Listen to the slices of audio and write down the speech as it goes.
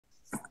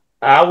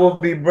I will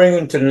be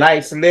bringing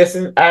tonight's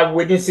lesson,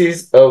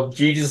 Eyewitnesses of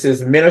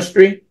Jesus'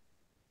 Ministry.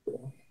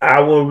 I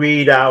will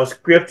read our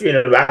scripture,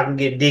 and if I can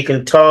get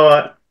Deacon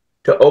Todd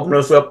to open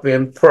us up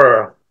in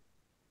prayer.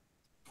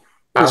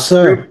 Our Yes,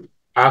 script, sir.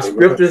 our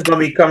scripture is going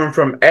to be coming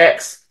from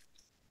Acts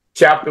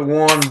chapter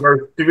 1,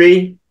 verse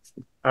 3.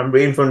 I'm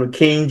reading from the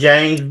King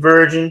James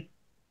Version.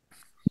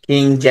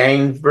 King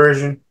James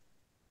Version.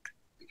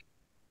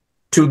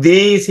 To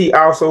these he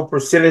also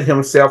presented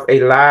himself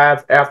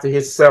alive after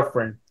his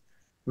suffering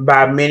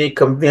by many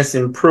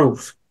convincing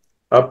proofs,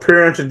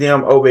 appearing to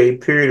them over a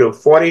period of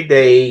 40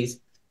 days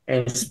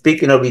and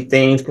speaking of the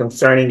things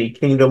concerning the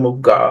kingdom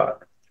of God.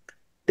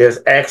 There's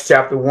Acts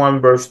chapter 1,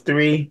 verse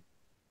 3,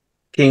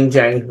 King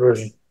James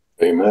Version.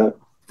 Amen.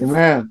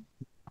 Amen.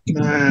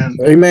 Amen.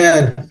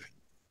 Amen.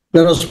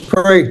 Let us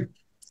pray.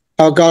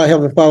 Our God,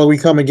 Heavenly Father, we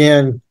come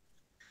again,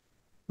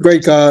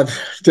 great God,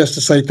 just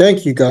to say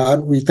thank you,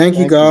 God. We thank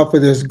you, God, for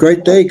this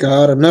great day,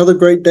 God, another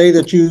great day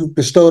that you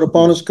bestowed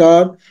upon us,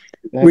 God.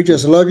 We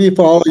just love you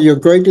for all of your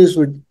greatness.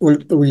 We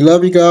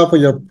love you, God, for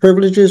your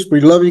privileges. We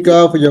love you,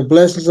 God, for your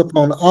blessings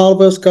upon all of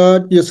us,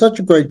 God. You're such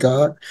a great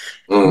God.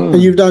 And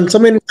you've done so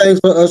many things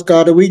for us,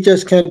 God, that we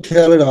just can't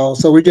tell it all.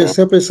 So we just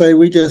simply say,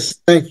 we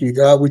just thank you,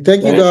 God. We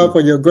thank you, God,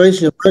 for your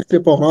grace and your mercy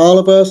upon all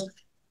of us.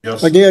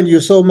 Yes. Again,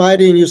 you're so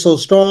mighty and you're so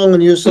strong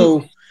and you're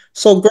so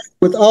great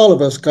with all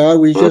of us, God.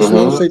 We just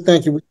want to say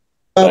thank you.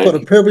 God, for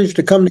the privilege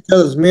to come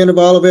together as men of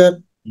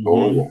Olivet,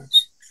 Oh,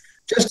 yes.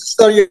 just to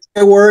study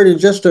your word and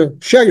just to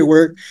share your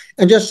word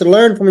and just to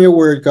learn from your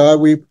word,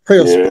 God. We pray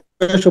a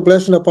special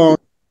blessing upon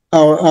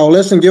our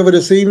lesson giver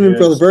this evening,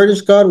 Brother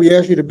Verdis, God. We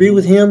ask you to be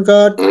with him,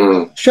 God.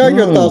 Share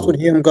your thoughts with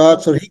him,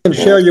 God, so he can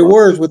share your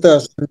words with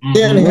us. And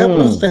then help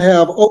us to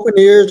have open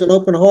ears and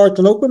open hearts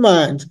and open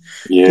minds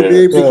to be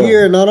able to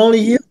hear, not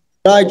only hear,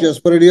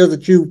 digest what it is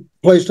that you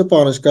placed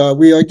upon us, God.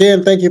 We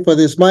again thank you for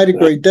this mighty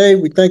great day.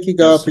 We thank you,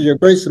 God, for your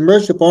grace and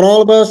mercy upon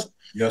all of us.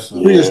 Yes,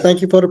 We just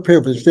thank you for the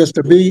privilege just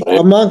to be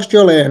amongst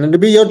your land and to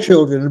be your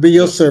children and to be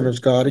your servants,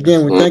 God.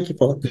 Again, we thank you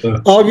for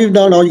all you've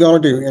done, all you're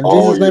going to do. In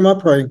Jesus' name I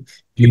pray.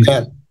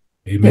 Amen.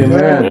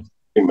 Amen.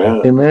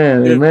 Amen.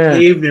 Amen. Good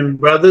Amen. evening,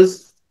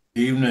 brothers.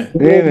 Evening.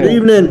 Good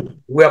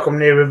evening.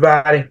 Welcome,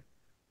 everybody.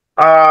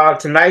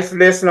 Tonight's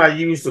lesson, I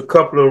used a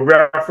couple of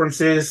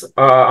references.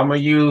 I'm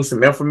going to use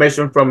some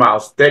information from our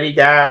study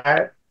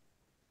guide.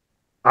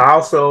 I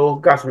also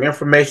got some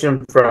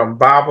information from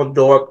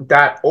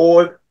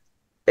BibleDork.org,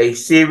 a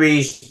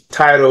series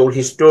titled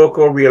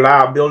Historical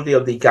Reliability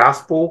of the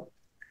Gospel,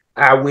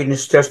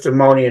 Eyewitness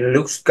Testimony in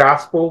Luke's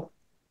Gospel.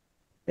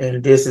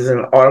 And this is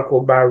an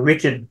article by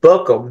Richard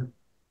Balcom.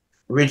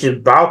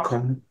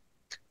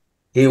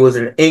 He was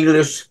an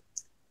English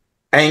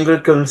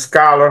Anglican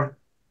scholar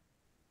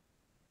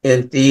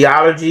in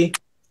theology,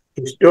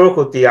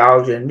 historical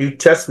theology, and New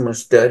Testament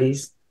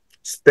studies,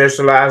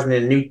 specializing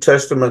in New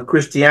Testament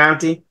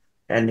Christianity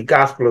and the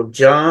Gospel of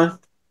John.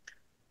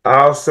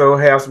 I also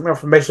have some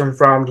information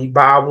from the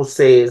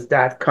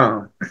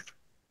BibleSays.com.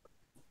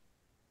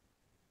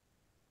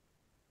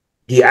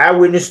 The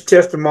eyewitness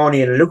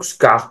testimony in Luke's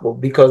Gospel,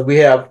 because we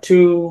have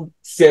two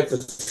sets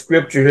of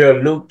scripture here,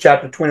 Luke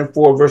chapter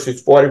 24,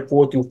 verses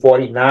 44 through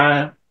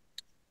 49,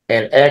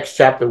 and Acts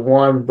chapter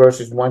 1,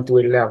 verses 1 through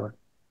 11.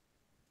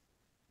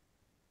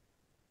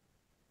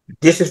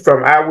 This is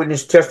from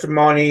Eyewitness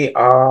Testimony,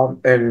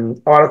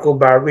 an article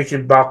by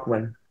Richard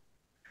Bachman.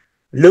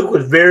 Luke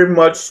was very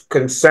much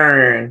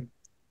concerned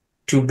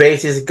to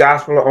base his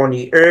gospel on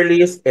the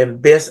earliest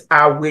and best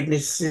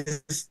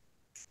eyewitnesses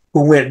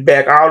who went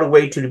back all the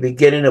way to the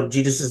beginning of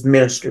Jesus'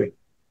 ministry.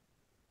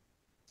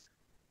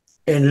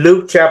 In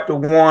Luke chapter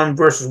 1,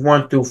 verses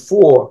 1 through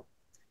 4,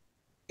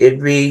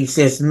 it reads,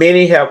 since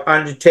many have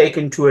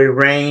undertaken to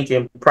arrange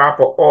in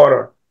proper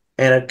order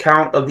an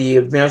account of the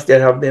events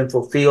that have been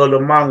fulfilled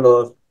among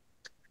us,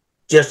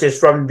 just as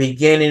from the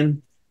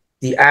beginning,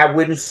 the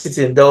eyewitnesses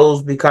and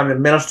those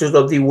becoming ministers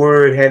of the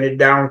word handed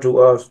down to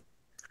us.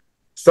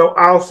 So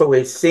also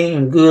it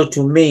seemed good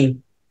to me,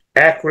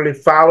 accurately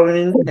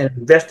following and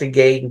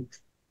investigating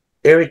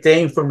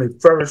everything from the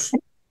first,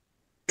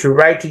 to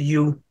write to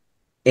you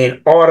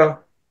in order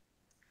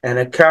an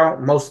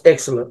account most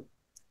excellent,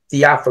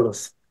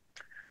 Theophilus,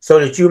 so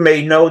that you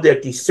may know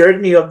that the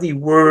certainty of the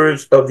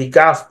words of the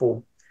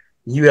gospel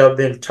you have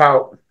been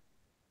taught.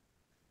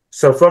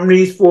 So from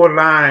these four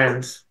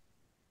lines,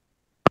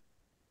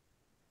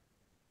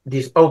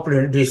 this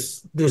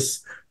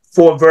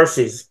four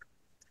verses,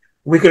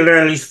 we can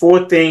learn at least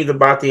four things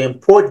about the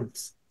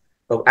importance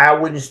of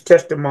eyewitness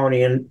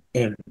testimony.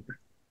 And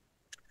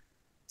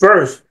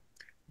first,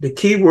 the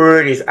key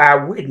word is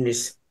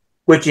eyewitness,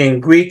 which in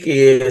Greek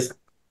is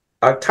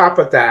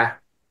autopathai.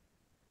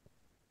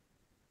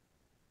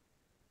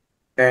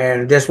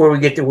 And that's where we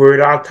get the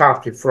word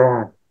autopsy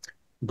from.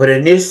 But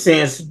in this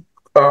sense,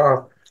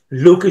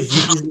 Luke is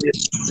using it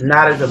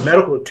not as a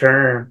medical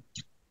term,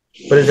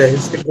 but as a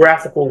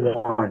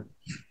historiographical one.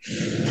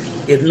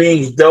 It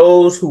means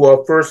those who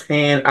are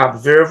firsthand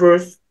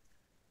observers,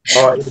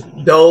 or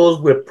those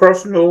with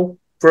personal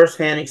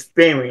firsthand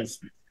experience,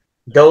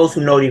 those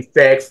who know the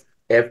facts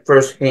at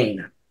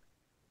firsthand.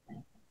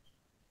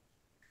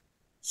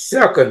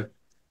 Second,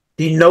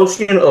 the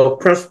notion of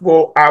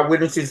principal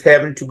eyewitnesses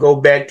having to go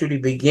back to the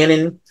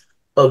beginning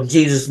of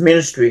Jesus'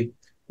 ministry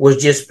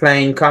was just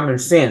plain common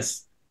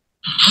sense.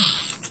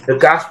 The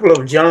Gospel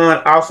of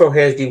John also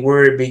has the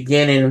word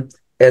beginning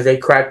as a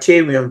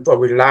criterion for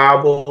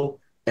reliable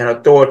and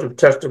authoritative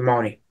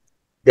testimony.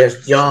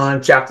 That's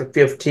John chapter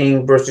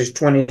 15, verses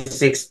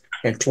 26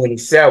 and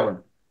 27.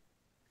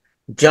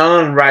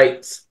 John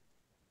writes,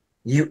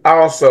 "You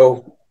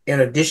also, in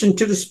addition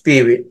to the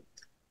Spirit,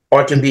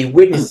 are to be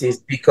witnesses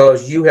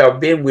because you have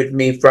been with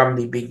me from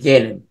the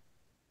beginning."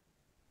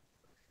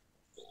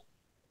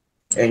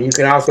 And you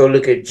can also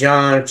look at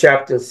John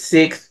chapter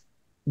 6,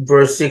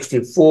 verse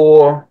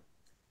 64,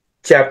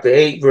 chapter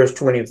 8, verse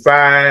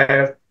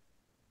 25.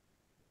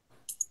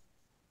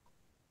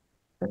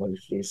 What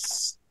is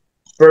this?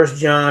 1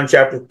 John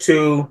chapter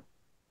 2,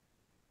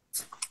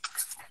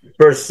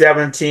 verse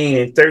 17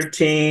 and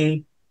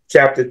 13,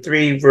 chapter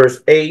 3,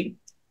 verse 8,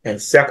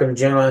 and 2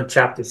 John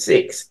chapter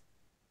 6.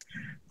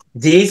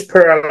 These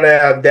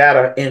parallel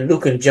data in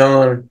Luke and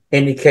John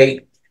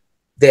indicate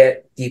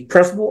that the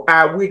principal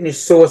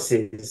eyewitness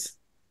sources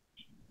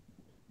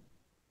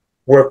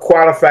were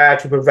qualified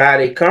to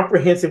provide a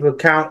comprehensive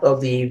account of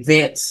the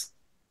events,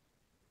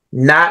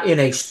 not in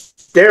a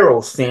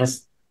sterile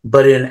sense,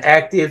 but in an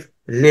active,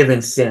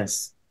 living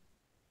sense.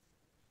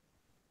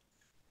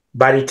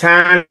 By the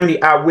time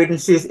the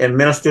eyewitnesses and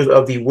ministers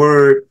of the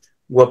word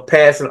were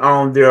passing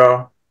on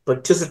their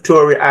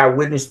participatory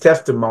eyewitness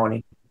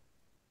testimony,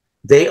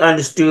 they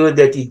understood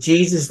that the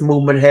Jesus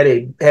movement had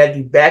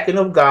the backing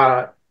of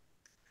God.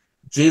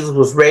 Jesus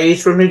was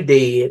raised from the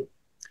dead.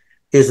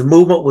 His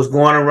movement was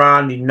going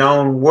around the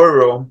known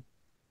world.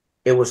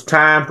 It was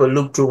time for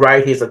Luke to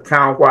write his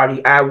account while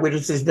the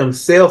eyewitnesses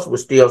themselves were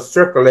still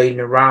circulating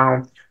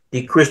around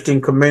the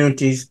Christian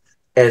communities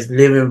as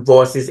living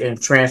voices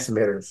and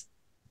transmitters.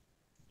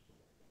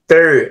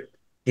 Third,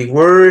 the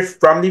words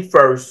from the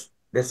first,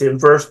 that's in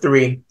verse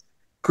 3,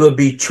 could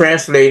be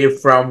translated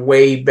from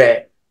way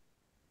back.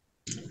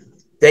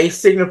 They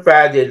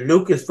signify that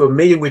Luke is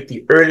familiar with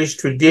the earliest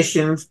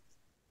traditions,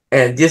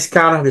 and this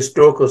kind of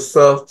historical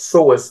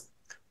source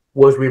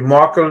was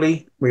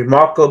remarkably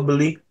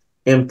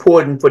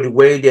important for the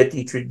way that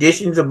the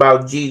traditions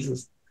about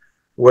Jesus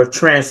were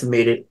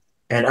transmitted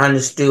and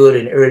understood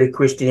in early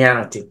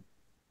Christianity.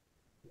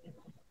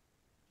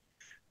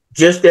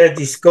 Just as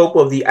the scope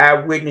of the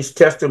eyewitness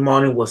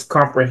testimony was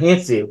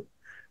comprehensive,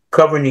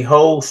 covering the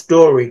whole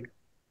story,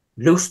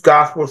 Luke's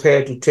Gospels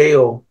had to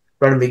tell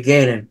from the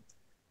beginning.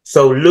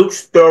 So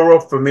Luke's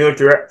thorough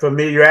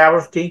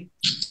familiarity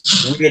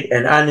with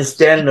and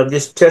understanding of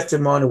this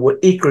testimony were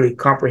equally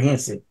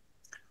comprehensive.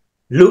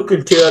 Luke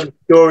can tell the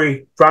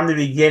story from the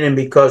beginning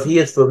because he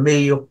is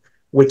familiar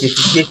with the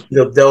traditions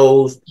of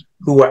those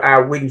who were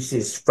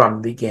eyewitnesses from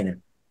the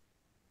beginning.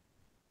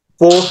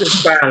 Fourth and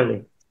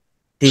finally,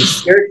 the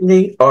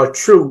certainty or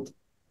truth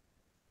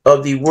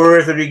of the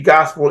words of the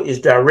gospel is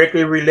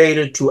directly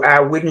related to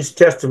eyewitness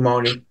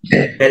testimony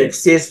that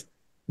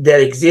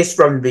exists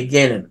from the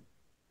beginning.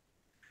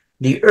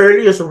 The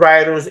earliest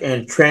writers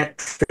and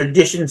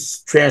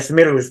traditions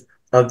transmitters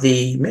of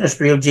the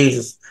ministry of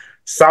Jesus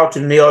sought to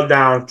nail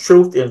down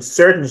truth and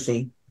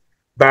certainty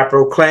by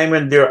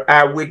proclaiming their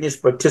eyewitness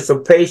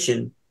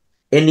participation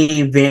in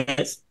the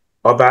events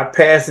or by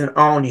passing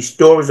on the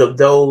stories of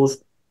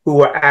those who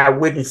were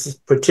eyewitness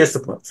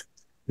participants.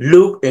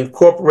 Luke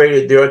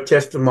incorporated their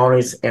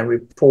testimonies and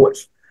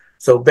reports.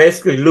 So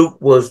basically,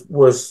 Luke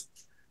was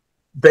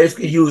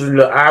basically using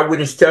the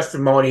eyewitness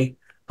testimony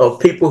of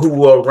people who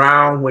were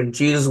around when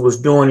Jesus was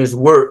doing his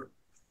work.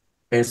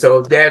 And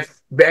so that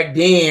back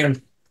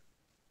then,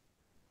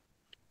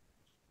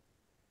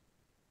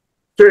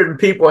 certain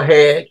people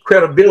had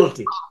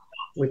credibility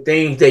with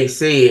things they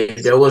said.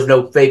 There was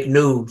no fake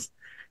news.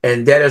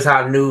 And that is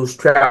how news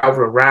traveled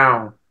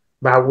around,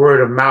 by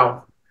word of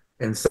mouth.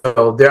 And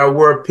so there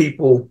were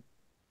people,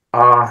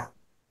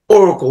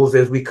 oracles,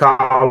 as we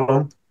call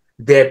them,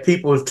 that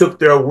people took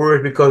their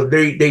words because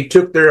they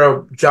took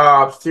their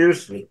job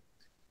seriously.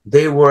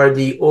 They were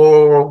the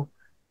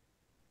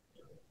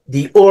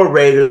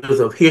orators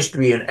of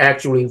history and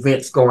actual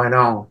events going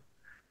on.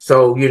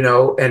 So,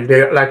 and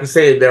there, like I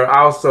said, there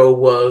also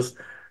was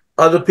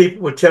other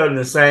people were telling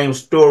the same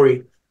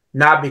story,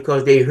 not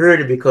because they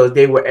heard it, because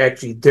they were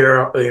actually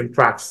there in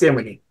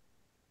proximity.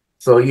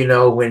 So,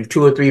 when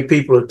two or three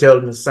people are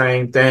telling the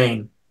same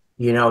thing,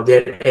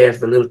 that adds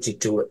validity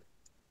to it.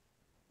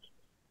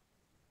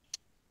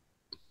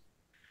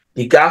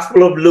 The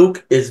Gospel of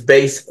Luke is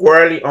based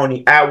squarely on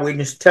the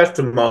eyewitness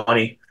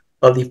testimony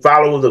of the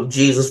followers of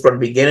Jesus from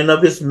the beginning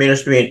of his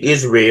ministry in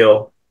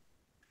Israel,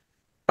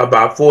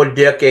 about 4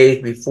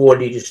 decades before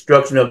the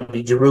destruction of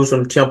the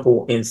Jerusalem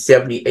temple in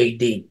 70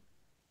 AD.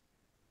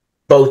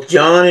 Both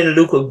John and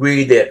Luke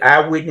agree that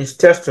eyewitness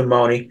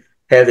testimony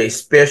has a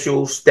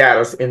special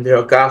status in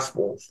their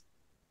Gospels.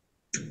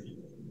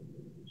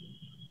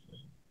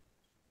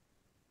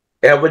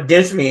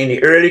 Evidently, in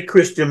the early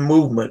Christian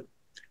movement,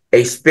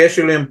 a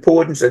special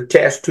importance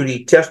attached to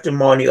the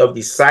testimony of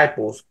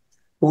disciples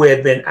who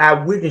had been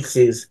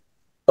eyewitnesses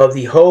of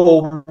the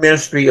whole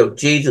ministry of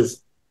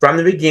Jesus from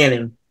the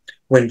beginning,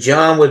 when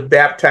John was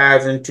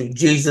baptized into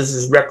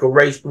Jesus'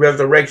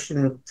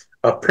 resurrection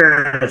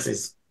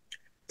appearances.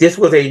 This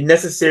was a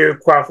necessary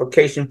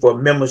qualification for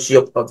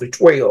membership of the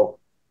 12.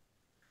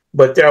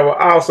 But there were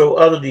also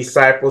other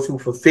disciples who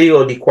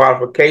fulfilled the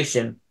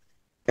qualification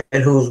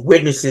and whose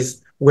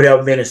witnesses would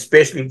have been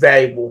especially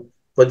valuable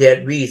for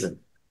that reason.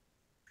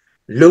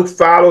 Luke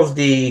follows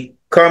the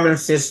common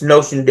sense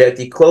notion that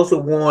the closer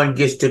one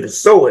gets to the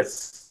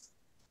source,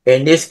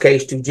 in this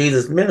case to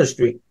Jesus'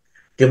 ministry,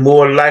 the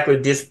more likely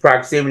this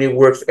proximity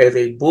works as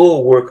a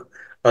bulwark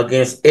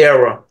against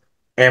error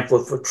and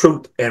for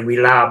truth and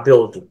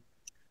reliability.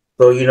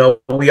 So,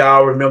 we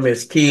all remember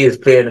as kids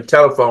playing the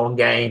telephone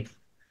game,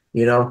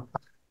 you know,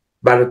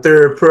 by the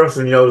third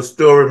person, the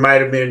story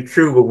might have been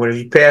true, but when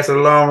you pass it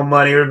along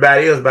among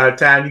everybody else, by the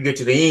time you get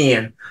to the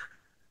end,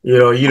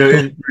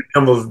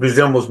 it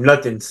resembles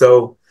nothing.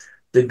 So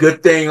the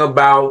good thing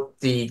about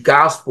the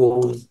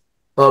Gospels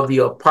of the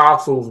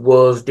apostles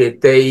was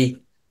that they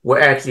were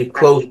actually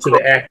close to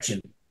the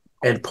action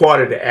and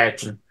part of the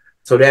action.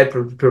 So that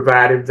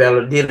provided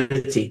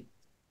validity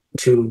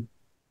to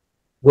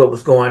what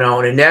was going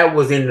on. And that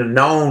was in the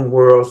known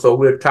world. So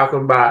we're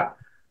talking about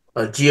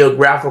a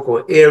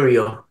geographical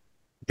area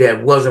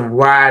that wasn't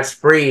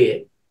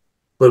widespread,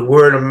 but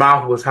word of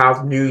mouth was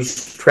how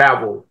news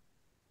traveled.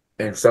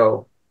 And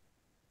so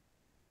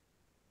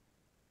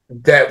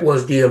that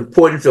was the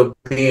importance of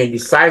being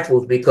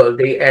disciples, because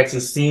they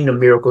actually seen the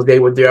miracles. They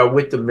were there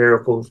with the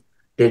miracles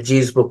that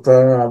Jesus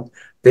performed.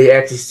 They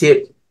actually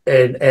sit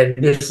and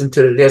listen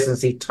to the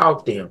lessons he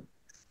taught them.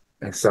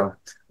 And so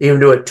even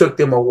though it took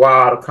them a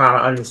while to kind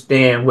of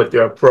understand what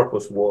their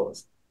purpose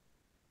was.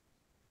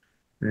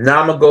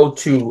 Now I'm going to go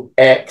to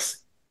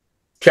Acts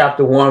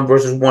chapter 1,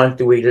 verses 1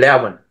 through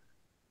 11.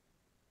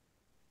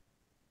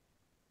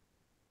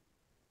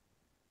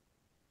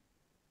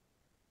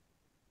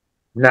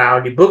 Now,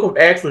 the book of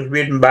Acts was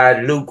written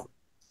by Luke,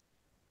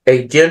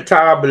 a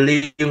Gentile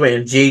believer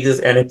in Jesus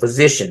and a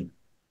physician.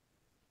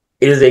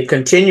 It is a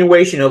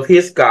continuation of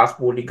his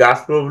gospel, the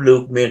Gospel of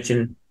Luke,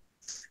 mentioned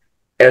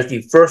as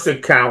the first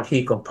account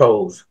he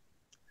composed.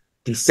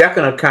 The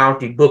second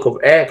account, the book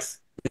of Acts,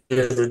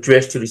 is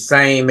addressed to the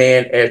same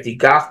man as the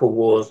gospel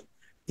was,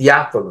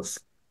 Theophilus.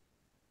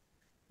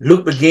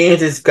 Luke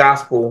begins his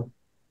gospel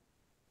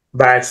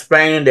by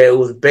explaining that it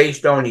was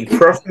based on the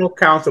personal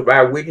accounts of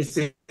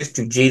eyewitnesses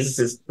to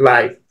Jesus'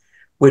 life,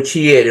 which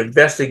he had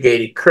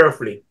investigated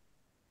carefully.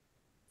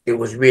 It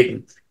was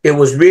written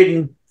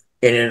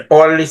in an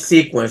orderly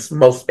sequence,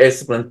 most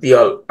excellent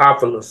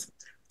Theophilus,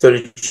 so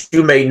that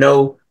you may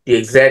know the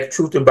exact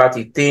truth about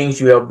the things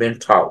you have been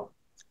taught.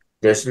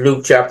 That's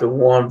Luke chapter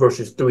 1,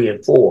 verses 3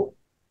 and 4.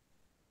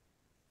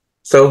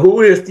 So who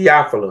is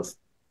Theophilus?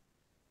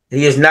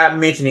 He is not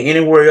mentioned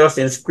anywhere else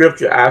in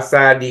Scripture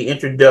outside the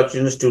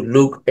introductions to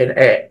Luke and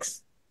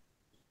Acts.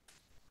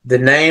 The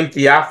name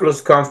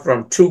Theophilus comes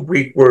from two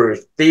Greek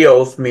words,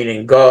 theos,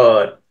 meaning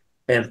God,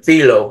 and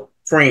philo,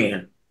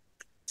 friend.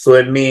 So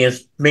it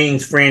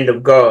means friend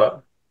of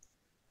God.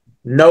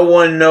 No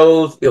one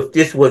knows if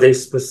this was a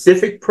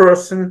specific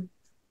person,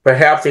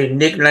 perhaps a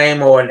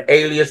nickname or an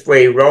alias for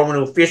a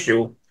Roman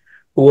official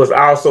who was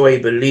also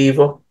a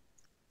believer,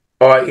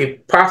 or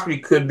it possibly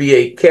could be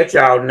a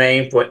catch-all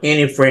name for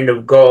any friend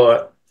of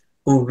God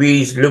who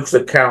reads Luke's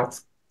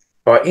accounts,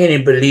 or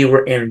any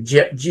believer in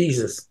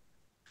Jesus.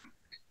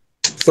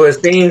 So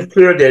it seems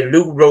clear that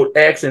Luke wrote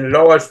Acts in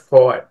large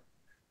part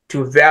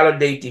to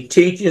validate the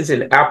teachings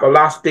and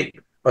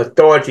apostolic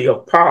authority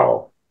of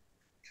Paul.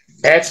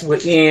 Acts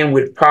would end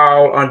with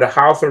Paul under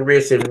house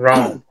arrest in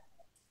Rome.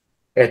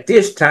 At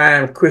this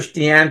time,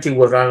 Christianity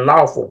was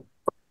unlawful.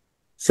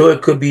 So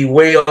it could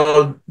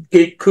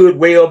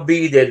well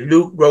be that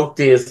Luke wrote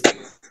this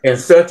in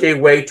such a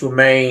way to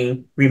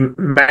maintain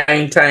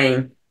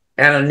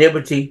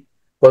anonymity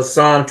for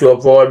some, to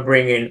avoid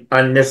bringing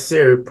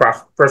unnecessary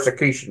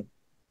persecution.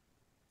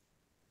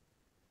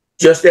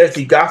 Just as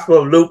the Gospel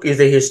of Luke is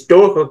a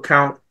historical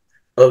account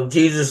of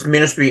Jesus'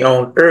 ministry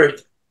on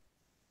earth,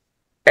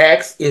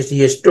 Acts is the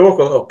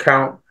historical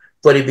account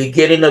for the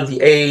beginning of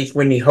the age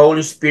when the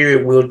Holy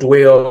Spirit will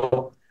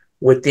dwell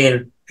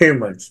within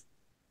humans.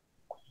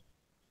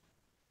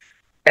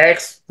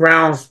 Acts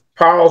grounds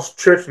Paul's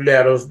church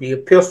letters, the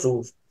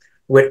epistles,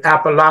 with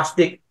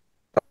apostolic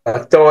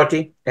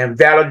authority, and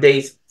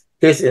validates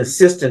his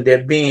insistence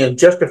that being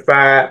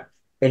justified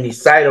in the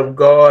sight of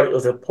God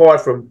is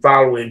apart from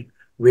following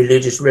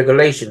religious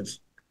regulations.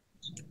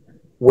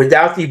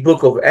 Without the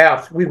book of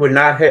Acts, we will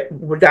not have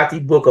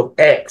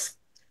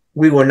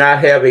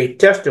a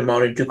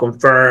testimony to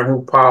confirm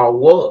who Paul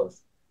was.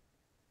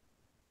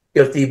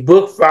 If the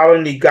book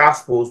following the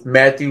Gospels,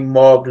 Matthew,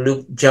 Mark,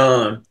 Luke,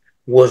 John,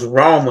 was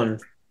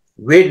Romans,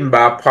 written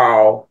by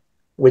Paul,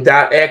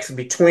 without Acts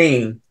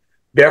between,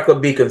 there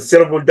could be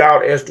considerable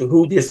doubt as to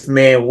who this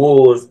man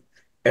was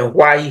and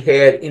why he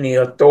had any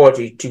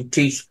authority to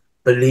teach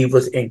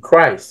believers in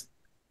Christ.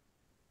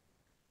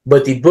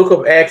 But the book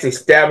of Acts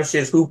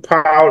establishes who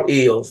Paul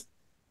is,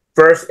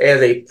 first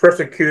as a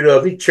persecutor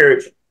of the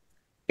church,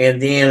 and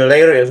then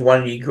later as one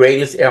of the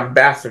greatest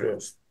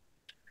ambassadors.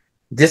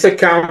 This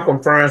account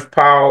confirms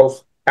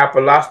Paul's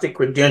apostolic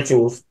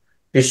credentials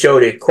to show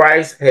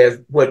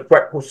that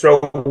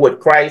what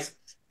Christ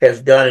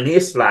has done in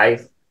his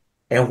life,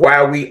 and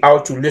why we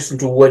ought to listen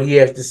to what he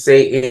has to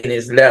say in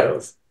his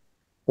letters,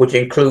 which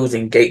includes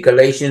in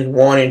Galatians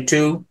 1 and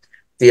 2,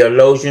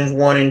 Theologians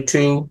 1 and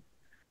 2,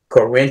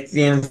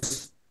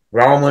 Corinthians,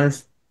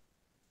 Romans,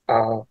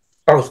 1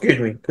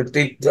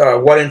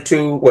 and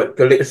 2,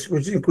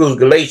 which includes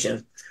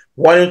Galatians,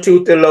 1 and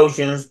 2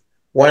 Theologians,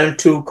 1 and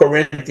 2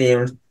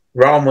 Corinthians,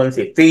 Romans,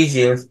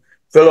 Ephesians,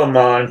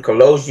 Philemon,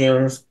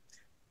 Colossians,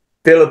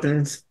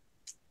 Philippians,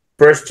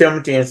 1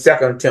 Timothy and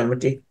 2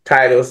 Timothy,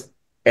 Titus,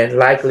 and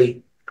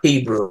likely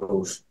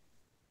Hebrews.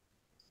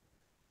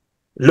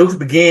 Luke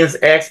begins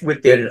Acts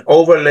with an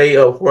overlay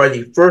of where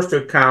the first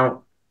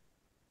account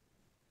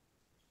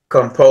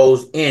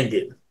composed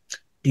ended.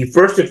 The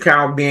first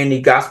account, being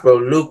the Gospel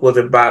of Luke, was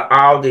about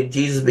all that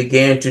Jesus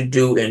began to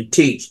do and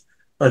teach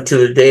until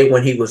the day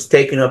when he was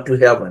taken up to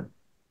heaven.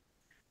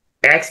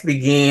 Acts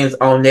begins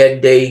on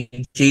that day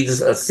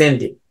Jesus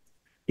ascended.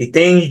 The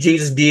things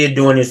Jesus did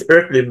during his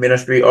earthly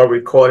ministry are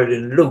recorded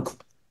in Luke.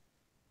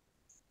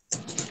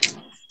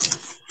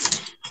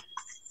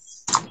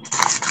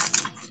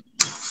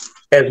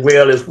 As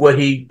well as what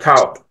he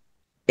taught.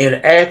 In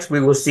Acts, we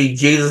will see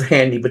Jesus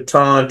hand the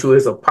baton to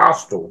his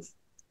apostles,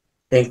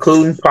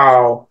 including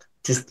Paul,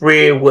 to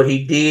spread what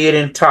he did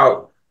and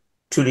taught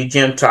to the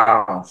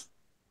Gentiles.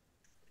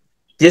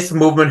 This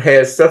movement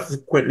has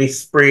subsequently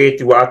spread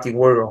throughout the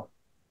world.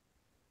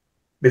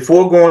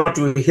 Before going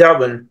to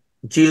heaven,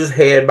 Jesus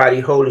had, by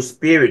the Holy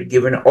Spirit,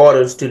 given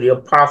orders to the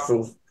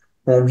apostles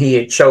whom he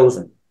had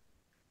chosen.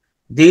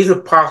 These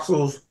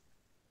apostles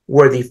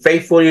were the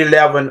faithful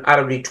 11 out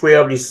of the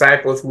 12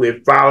 disciples who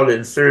had followed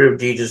and served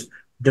Jesus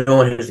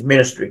during his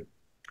ministry.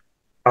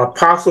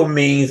 Apostle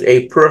means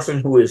a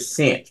person who is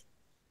sent.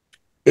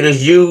 It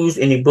is used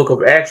in the book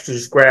of Acts to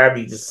describe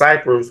the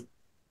disciples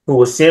who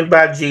were sent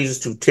by Jesus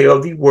to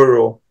tell the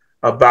world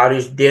about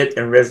his death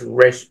and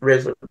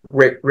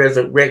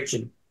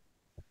resurrection.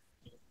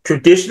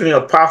 Traditionally,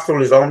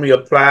 apostle is only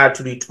applied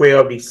to the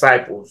 12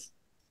 disciples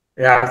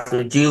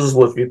after Jesus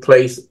was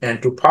replaced,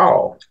 and to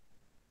Paul.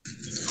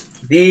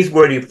 These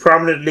were the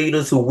prominent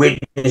leaders who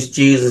witnessed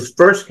Jesus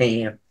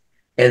firsthand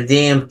and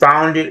then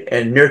founded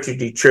and nurtured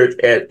the church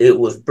as it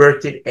was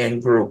birthed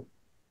and grew.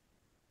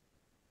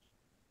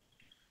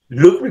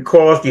 Luke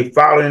records the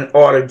following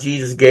order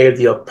Jesus gave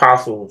the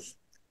apostles,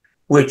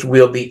 which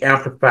will be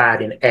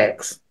amplified in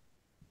Acts.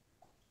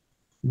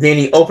 Then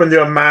he opened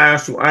their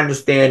minds to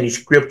understand the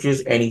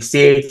scriptures, and he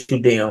said to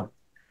them,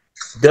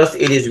 "Thus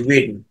it is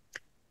written,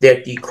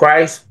 that the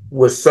Christ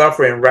will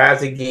suffer and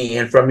rise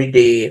again from the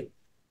dead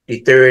the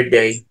third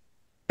day,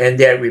 and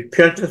that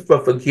repentance for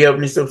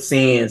forgiveness of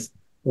sins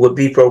will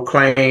be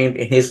proclaimed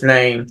in his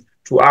name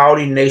to all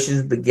the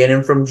nations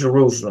beginning from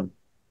Jerusalem.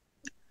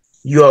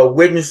 You are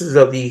witnesses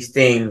of these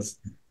things,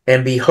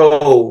 and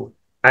behold,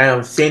 I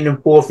am sending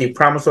forth the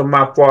promise of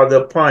my Father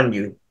upon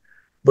you,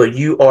 but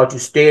you are to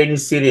stay in the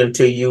city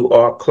until you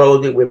are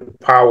clothed with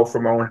power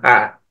from on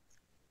high."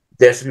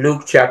 That's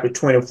Luke chapter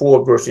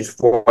 24, verses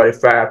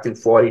 45 through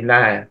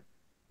 49,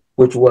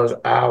 which was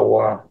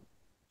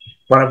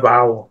one of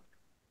our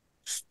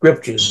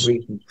scriptures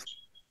readings.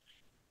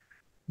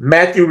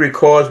 Matthew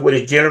records what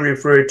is generally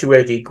referred to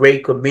as the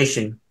Great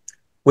Commission,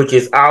 which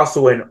is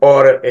also in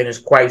order and is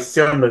quite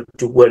similar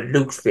to what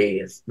Luke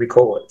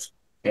records.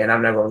 And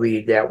I'm not going to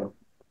read that one.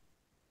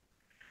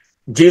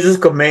 Jesus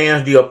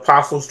commands the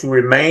apostles to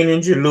remain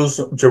in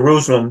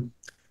Jerusalem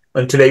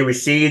until they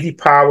receive the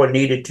power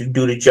needed to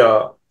do the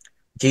job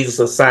Jesus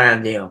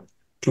assigned them,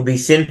 to be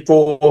sent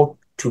forth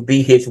to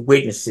be his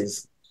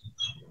witnesses.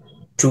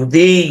 To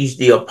these,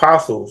 the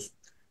apostles,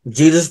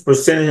 Jesus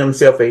presented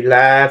himself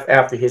alive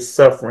after his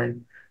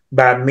suffering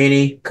by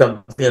many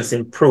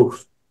convincing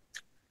proofs.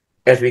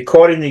 As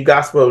recorded in the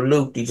Gospel of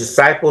Luke, the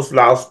disciples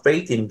lost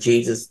faith in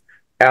Jesus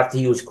after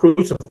he was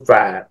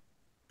crucified.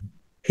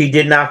 He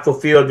did not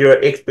fulfill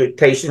their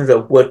expectations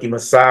of what the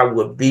Messiah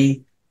would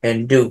be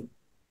and do.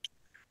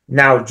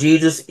 Now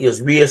Jesus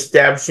is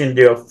reestablishing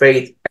their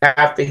faith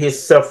after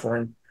his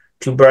suffering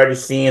to bear the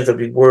sins of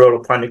the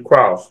world upon the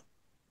cross.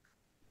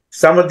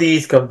 Some of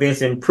these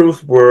convincing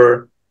proofs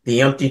were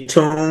the empty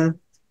tomb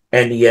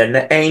and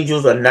the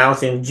angels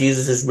announcing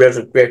Jesus'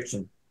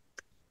 resurrection.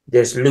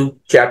 That's Luke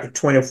chapter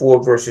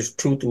 24, verses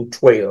 2 through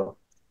 12,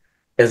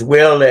 as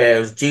well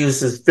as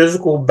Jesus'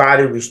 physical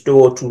body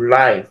restored to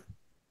life.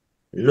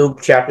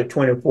 Luke chapter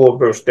 24,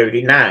 verse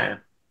 39.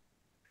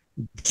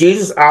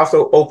 Jesus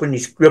also opened the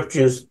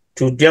scriptures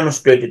to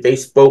demonstrate that they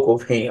spoke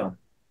of him.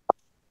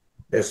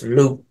 That's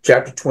Luke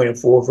chapter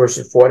 24,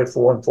 verses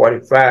 44 and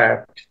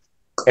 45,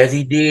 as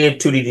he did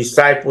to the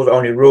disciples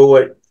on the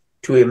road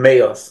to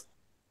Emmaus.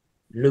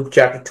 Luke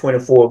chapter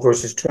 24,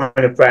 verses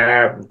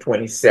 25 and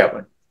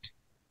 27.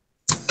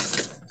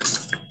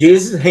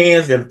 Jesus'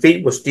 hands and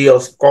feet were still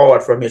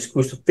scarred from his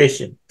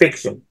crucifixion.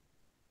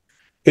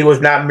 He was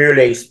not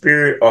merely a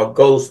spirit or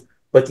ghost,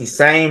 but the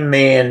same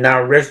man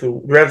now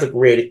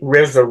resurrected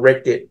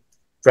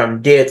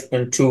from death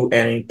into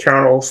an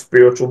eternal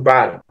spiritual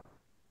body.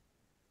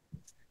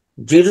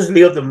 Jesus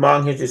lived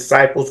among his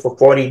disciples for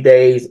 40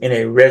 days in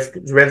a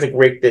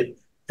resurrected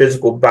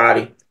physical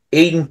body,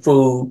 eating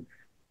food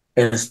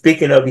and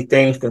speaking of the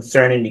things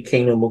concerning the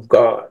kingdom of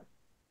God.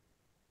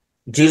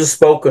 Jesus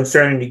spoke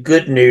concerning the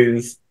good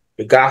news,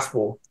 the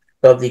gospel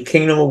of the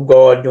kingdom of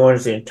God during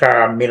his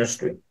entire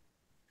ministry.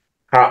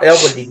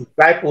 However, the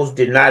disciples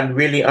did not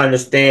really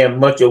understand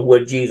much of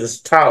what Jesus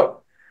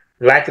taught,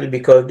 likely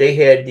because they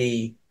had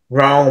the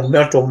wrong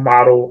mental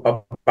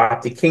model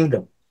about the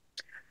kingdom.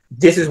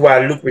 This is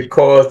why Luke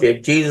records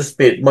that Jesus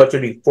spent much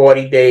of the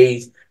 40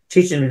 days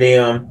teaching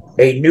them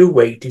a new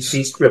way to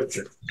see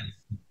Scripture.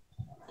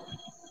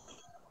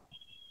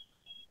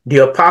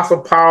 The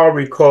Apostle Paul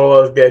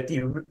records that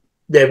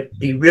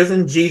the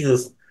risen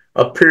Jesus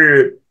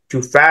appeared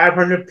to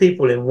 500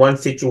 people in one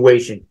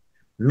situation,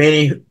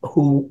 many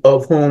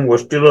of whom were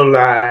still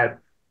alive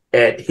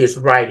at his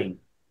writing.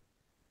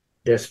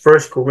 That's 1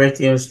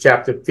 Corinthians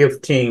chapter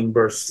 15,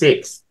 verse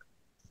 6.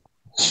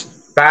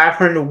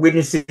 500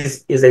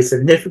 witnesses is a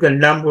significant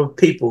number of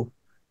people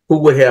who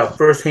would have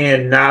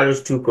firsthand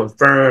knowledge to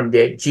confirm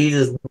that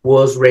Jesus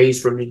was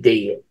raised from the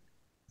dead.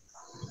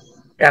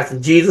 After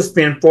Jesus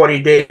spent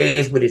 40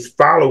 days with his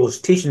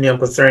followers teaching them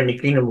concerning the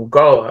kingdom of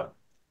God,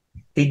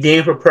 he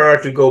then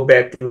prepared to go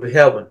back to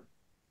heaven.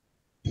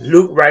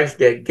 Luke writes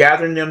that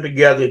gathering them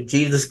together,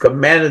 Jesus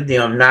commanded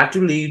them not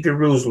to leave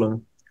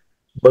Jerusalem,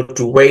 but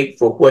to wait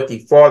for what the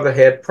Father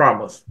had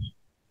promised.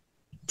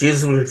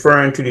 Jesus was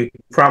referring to the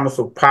promise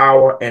of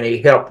power and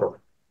a helper.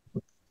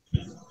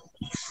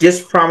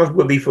 This promise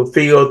will be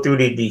fulfilled through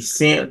the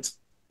descent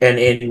and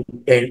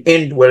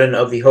indwelling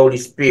of the Holy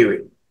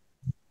Spirit.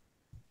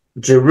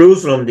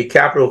 Jerusalem, the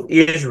capital of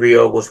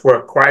Israel, was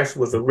where Christ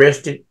was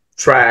arrested,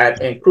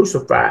 tried, and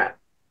crucified.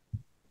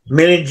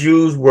 Many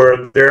Jews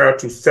were there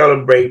to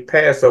celebrate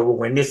Passover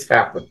when this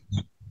happened.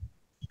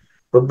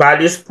 But by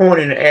this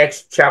point in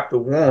Acts chapter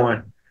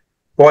 1,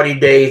 40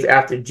 days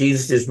after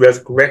Jesus'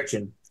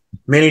 resurrection,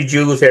 many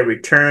Jews had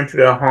returned to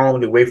their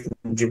homes away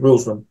from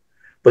Jerusalem,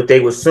 but they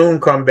would soon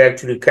come back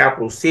to the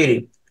capital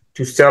city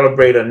to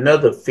celebrate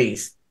another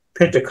feast,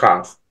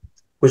 Pentecost,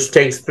 which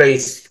takes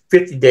place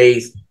 50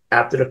 days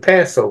after the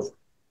Passover.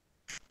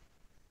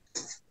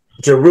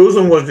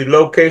 Jerusalem was the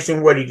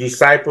location where the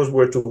disciples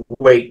were to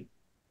wait.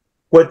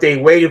 What they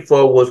waited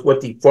for was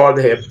what the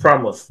Father had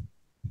promised.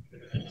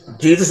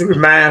 Jesus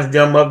reminds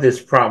them of this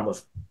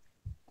promise,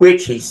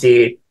 which, he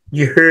said,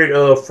 you heard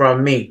of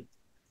from me.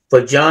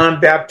 For John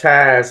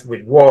baptized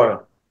with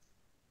water,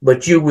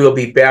 but you will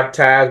be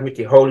baptized with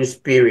the Holy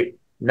Spirit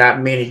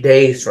not many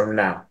days from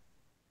now.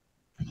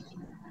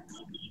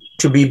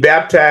 To be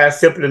baptized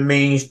simply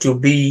means to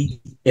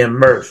be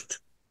immersed.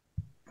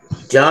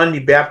 John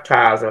the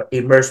Baptizer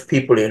immersed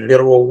people in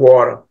literal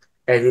water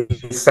as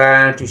a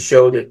sign to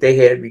show that they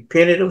had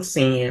repented of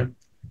sin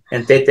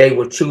and that they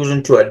were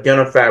choosing to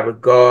identify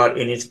with God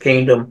in his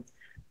kingdom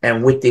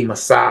and with the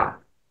Messiah.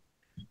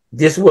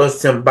 This was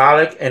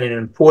symbolic and an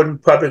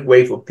important public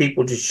way for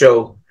people to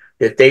show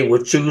that they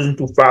were choosing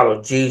to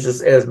follow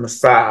Jesus as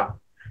Messiah,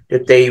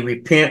 that they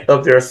repent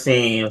of their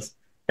sins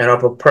and are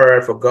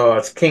prepared for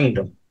God's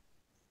kingdom.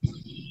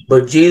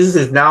 But Jesus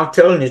is now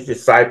telling his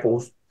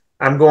disciples,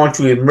 I'm going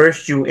to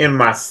immerse you in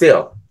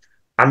myself.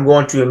 I'm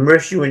going to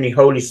immerse you in the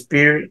Holy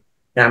Spirit,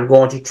 and I'm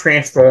going to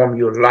transform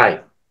your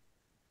life.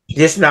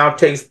 This now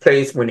takes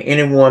place when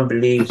anyone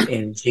believes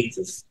in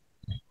Jesus.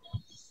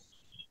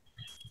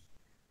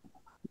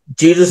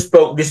 Jesus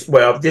spoke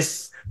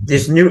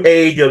this new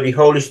age of the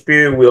Holy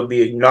Spirit will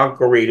be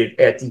inaugurated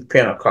at the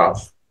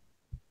Pentecost.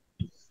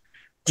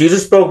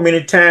 Jesus spoke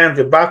many times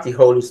about the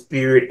Holy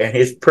Spirit and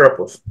his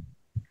purpose.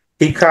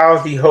 He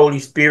calls the Holy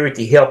Spirit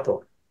the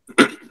helper.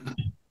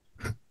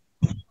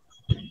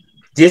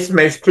 This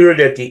makes clear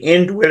that the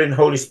indwelling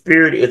Holy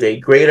Spirit is a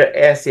greater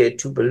asset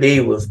to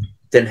believers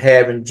than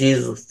having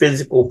Jesus'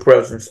 physical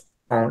presence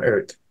on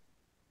earth.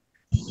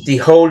 The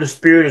Holy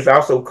Spirit is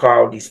also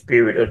called the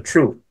Spirit of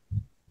Truth.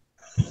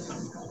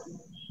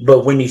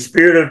 But when the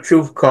Spirit of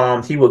Truth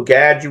comes, he will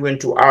guide you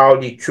into all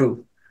the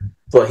truth,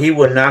 for he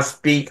will not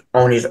speak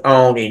on his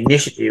own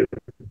initiative,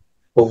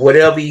 but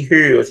whatever he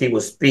hears, he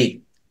will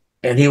speak,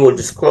 and he will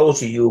disclose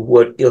to you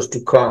what is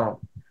to come.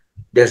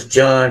 That's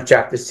John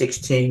chapter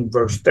 16,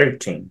 verse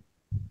 13.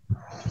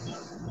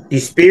 The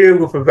Spirit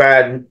will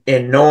provide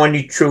in knowing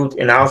the truth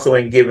and also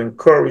in giving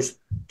courage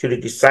to the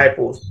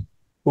disciples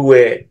who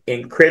had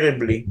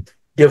incredibly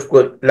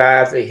difficult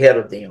lives ahead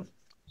of them.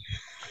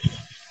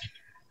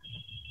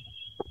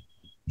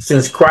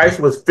 Since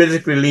Christ was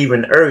physically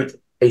leaving earth,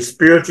 a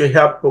spiritual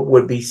helper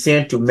would be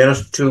sent to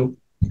minister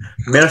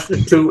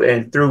to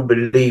and through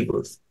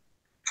believers.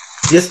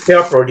 This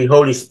helper, the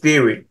Holy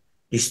Spirit,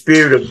 the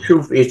Spirit of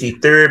Truth, is the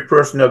third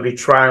person of the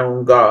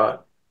triune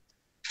God.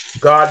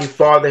 God the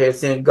Father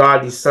has sent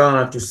God the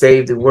Son to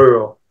save the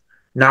world.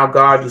 Now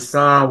God the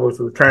Son was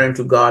returning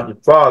to God the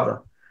Father,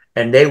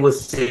 and they will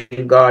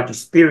send God the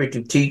Spirit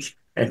to teach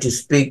and to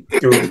speak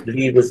through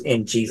believers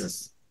in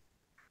Jesus.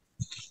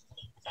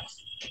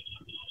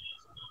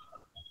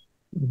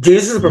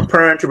 Jesus,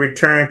 preparing to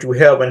return to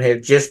heaven,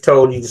 had just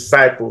told his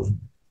disciples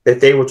that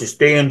they were to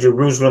stay in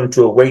Jerusalem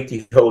to await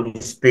the Holy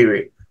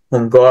Spirit,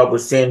 whom God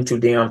would send to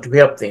them to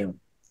help them.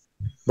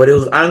 But it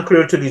was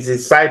unclear to the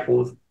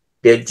disciples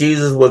that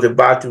Jesus was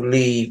about to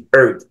leave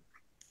earth.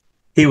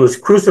 He was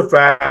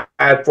crucified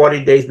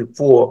 40 days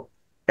before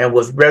and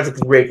was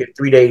resurrected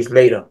 3 days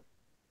later.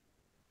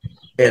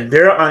 In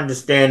their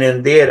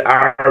understanding, they had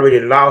already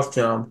lost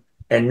him,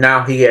 and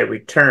now he had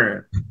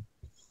returned.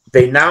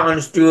 They now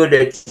understood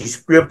that the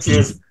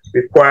scriptures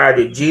required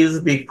that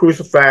Jesus be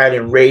crucified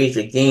and raised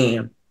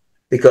again,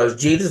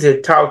 because Jesus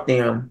had taught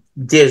them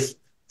this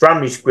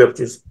from the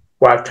scriptures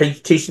while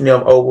teaching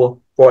them over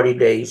 40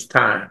 days'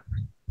 time.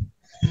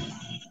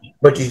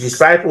 But the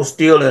disciples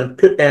still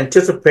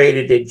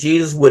anticipated that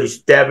Jesus would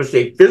establish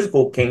a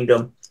physical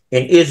kingdom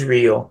in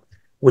Israel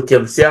with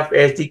himself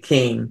as the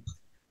king,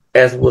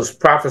 as was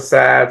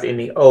prophesied in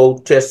the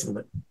Old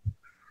Testament.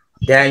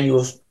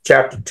 Daniel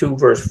chapter 2,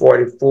 verse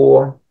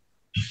 44.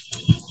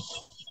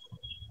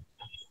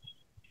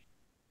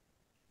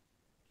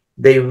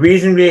 They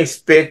reasonably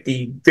expect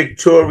the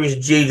victorious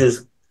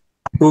Jesus,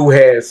 who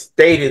has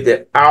stated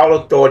that all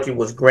authority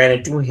was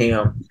granted to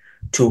him,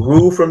 to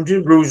rule from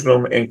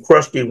Jerusalem and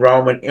crush the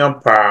Roman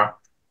Empire,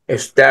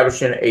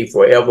 establishing a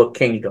forever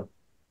kingdom.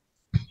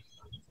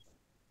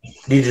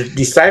 The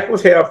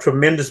disciples have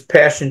tremendous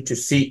passion to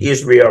see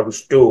Israel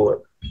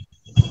restored.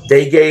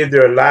 They gave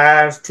their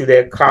lives to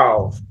that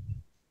cause.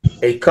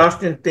 A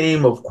constant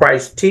theme of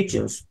Christ's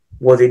teachings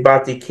was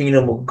about the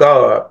kingdom of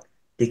God,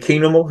 the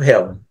kingdom of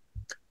heaven,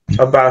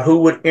 about who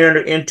would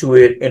enter into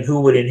it and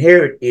who would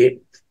inherit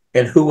it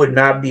and who would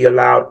not be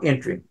allowed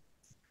entry.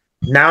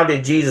 Now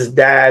that Jesus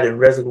died and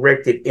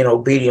resurrected in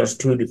obedience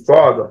to the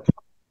Father,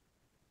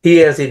 he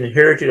has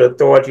inherited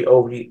authority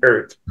over the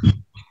earth.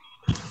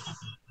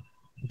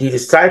 The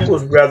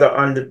disciples rather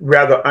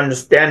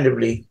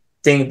understandably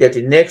think that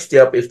the next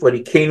step is for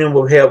the kingdom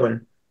of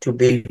heaven to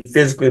be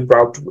physically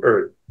brought to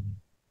earth.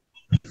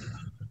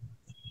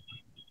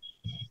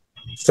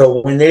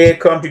 So when they had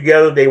come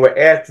together, they were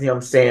asking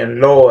him,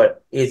 saying, Lord,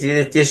 is it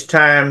at this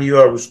time you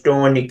are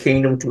restoring the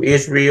kingdom to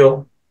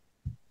Israel?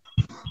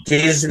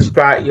 Jesus'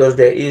 reply is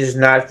that it is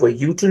not for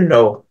you to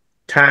know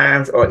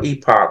times or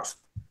epochs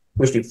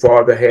which the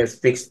Father has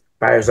fixed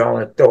by his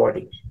own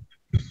authority.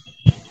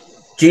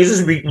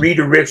 Jesus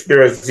redirects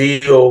their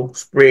zeal,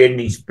 spreading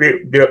the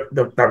spirit.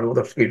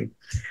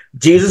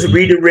 Jesus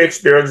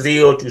redirects their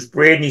zeal to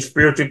spread the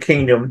spiritual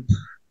kingdom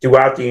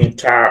throughout the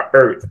entire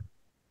earth.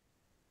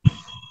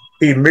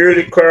 He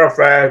merely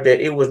clarifies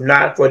that it was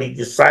not for the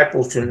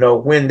disciples to know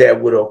when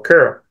that would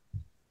occur.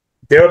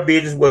 Their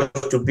business was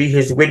to be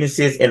his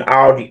witnesses in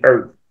all the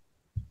earth.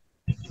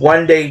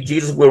 One day,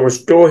 Jesus will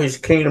restore his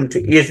kingdom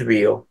to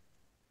Israel.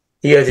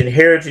 He has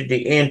inherited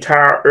the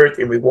entire earth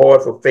in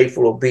reward for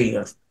faithful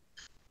obedience,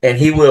 and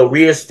he will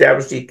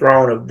reestablish the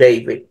throne of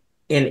David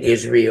in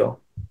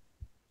Israel.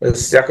 2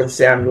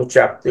 Samuel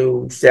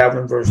chapter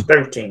 7, verse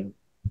 13.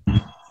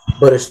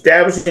 But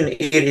establishing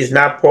it is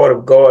not part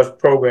of God's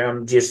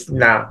program just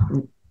now.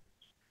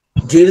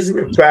 Jesus'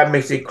 reply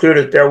makes it clear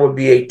that there will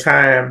be a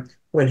time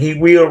when he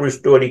will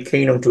restore the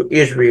kingdom to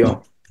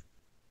Israel.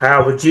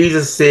 However,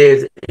 Jesus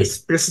says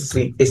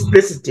explicitly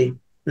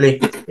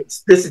that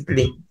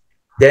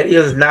it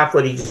is not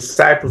for the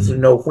disciples to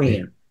know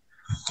when.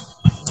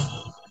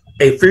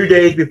 A few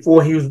days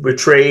before he was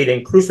betrayed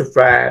and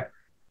crucified,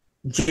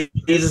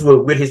 Jesus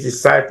was with his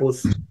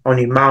disciples on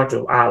the Mount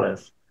of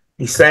Olives,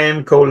 the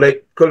same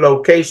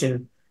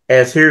co-location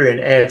as here in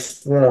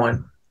Acts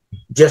 1,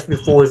 just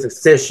before his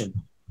ascension.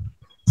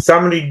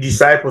 Some of the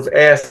disciples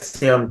asked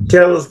him,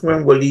 tell us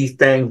when will these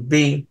things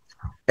be,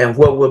 and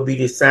what will be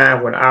the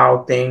sign when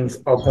all things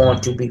are going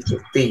to be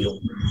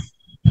fulfilled.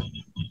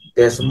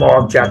 That's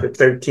Mark chapter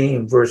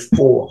 13, verse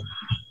 4.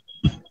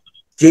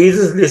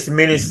 Jesus lists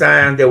many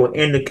signs that will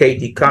indicate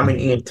the coming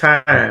end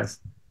times,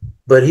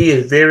 but he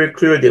is very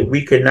clear that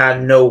we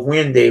cannot know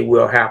when they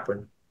will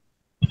happen.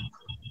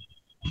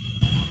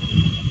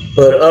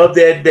 But of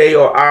that day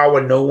or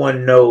hour, no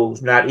one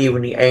knows, not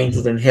even the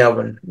angels in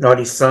heaven, nor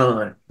the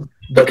Son,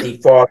 but the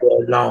Father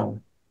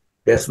alone.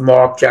 That's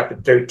Mark chapter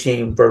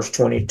 13, verse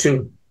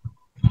 22.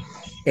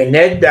 In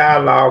that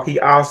dialogue, he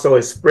also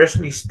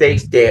expressly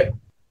states that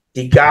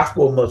the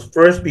gospel must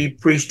first be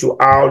preached to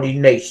all the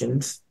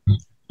nations.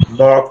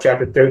 Mark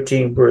chapter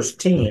 13, verse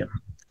 10.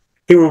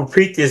 He will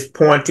repeat this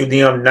point to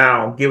them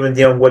now, giving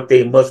them what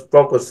they must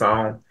focus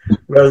on,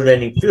 rather than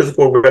the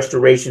physical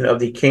restoration of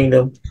the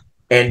kingdom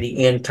and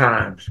the end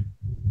times.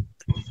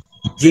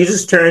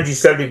 Jesus turns the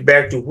subject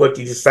back to what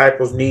the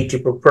disciples need to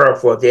prepare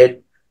for,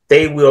 that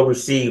they will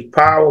receive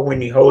power when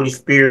the Holy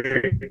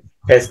Spirit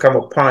has come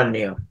upon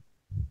them.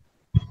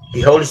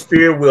 The Holy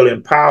Spirit will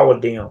empower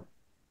them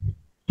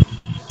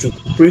to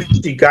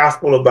preach the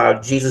gospel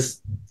about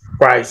Jesus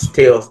Christ.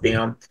 Tells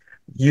them,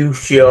 you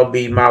shall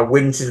be my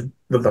witnesses,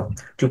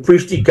 to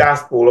preach the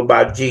gospel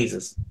about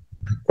Jesus.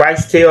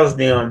 Christ tells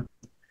them,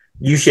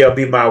 you shall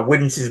be my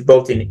witnesses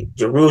both in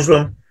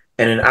Jerusalem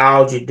and in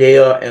all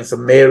Judea and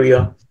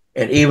Samaria,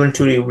 and even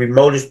to the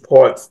remotest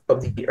parts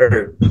of the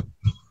earth.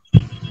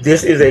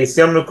 This is a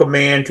similar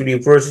command to the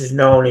verses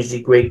known as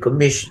the Great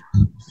Commission.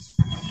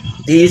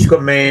 These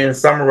commands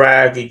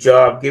summarize the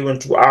job given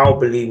to all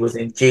believers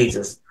in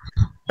Jesus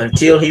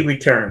until he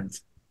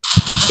returns.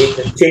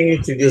 It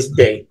continues to this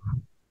day.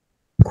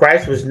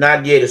 Christ was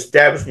not yet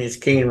establishing his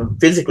kingdom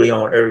physically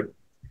on earth.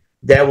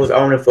 That was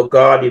only for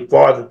God the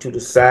Father to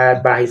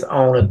decide by his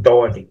own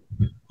authority.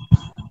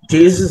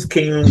 Jesus'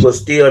 kingdom was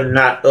still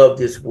not of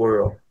this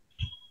world.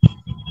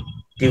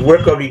 The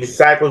work of the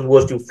disciples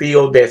was to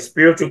fill that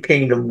spiritual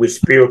kingdom with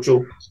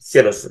spiritual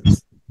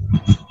citizens.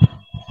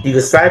 The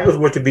disciples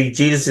were to be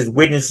Jesus'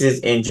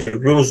 witnesses in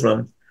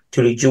Jerusalem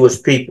to the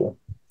Jewish people,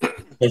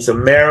 in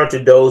Samaria to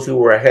those who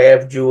were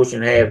half Jewish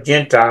and half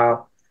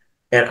Gentile,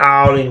 and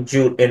all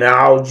in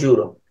all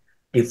Judah,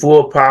 the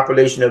full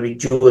population of the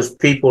Jewish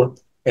people,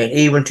 and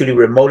even to the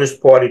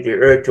remotest part of the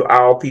earth, to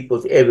all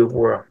peoples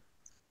everywhere.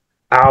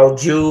 All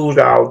Jews,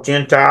 all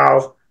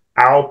Gentiles,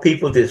 all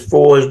peoples as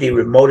far as the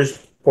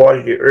remotest part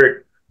of the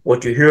earth were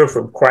to hear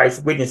from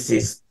Christ's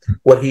witnesses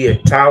what he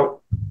had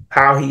taught,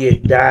 how he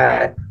had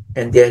died,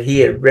 and that he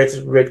had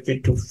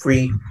resurrected to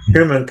free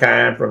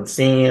humankind from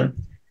sin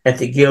and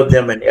to give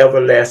them an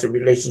everlasting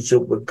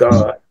relationship with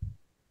God.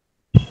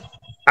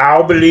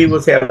 Our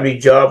believers have the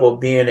job of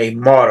being a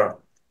martyr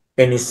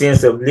in the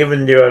sense of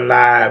living their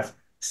lives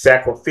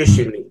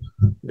sacrificially,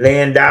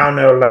 laying down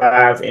their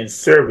lives in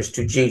service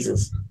to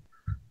Jesus.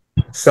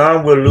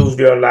 Some will lose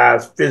their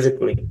lives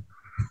physically.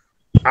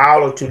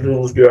 All are to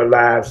lose their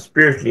lives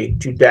spiritually,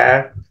 to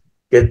die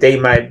that they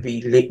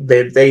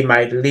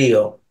might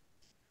live.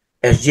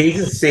 As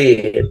Jesus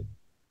said,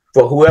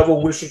 for whoever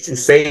wishes to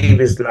save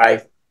his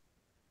life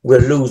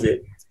will lose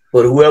it,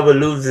 but whoever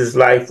loses his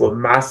life for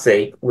my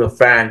sake will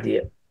find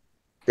it.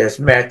 That's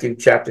Matthew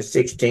chapter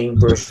 16,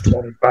 verse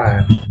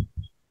 25.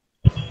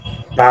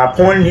 By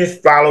appointing his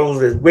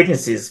followers as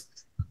witnesses,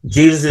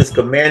 Jesus is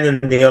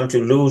commanding them to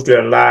lose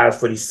their lives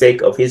for the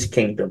sake of his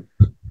kingdom.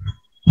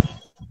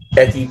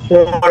 At the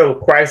point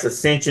of Christ's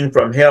ascension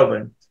from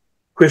heaven,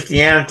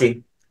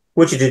 Christianity,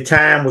 which at the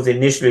time was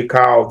initially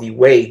called the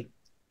Way,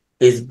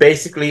 is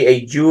basically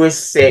a Jewish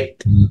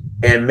sect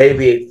and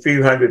maybe a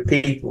few hundred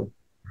people.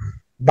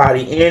 By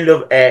the end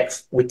of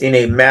Acts, within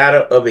a matter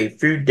of a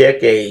few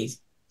decades,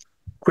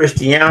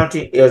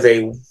 Christianity is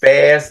a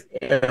vast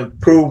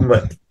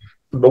improvement.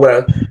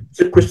 Well,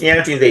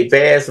 Christianity is a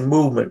vast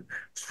movement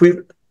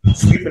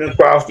sweeping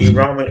across the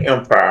Roman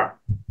Empire.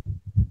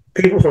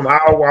 People from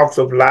all walks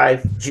of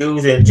life,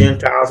 Jews and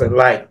Gentiles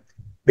alike,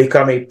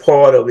 become a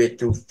part of it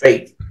through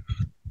faith.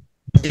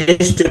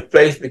 This took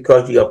place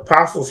because the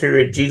apostles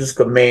heard Jesus'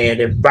 command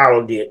and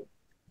followed it.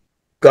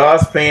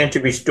 God's plan to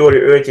restore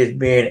the earth is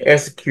being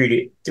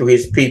executed through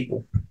his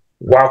people,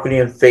 walking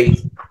in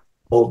faith,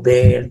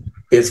 obeying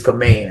his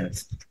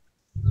commands.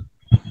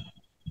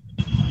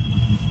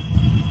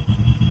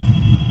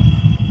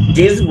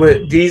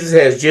 Jesus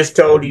has just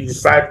told the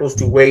disciples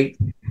to wait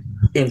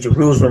in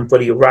Jerusalem for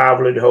the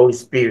arrival of the Holy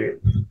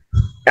Spirit.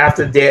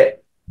 After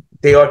that,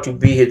 they are to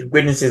be his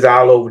witnesses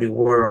all over the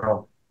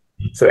world.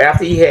 So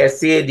after he had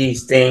said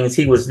these things,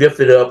 he was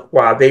lifted up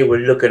while they were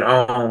looking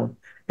on,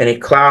 and a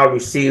cloud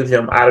received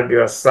him out of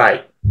their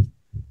sight.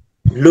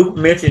 Luke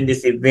mentioned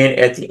this event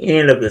at the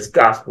end of his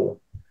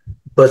gospel,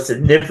 but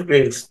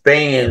significantly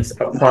expands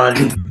upon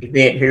the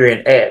event here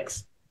in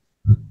Acts.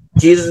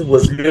 Jesus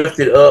was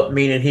lifted up,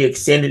 meaning he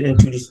ascended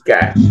into the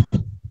sky.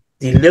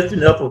 The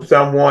lifting up of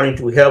someone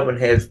into heaven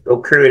has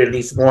occurred at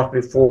least once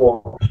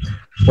before,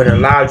 when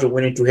Elijah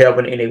went into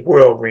heaven in a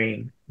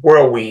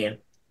whirlwind,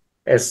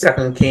 as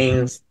 2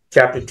 Kings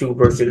chapter 2,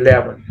 verse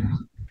 11.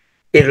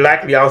 It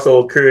likely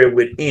also occurred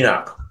with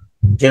Enoch,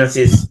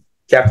 Genesis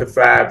chapter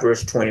 5,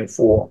 verse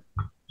 24.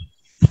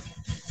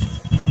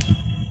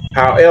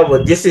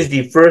 However, this is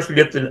the first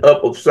lifting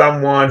up of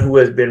someone who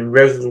has been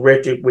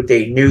resurrected with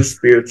a new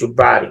spiritual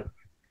body.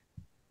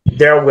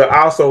 There will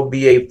also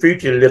be a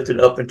future lifting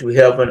up into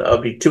heaven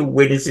of the two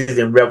witnesses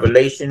in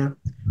Revelation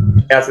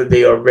after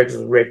they are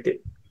resurrected.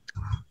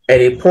 At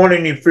a point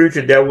in the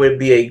future, there will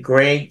be a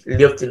great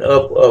lifting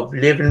up of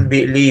living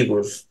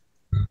believers.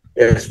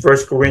 As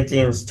 1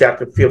 Corinthians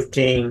chapter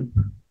 15,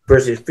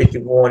 verses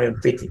 51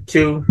 and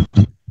 52,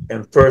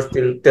 and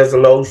 1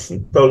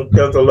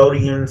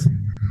 Thessalonians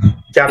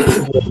chapter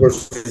 4,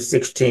 verses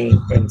 16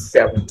 and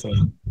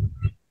 17.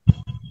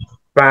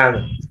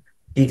 Finally,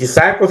 the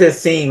disciples had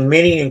seen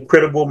many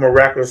incredible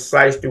miraculous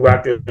sights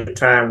throughout their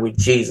time with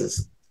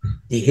Jesus.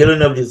 The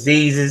healing of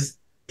diseases,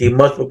 the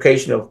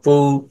multiplication of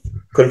food,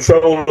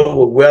 control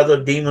over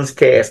weather, demons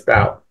cast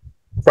out,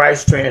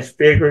 Christ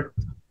transfigured,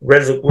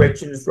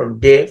 resurrections from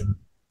death.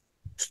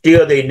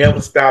 Still, they never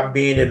stopped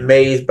being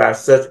amazed by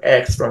such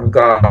acts from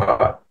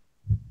God.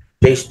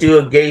 They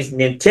stood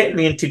gazing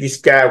intently into the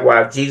sky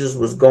while Jesus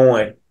was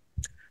going.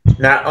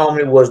 Not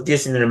only was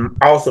this an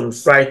awesome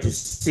sight to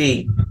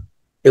see,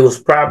 it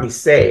was probably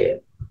sad.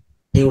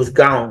 He was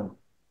gone.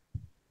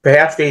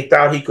 Perhaps they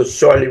thought he could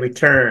shortly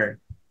return,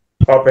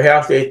 or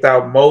perhaps they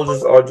thought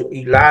Moses or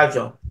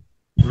Elijah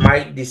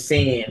might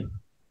descend,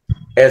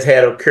 as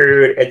had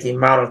occurred at the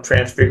Mount of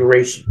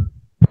Transfiguration.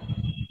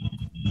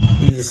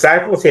 The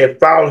disciples had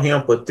followed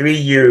him for 3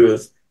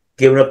 years,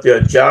 giving up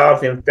their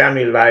jobs and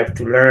family life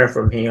to learn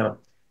from him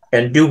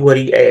and do what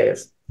he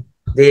asked.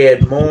 They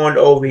had mourned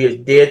over his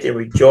death and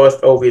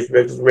rejoiced over his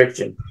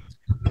resurrection.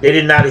 They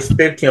did not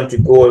expect him to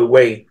go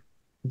away,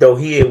 though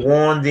he had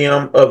warned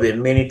them of it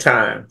many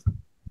times.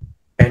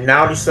 And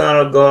now the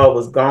Son of God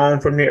was gone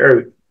from the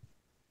earth.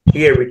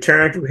 He had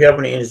returned to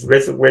heaven in his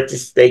resurrected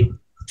state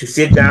to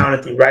sit down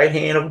at the right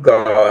hand of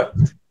God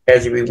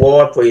as a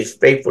reward for his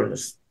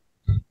faithfulness.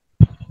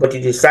 But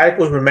the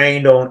disciples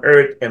remained on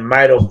earth and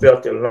might have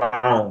felt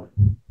alone.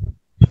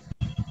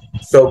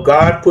 So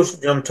God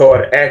pushed them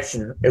toward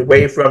action,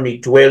 away from the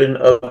dwelling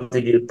of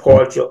the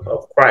departure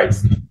of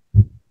Christ.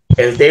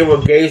 As they were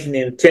gazing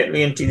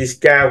intently into the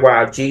sky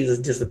while Jesus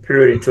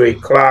disappeared into a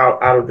cloud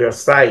out of their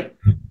sight,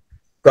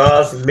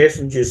 God's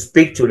messengers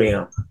speak to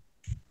them.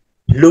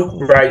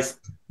 Luke writes,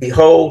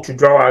 "Behold," to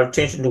draw our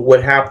attention to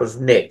what happens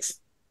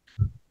next.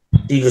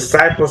 The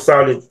disciples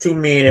saw the two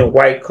men in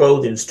white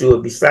clothing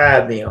stood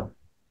beside them.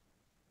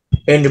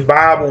 In the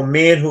Bible,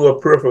 men who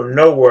appear from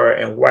nowhere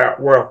and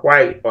wear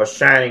white or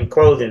shining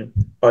clothing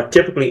are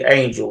typically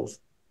angels.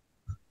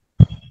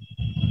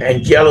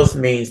 Angelos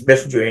means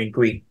messenger in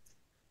Greek.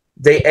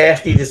 They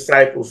asked the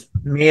disciples,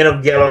 "Men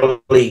of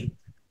Galilee,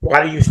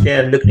 why do you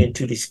stand looking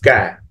into the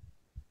sky?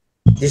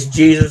 This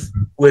Jesus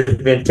who has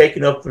been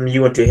taken up from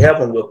you into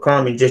heaven will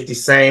come in just the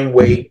same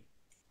way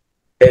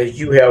as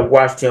you have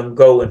watched him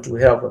go into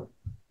heaven."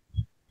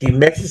 The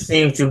message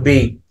seems to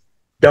be,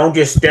 don't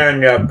just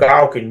stand there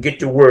gawking, get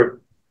to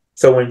work.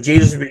 So when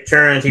Jesus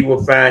returns, he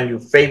will find you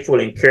faithful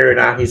in carrying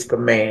out his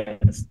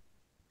commands.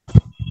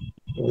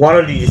 One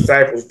of the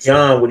disciples,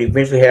 John, would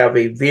eventually have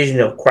a vision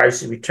of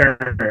Christ's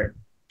return.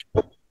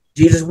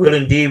 Jesus will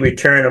indeed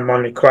return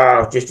among the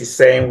clouds just the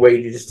same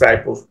way the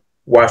disciples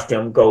watched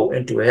him go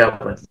into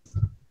heaven.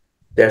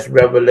 That's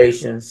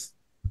Revelations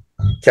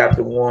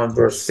chapter 1,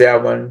 verse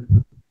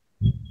 7,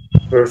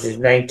 verses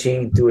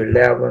 19 through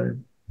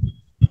 11.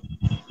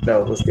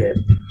 No, what's that?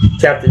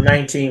 Chapter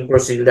 19,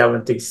 verses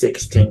 11 through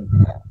 16.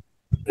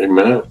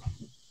 Amen.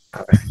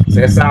 All right.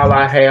 So that's all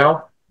I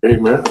have.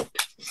 Amen.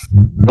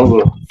 That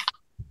was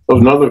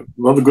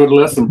another good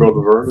lesson,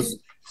 Brother Verdis.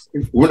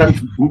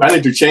 I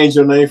need to change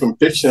your name from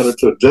pitch hitter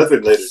to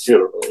designated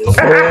hitter.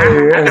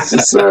 Oh,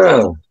 yes,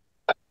 sir.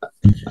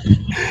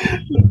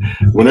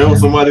 Whenever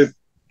somebody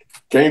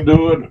can't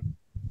do it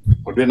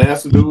or didn't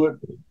ask to do it,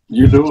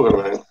 you do it,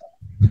 man.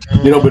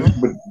 You know, but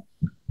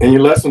in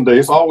your lesson day,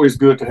 it's always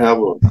good to have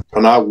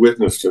an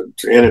eyewitness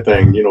to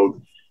anything, you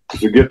know,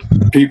 to get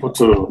people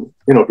to,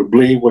 you know, to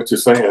believe what you're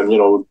saying, you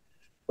know.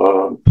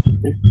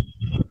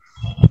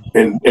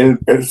 And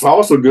it's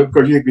also good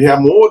because you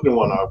have more than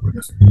one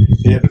eyewitness.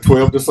 He had the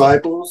 12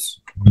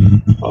 disciples.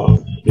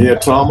 He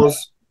had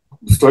Thomas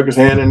stuck his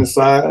hand in his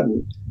side.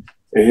 And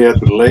he had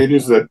the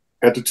ladies at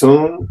the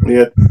tomb. He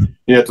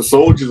had the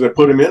soldiers that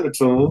put him in the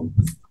tomb.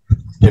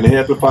 And he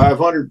had the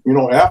 500, you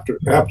know, after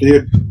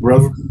his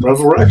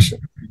resurrection.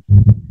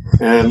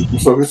 And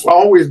so it's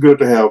always good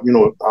to have, you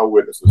know,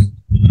 eyewitnesses.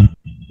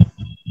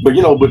 But,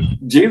 you know,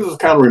 Jesus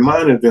kind of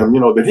reminded them, you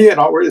know, that he had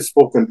already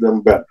spoken to them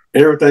about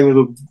everything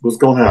that was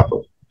going to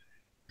happen,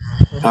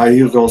 how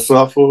he was going to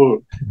suffer,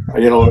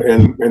 you know,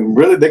 and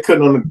really they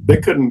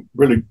couldn't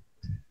really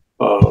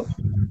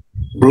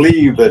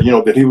believe that, you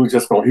know, that he was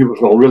going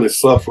to really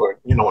suffer,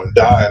 you know, and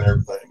die and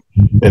everything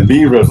and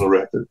be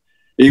resurrected.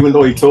 Even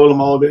though he told them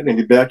all that and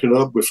he backed it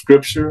up with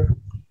scripture,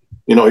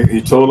 you know,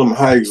 he told them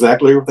how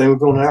exactly everything was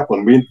going to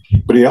happen.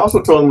 But he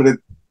also told them that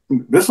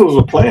this was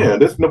a plan.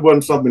 This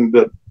wasn't something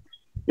that,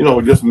 you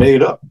know, just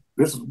made up.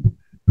 This is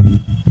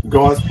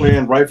God's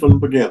plan right from the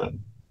beginning.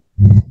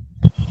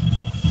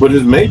 But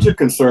his major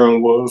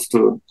concern was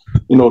to,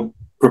 you know,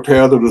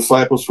 prepare the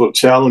disciples for the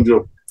challenge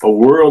of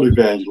world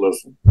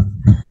evangelism.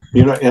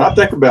 You know, and I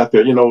think about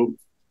that, you know,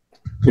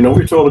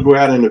 we're told to go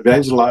out and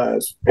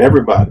evangelize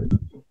everybody.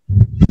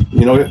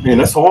 You know, and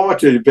it's hard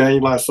to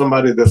evangelize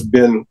somebody that's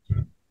been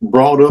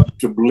brought up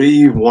to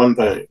believe one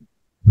thing,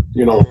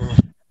 you know,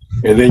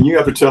 and then you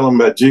have to tell them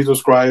about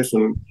Jesus Christ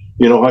and,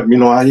 you know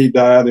how he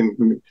died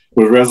and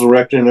was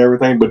resurrected and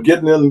everything. But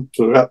getting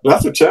into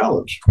that's a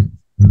challenge.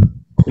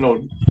 You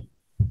know,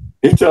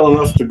 he's telling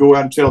us to go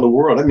out and tell the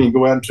world. I mean,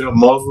 go out and tell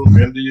Muslim,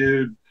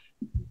 Indian,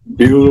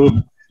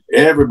 Buddha,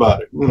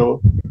 everybody. You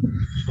know,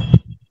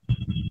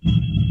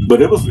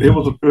 but it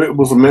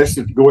was a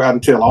message to go out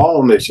and tell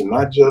all nations,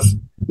 not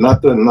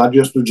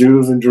just the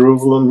Jews in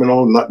Jerusalem. You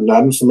know, not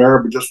in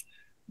Samaria,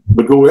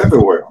 but go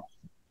everywhere.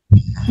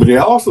 But he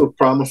also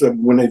promised that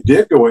when they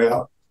did go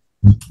out,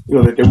 you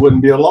know, that they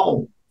wouldn't be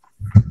alone.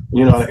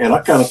 You know, and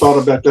I kind of thought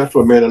about that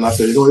for a minute, and I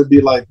said, you know, it'd be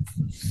like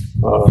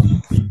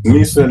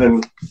me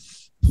sending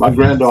my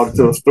granddaughter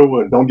to the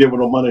store and don't give her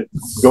no money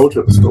to go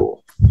to the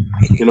store.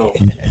 You know,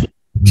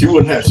 she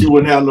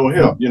wouldn't have no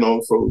help. You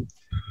know, so.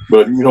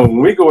 But you know, when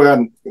we go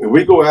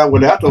out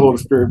without the Holy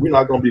Spirit, we're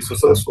not going to be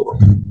successful.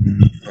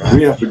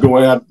 We have to go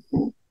out,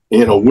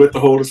 you know, with the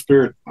Holy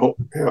Spirit help.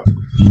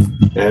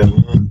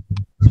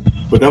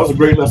 But that was a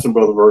great lesson,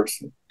 Brother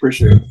Verdis.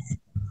 Appreciate it.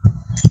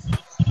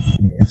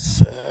 Yes,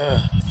 sir.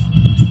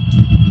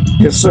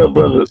 Yes, sir,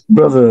 brother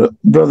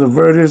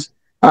Verdis.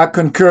 I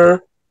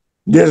concur.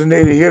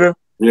 Designated hitter.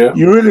 Yeah.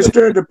 You really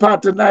stirred the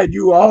pot tonight.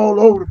 You were all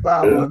over the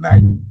Bible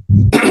tonight.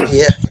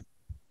 Yeah.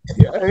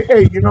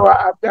 Hey, you know,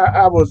 I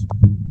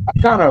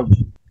kind of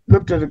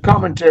looked at the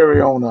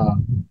commentary on our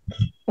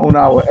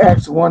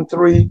Acts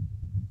 1:3,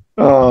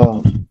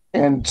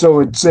 and so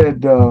it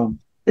said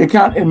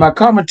in my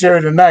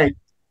commentary tonight,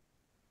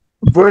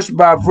 verse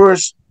by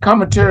verse,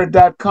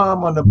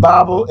 commentary.com on the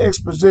Bible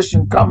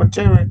exposition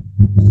commentary.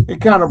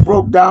 It kind of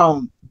broke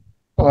down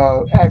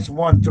Acts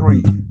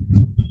 1:3,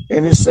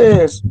 and it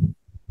says,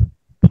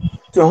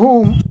 to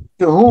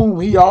whom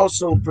he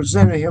also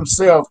presented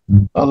himself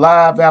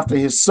alive after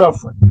his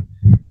suffering.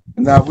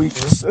 Now we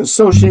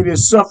associate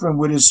his suffering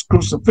with his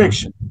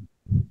crucifixion.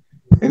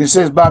 And it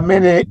says by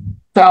many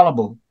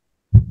fallible.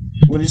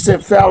 When he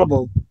said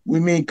fallible, we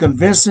mean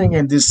convincing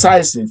and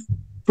decisive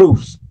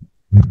proofs.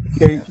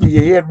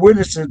 He had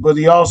witnesses, but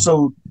he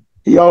also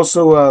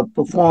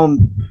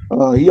performed.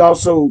 He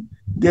also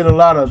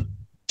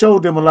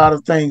showed them a lot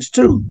of things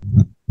too.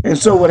 And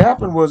so what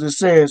happened was, it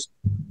says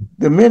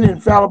the many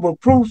infallible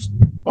proofs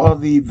are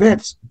the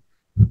events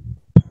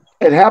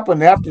that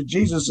happened after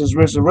Jesus'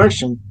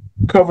 resurrection,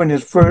 covering the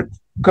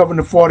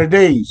 40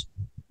 days.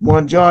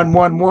 1 John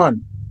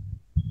 1:1.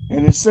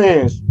 And it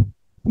says,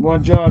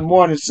 1 John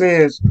 1, it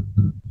says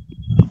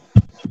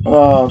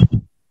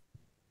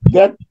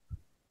that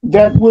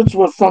which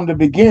was from the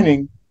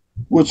beginning,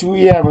 which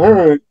we have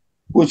heard,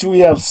 which we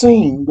have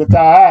seen with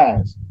our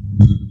eyes.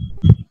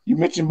 You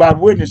mentioned about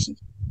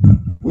witnesses,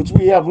 which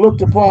we have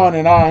looked upon,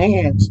 and our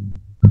hands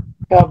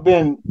have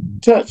been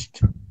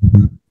touched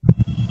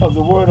of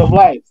the word of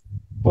life.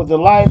 For the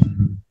life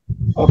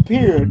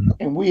appeared,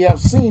 and we have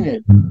seen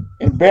it,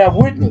 and bear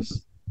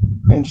witness,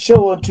 and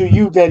show unto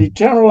you that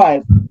eternal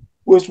life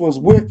which was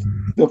with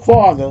the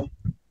Father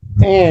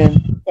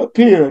and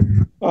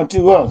appeared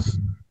unto us.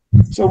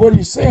 So what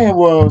he's saying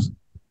was,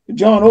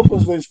 John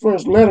opens his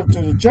first letter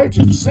to the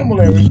churches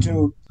similarly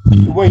to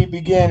the way he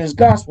began his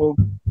gospel,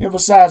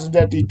 emphasizing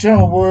that the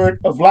eternal word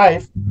of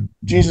life,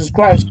 Jesus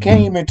Christ,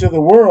 came into the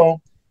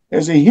world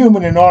as a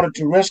human in order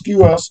to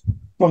rescue us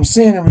from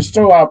sin and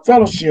restore our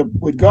fellowship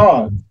with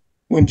God.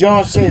 When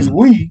John says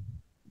we,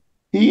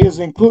 he is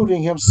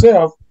including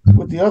himself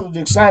with the other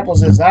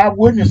disciples as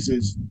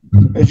eyewitnesses,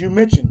 as you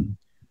mentioned,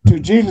 to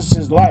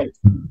Jesus' life.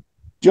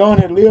 John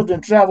had lived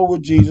and traveled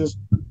with Jesus,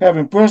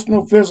 having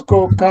personal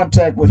physical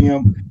contact with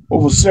him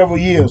over several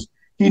years.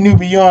 He knew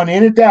beyond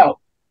any doubt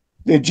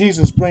that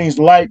Jesus brings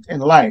light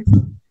and life.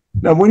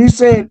 Now, when he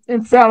said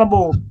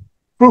infallible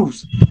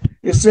proofs,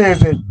 it says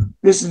that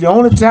this is the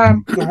only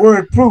time the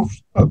word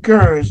proofs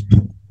occurs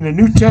in the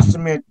New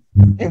Testament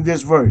in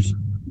this verse.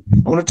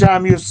 Only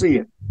time you'll see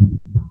it.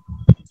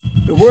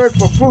 The word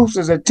for proofs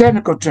is a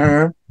technical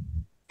term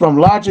from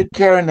logic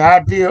carrying the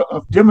idea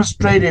of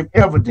demonstrative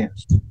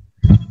evidence.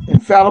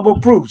 Infallible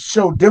proofs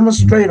show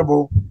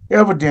demonstrable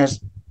evidence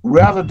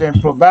rather than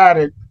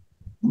provided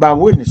by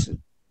witnesses.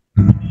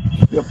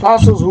 The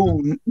apostles,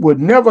 who would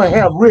never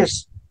have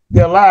risked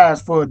their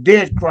lives for a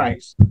dead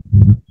Christ,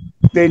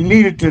 they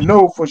needed to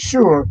know for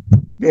sure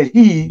that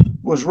he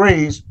was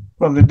raised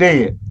from the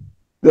dead.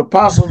 The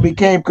apostles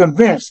became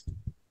convinced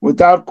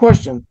without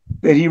question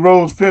that he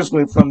rose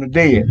physically from the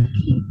dead.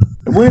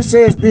 And when it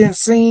says being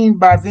seen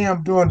by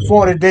them during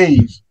 40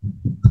 days,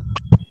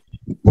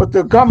 what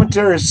the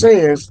commentary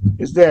says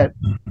is that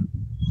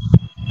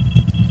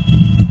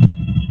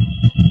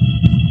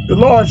the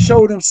Lord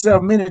showed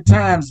himself many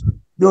times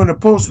during the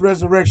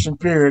post-resurrection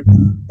period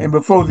and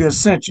before the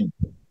ascension.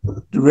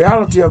 The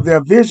reality of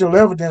their visual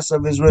evidence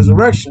of his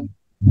resurrection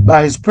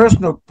by his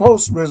personal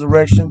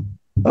post-resurrection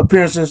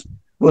appearances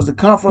was the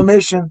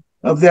confirmation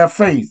of their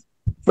faith.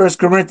 1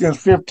 Corinthians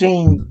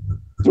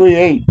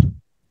 15:3-8.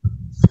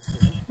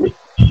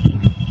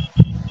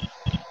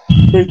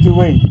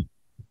 3-8.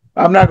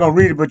 I'm not going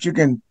to read it, but you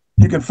can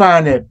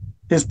find that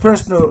his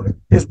personal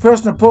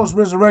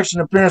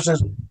post-resurrection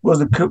appearances was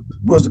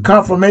the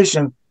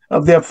confirmation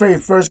of their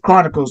faith. 1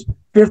 Chronicles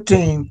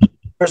 15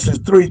 verses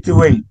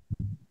 3-8.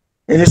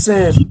 And it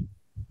says,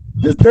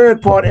 the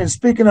third part, and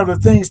speaking of the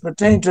things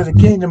pertaining to the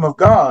kingdom of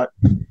God,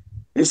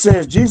 it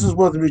says Jesus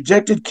was the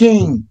rejected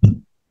king.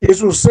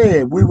 Israel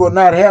said, we will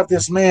not have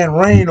this man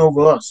reign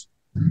over us.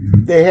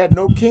 They had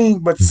no king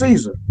but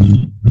Caesar.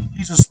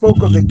 Jesus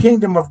spoke of the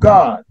kingdom of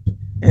God,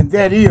 and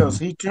that is,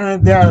 he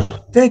turned their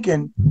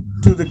thinking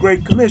to the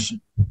Great Commission,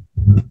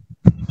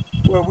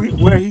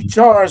 where he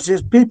charged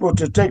his people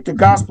to take the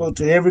gospel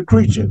to every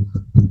creature.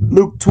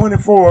 Luke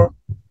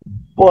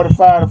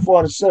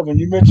 24:45-47.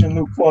 You mentioned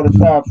Luke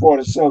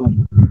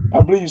 45:47.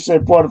 I believe you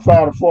said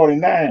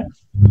 45-49.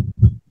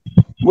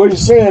 What he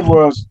said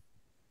was,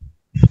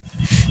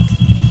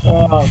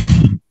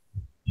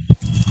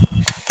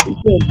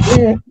 he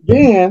said,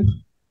 then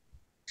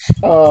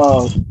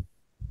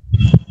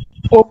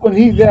open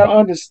he their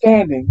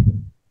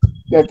understanding,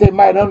 that they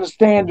might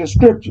understand the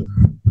scripture,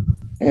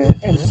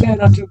 and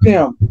said unto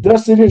them,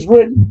 thus it is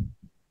written,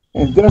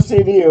 and thus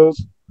it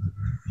is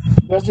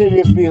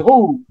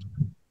behooved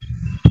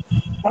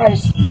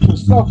Christ to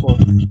suffer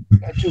and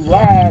to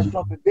rise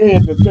from the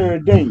dead the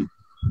third day,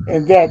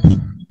 and that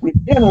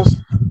repentance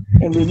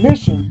and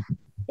remission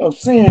of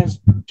sins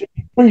should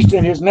be preached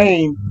in his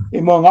name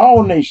among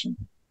all nations,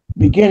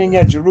 beginning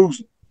at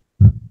Jerusalem.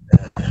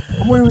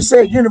 When we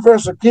say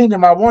universal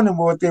kingdom, I wonder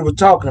what they were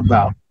talking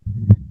about.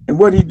 And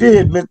what he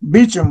did,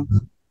 Beecham,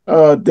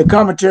 the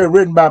commentary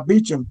written by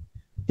Beecham,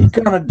 he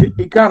kind of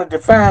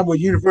defined what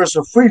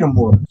universal freedom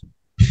was.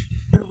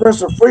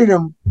 Universal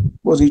freedom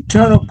was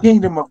eternal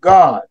kingdom of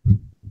God,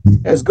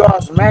 as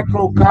God's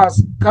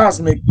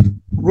macrocosmic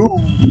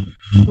rule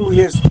through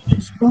his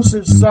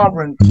exclusive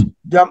sovereign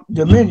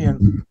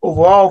dominion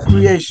over all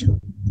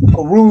creation,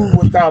 a rule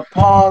without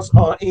pause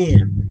or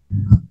end.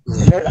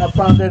 And I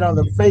found that on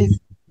the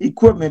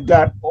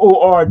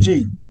faith-equipment.org,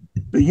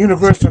 the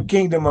universal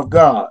kingdom of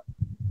God.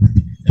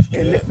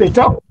 And they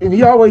talk, and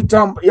he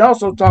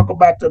also talk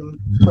about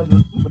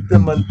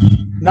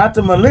not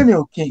the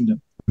millennial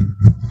kingdom.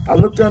 I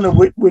looked under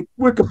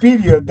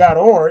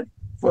Wikipedia.org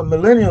for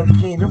millennial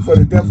kingdom for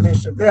the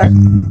definition of that,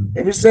 and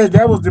it says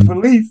that was the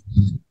belief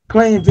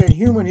claims that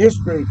human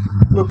history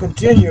will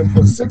continue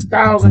for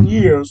 6,000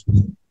 years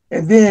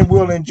and then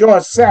will enjoy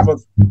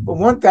Sabbath for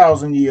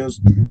 1,000 years.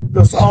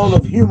 Thus, all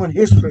of human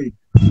history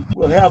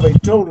will have a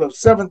total of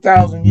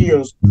 7,000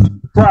 years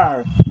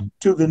prior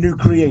to the new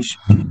creation.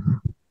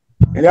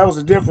 And that was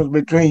the difference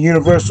between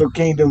universal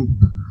kingdom,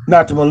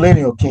 not the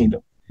millennial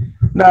kingdom.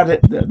 Now,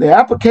 the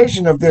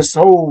application of this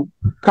whole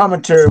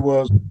commentary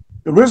was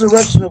the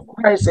resurrection of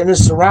Christ and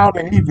its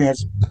surrounding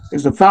events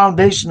is the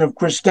foundation of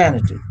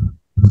Christianity.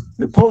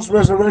 The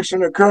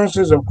post-resurrection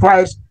occurrences of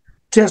Christ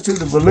test to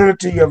the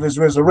validity of his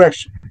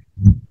resurrection.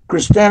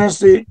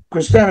 Christianity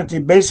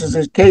bases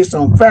its case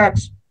on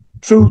facts,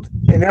 truth,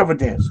 and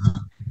evidence.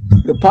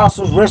 The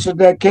apostles rested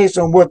that case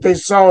on what they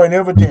saw and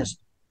evidenced.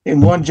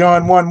 In 1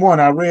 John 1:1,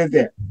 I read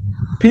that.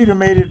 Peter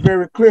made it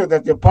very clear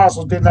that the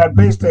apostles did not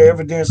base their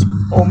evidence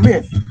on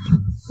myth.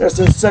 That's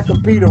in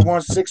 2 Peter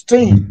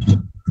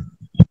 1:16.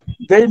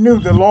 They knew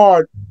the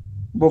Lord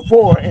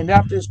before and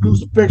after his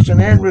crucifixion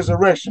and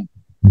resurrection.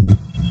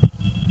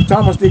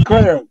 Thomas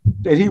declared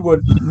that he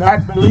would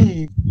not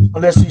believe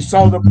unless he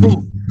saw the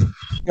proof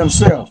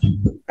himself.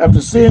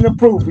 After seeing the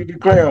proof, he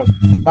declared,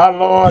 "My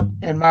Lord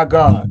and my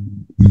God."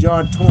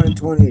 John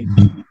 20:28.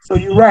 So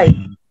you're right.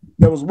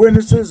 There was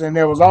witnesses and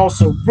there was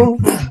also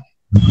proof.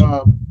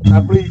 I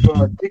believe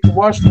Deacon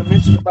Washington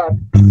mentioned about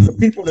the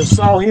people that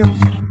saw him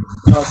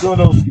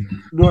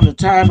during the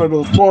time of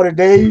those 40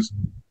 days.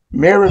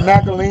 Mary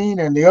Magdalene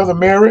and the other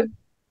Mary,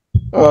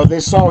 they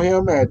saw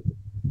him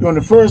during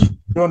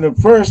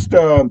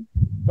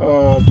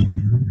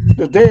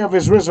the day of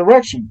his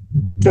resurrection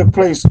took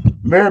place.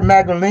 Mary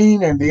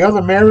Magdalene and the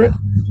other Mary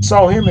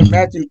saw him in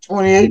Matthew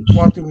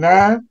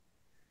 28:1-9.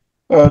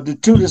 The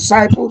two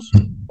disciples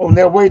on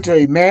their way to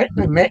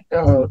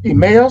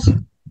Emmaus,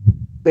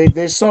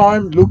 they saw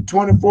him, Luke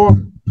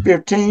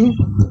 24:15.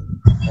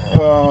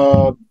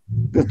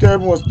 The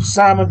third one was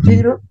Simon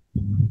Peter,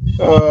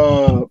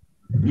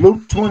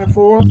 Luke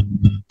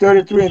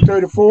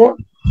 24:33-34.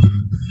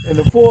 And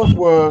the fourth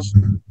was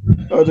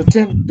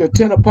the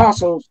 10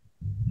 apostles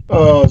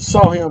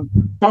saw him.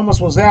 Thomas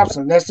was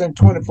absent. That's in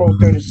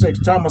 24:36.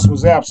 Thomas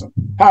was absent.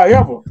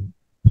 However,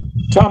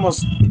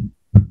 Thomas,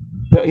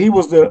 he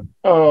was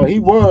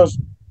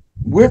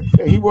with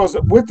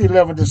the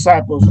 11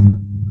 disciples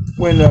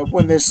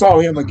when they saw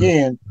him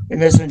again,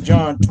 and that's in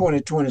John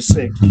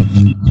 20:26.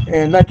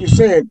 And like you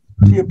said,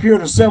 he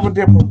appeared to several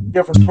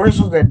different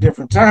persons at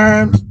different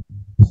times.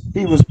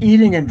 He was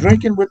eating and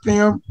drinking with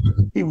them.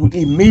 He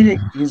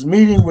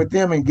meeting with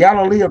them in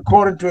Galilee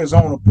according to his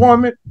own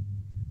appointment.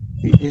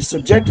 He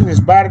subjected his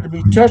body to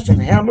be touched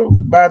and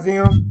handled by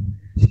them.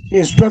 He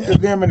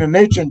instructed them in the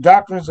nature and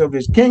doctrines of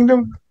his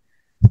kingdom.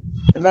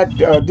 And like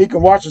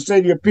Deacon Washington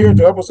said, he appeared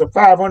to upwards of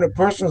 500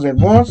 persons at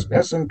once.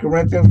 That's in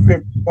Corinthians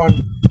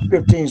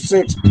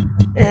 1:15-6.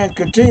 And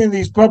continuing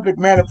these public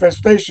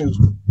manifestations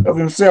of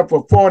himself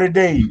for 40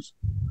 days.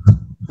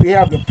 We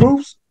have the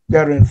proofs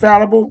that are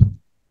infallible,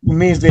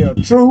 means they are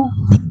true,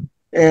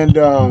 and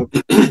to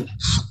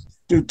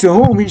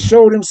whom he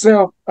showed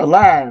himself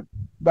alive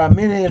by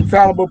many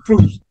infallible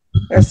proofs.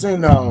 That's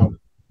in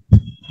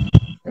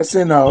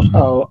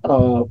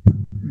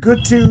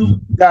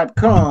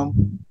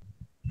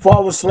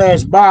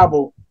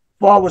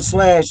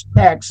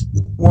goodtube.com/Bible/Acts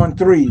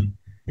 1:3.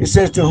 It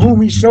says, to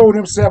whom he showed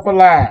himself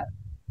alive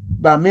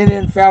by many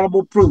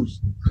infallible proofs,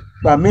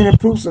 by many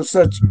proofs of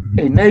such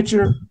a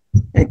nature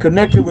and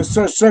connected with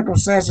such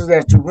circumstances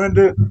as to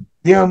render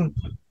them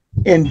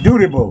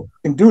indubitable.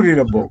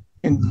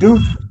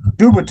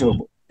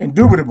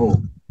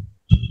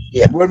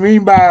 Yeah. What we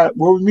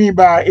mean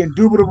by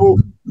indubitable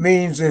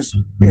means it's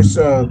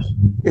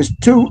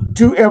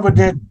too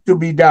evident to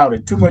be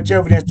doubted, too much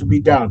evidence to be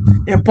doubted,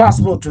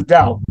 impossible to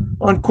doubt,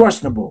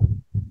 unquestionable.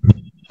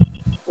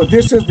 But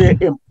this is the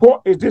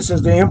import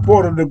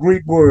of the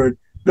Greek word.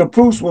 The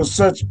proofs was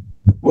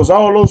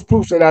all those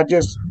proofs that I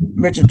just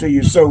mentioned to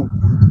you. So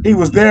he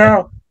was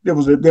there. There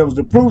was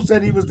the proofs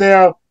that he was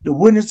there. The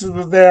witnesses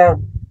was there,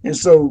 And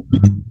so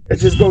it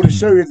just go to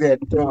show you that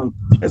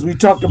as we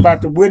talked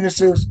about the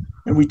witnesses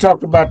and we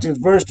talked about this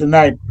verse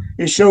tonight,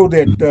 it showed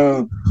that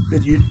the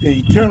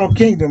eternal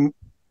kingdom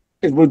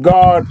is with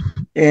God,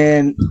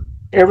 and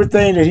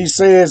everything that He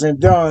says and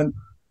done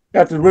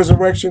after the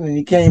resurrection and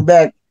He came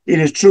back, it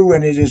is true,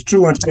 and it is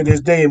true until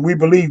this day, and we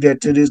believe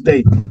that to this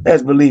day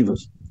as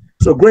believers.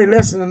 So great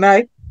lesson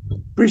tonight.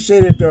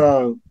 Appreciate it,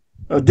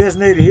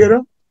 designated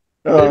hitter.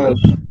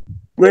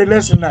 Great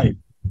lesson tonight.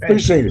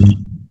 Appreciate it.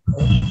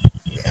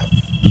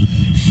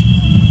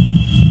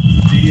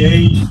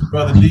 DH,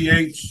 brother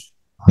DH,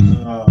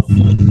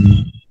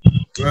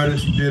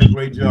 Verdis, you did a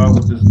great job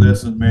with this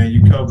lesson, man.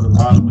 You covered a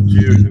lot of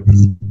material.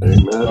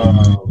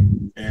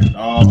 And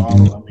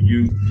I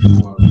mean,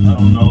 I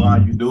don't know how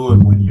you do it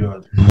when you're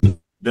a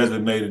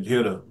designated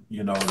hitter,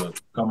 you know, to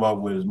come up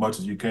with as much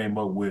as you came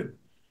up with.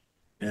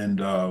 And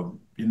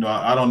you know,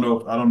 I don't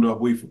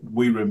know if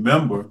we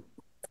remember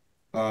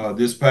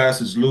this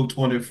passage, Luke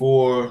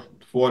 24,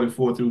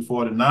 44 through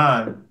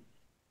 49.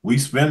 We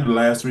spent the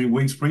last 3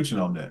 weeks preaching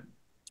on that.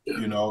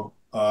 You know,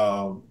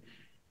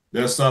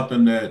 that's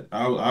something that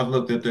I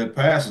looked at that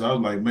passage. I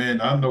was like,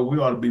 man, I know we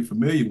ought to be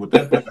familiar with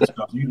that passage.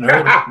 You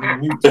heard it for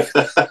 3 weeks.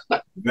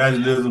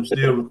 Evangelism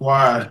still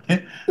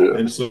required.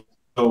 And so,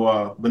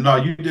 but no,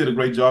 you did a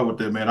great job with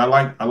that, man. I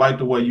like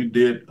the way you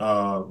did,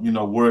 you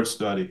know, word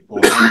study or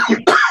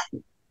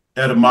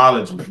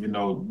etymology, you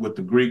know, with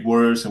the Greek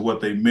words and what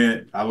they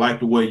meant. I like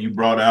the way you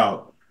brought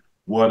out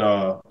what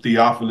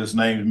Theophilus'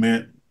 name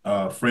meant,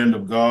 friend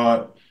of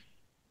God.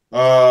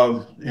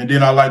 And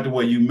then I like the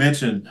way you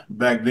mentioned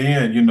back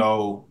then, you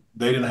know,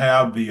 they didn't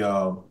have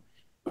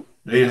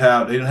they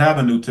didn't have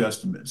a New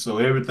Testament. So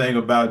everything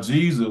about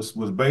Jesus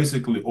was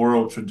basically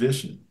oral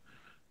tradition.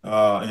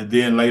 And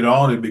then later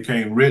on it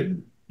became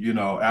written, you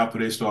know, after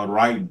they started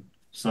writing,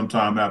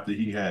 sometime after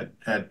he had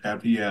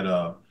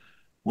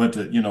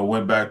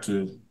went back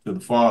to the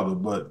Father.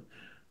 But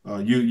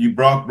you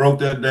broke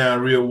that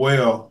down real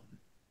well.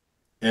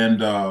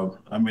 And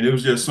I mean, it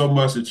was just so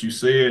much that you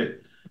said.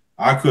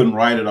 I couldn't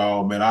write it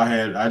all, man.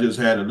 I just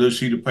had a little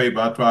sheet of paper.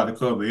 I tried to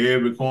cover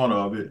every corner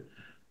of it.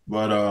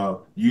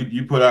 But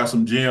you put out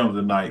some gems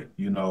tonight,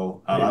 you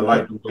know. I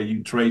like the way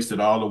you traced it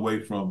all the way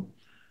from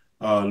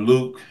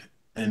Luke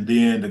and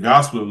then the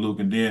Gospel of Luke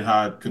and then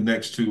how it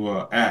connects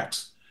to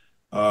Acts.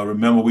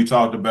 Remember, we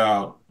talked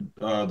about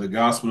the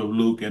Gospel of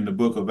Luke and the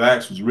book of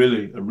Acts was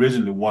really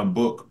originally one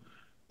book,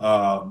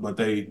 but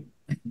the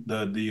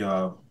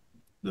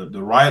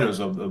writers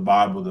of the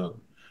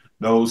Bible,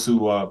 those who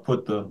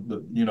put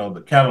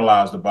the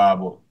canonized the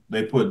Bible,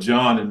 they put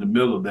John in the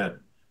middle of that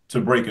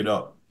to break it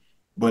up.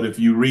 But if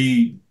you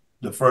read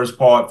the first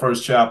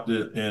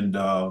chapter in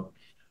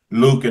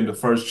Luke and the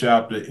first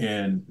chapter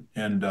in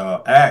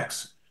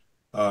Acts,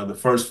 the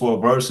first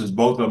 4 verses,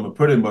 both of them are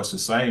pretty much the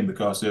same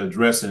because they're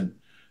addressing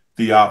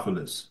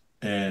Theophilus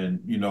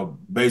and, you know,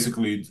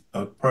 basically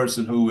a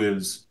person who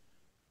is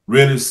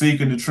really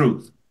seeking the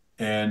truth.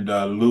 And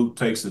Luke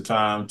takes the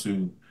time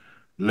to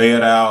lay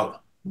it out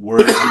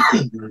word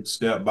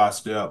step by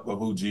step of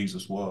who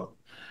Jesus was.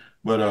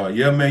 But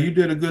yeah, man, you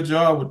did a good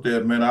job with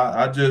that, man.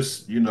 I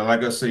just, you know,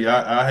 like I say,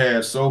 I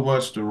had so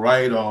much to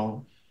write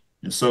on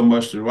and so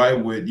much to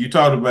write with. You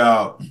talked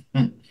about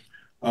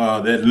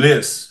that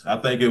list. I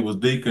think it was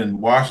Deacon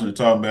Washington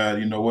talking about,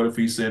 you know, what if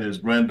he sent his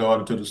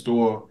granddaughter to the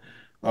store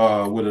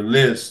with a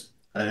list?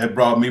 And it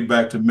brought me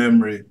back to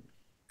memory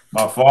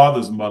my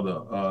father's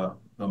mother,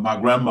 my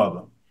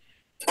grandmother.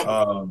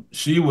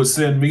 She would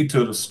send me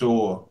to the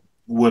store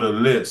with a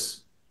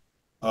list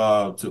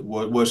to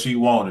what she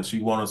wanted. She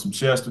wanted some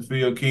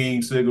Chesterfield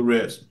King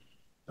cigarettes.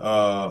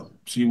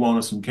 She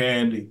wanted some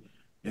candy,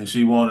 and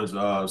she wanted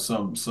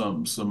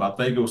some. I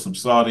think it was some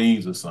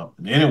sardines or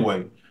something.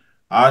 Anyway,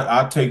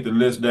 I take the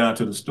list down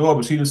to the store,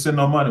 but she didn't send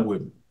no money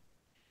with me.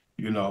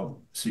 You know,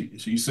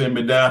 she sent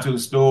me down to the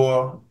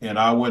store, and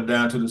I went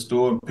down to the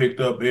store and picked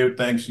up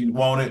everything she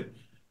wanted,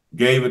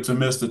 gave it to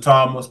Mr.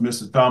 Thomas.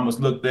 Mr. Thomas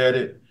looked at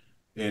it,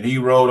 and he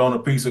wrote on a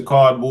piece of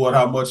cardboard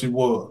how much it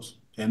was.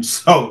 And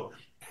so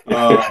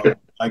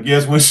I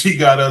guess when she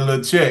got her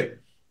little check,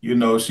 you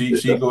know, she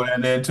go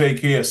down there and take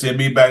care, send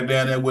me back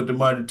down there with the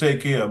money to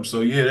take care of them.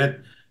 So yeah,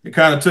 it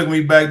kind of took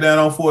me back down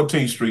on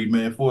 14th Street,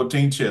 man,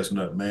 14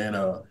 Chestnut, man.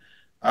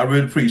 I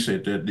really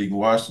appreciate that, Deacon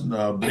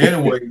Washington. But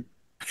anyway,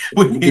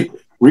 we did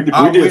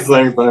the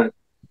same thing.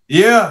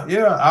 Yeah.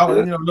 I was,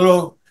 you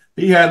know,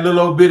 he had a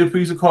little old bitty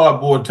piece of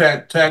cardboard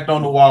tacked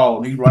on the wall,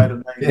 and he write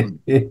a name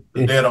and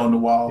that on the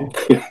wall.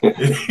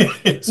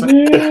 So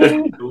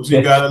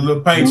she got a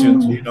little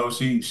patience, you know.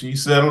 She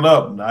settled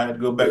up, and I had to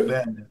go back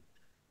down there.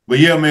 But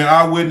yeah, man,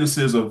 our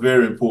witnesses are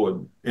very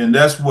important, and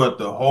that's what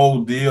the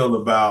whole deal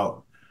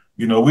about.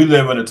 You know, we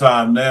live in a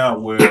time now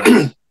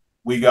where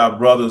we got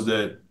brothers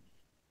that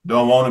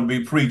don't want to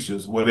be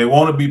preachers. Well, they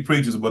want to be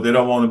preachers, but they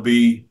don't want to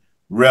be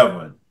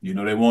reverend. You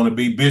know, they want to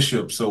be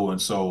bishop so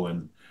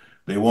and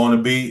they want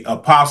to be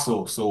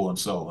apostle so and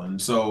so.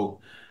 And so,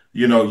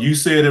 you know, you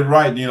said it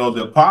right. You know,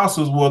 the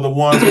apostles were the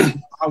ones who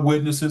are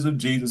witnesses of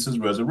Jesus'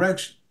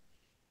 resurrection.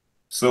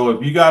 So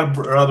if you got a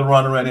brother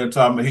running around here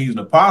talking about he's an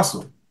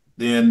apostle,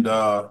 and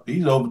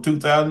he's over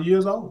 2,000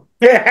 years old.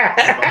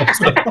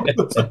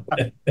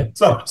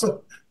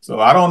 So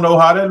I don't know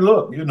how that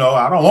look.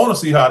 I don't want to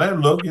see how that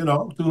look.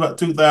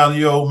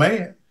 2,000-year-old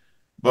man.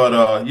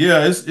 But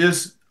yeah,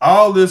 it's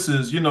all this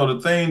is. The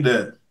thing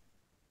that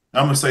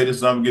I'm gonna say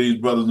this. I'm gonna give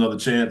these brothers another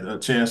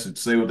chance to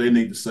say what they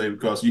need to say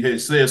because you had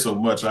said so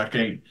much. I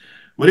can't.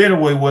 But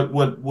anyway,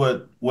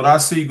 what I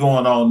see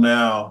going on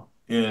now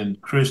in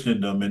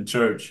Christendom in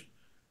church,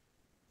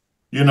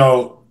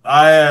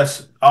 I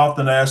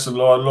often ask the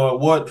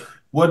Lord,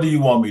 what do you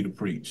want me to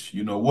preach?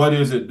 What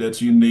is it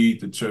that you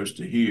need the church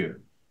to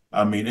hear?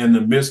 I mean, in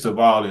the midst of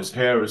all this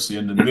heresy,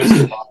 in the midst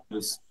of all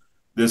this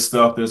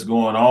stuff that's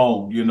going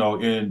on,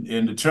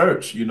 in the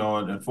church,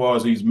 and as far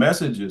as these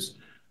messages,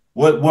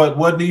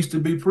 what needs to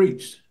be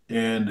preached?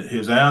 And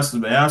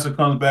the answer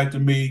comes back to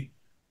me,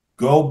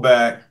 go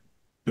back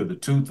to the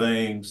two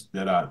things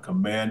that I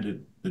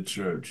commanded the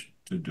church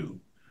to do.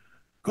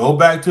 Go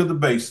back to the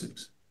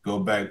basics. Go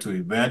back to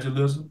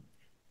evangelism.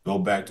 Go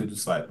back to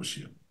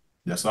discipleship.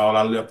 That's all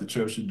I left the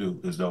church to do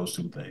is those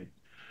two things.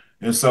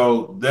 And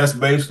so that's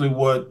basically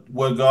what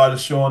God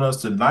is showing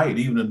us tonight.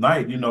 Even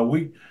tonight,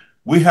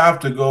 we have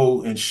to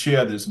go and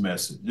share this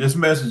message. This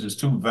message is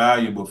too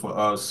valuable for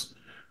us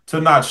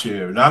to not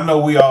share. And I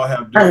know we all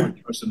have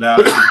different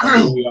personalities. I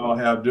know we all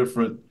have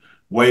different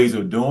ways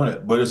of doing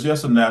it, but it's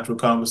just a natural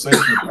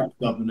conversation about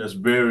something that's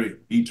very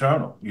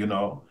eternal,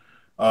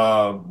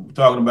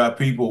 talking about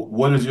people,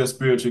 what is your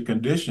spiritual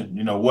condition?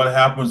 What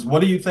happens?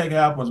 What do you think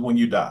happens when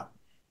you die?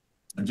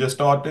 And just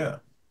start there.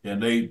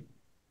 And I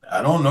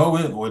don't know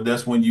it, or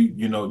that's when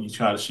you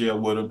try to share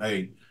with them,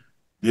 hey,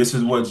 this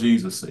is what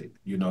Jesus said.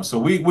 So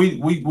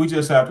we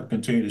just have to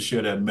continue to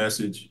share that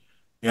message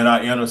in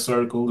our inner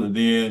circle, and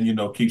then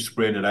keep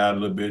spreading it out a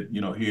little bit,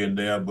 here and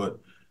there. But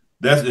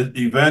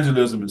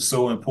evangelism is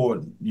so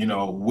important.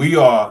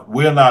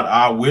 We're not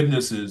our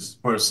witnesses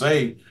per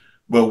se,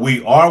 but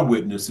we are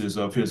witnesses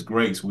of His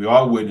grace. We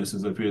are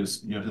witnesses of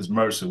His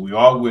mercy. We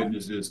are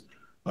witnesses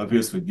of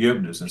His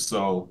forgiveness. And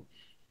so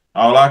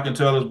all I can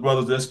tell is,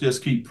 brothers, let's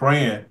just keep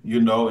praying,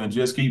 and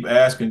just keep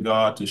asking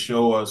God to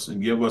show us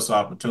and give us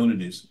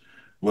opportunities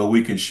where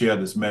we can share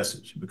this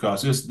message,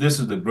 because this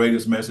is the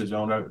greatest message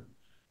on earth,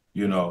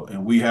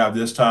 and we have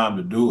this time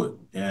to do it.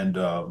 And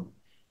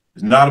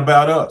it's not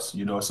about us,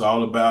 it's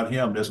all about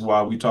Him. That's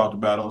why we talked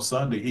about on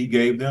Sunday. He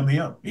gave them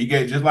Him.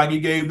 Just like He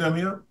gave them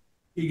Him,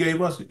 He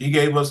gave us. He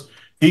gave us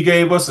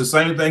the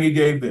same thing He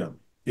gave them,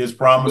 His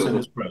promise and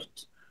His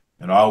presence.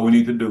 And all we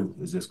need to do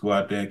is just go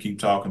out there and keep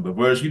talking. But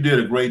Verdis, you did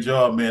a great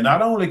job, man.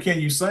 Not only can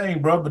you sing,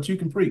 bro, but you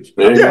can preach.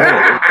 I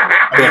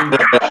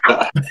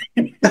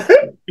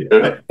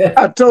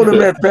told him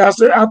that,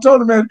 Pastor. I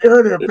told him that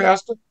earlier,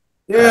 Pastor.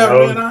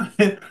 Yeah,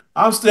 man.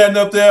 I'm standing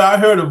up there. I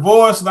heard a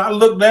voice, and I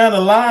looked down the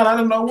line. I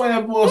didn't know where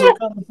that voice was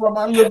coming from.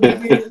 I looked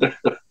again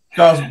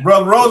because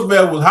Brother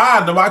Roosevelt was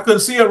hiding them. I couldn't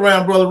see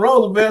around Brother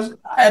Roosevelt.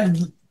 I had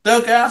to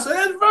duck out. I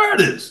said, "It's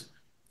Verdis."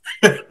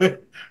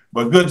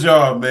 But good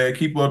job, man.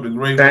 Keep up the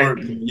great work.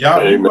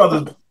 You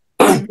brothers,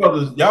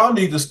 y'all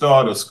need to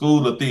start a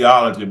school of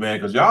theology, man,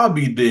 because y'all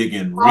be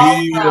digging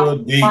real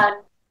deep.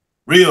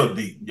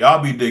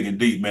 Y'all be digging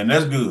deep, man.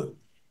 That's good.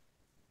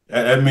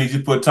 That means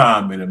you put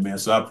time in it, man.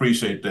 So I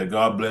appreciate that.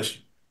 God bless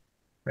you.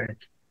 Thank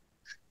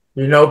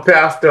you.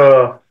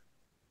 Pastor,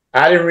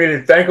 I didn't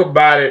really think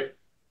about it,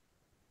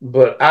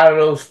 but out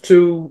of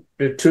the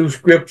two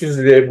scriptures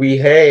that we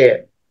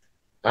had,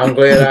 I'm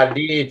glad I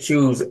did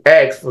choose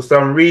Acts for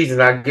some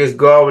reason. I guess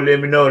God will let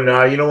me know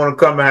now. You don't want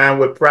to come behind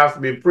what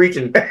Prophet been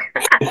preaching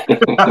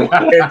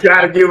and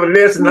try to give a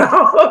lesson.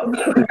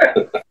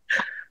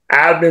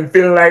 I've been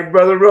feeling like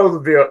Brother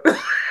Roosevelt.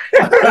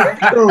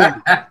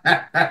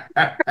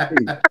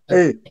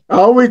 Hey, I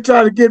always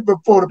try to get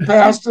before the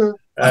pastor,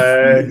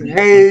 Mr.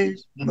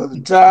 Hayes, Brother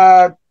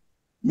Todd,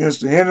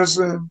 Mr.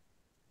 Henderson,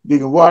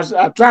 Deacon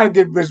Washington. I try to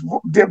get,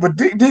 but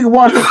Deacon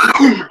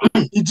Washington,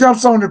 he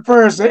jumps on the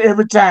first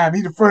every time.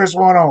 He's the first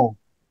one on.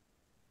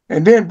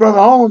 And then Brother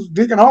Holmes,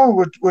 Deacon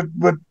Holmes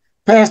would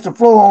pass the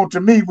floor on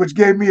to me, which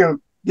gave me a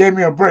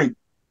break.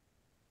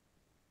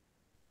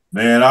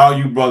 Man, all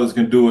you brothers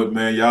can do it,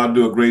 man. Y'all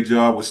do a great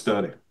job with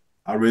study.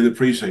 I really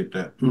appreciate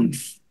that.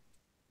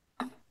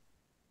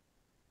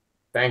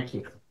 Thank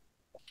you.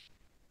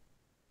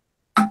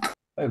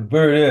 Hey,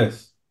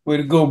 Verdis, way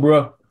to go,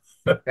 bro.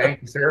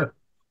 Thank you, sir.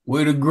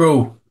 Way to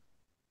grow.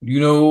 You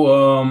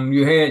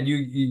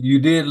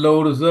did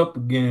load us up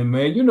again,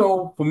 man.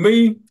 For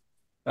me,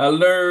 I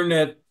learned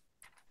that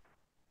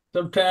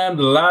sometimes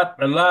a lot.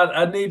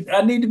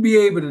 I need to be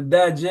able to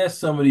digest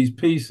some of these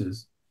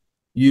pieces.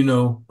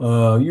 You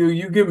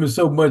give me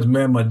so much,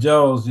 man. My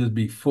jaws just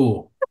be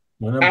full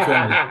when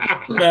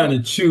I'm trying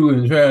to chew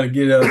and trying to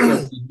get out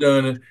something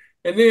done.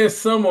 And then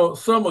some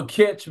will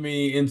catch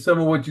me in some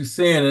of what you're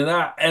saying, and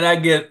I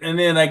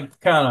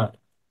kind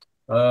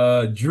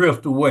of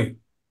drift away.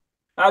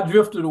 I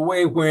drifted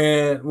away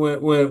when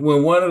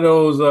one of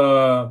those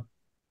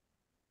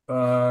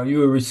you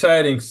were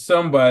reciting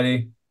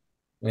somebody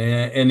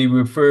and he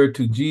referred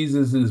to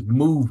Jesus's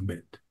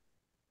movement.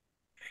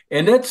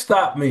 And that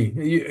stopped me.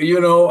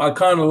 I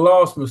kind of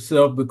lost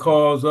myself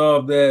because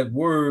of that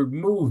word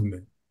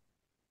movement.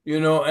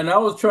 And I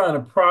was trying to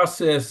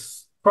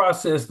process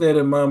that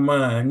in my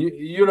mind.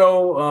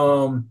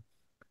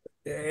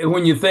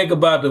 When you think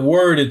about the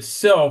word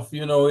itself,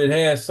 it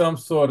has some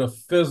sort of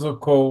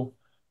physical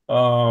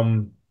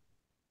um,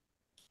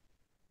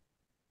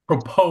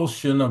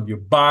 propulsion of your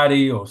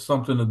body or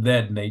something of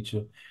that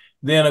nature.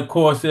 Then, of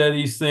course, there are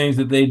these things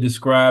that they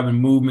describe in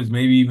movements,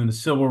 maybe even the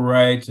civil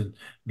rights and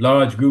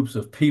large groups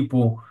of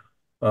people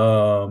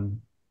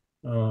um,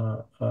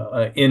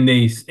 in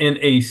a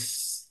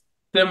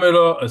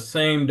similar or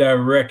same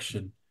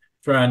direction,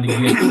 trying to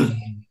get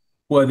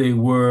where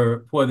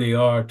they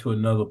are to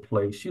another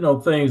place,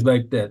 things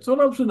like that. So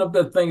I'm sitting up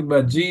there thinking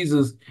about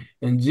Jesus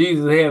and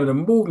Jesus having a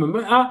movement.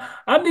 Man,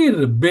 I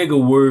needed a bigger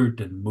word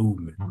than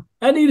movement.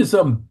 I needed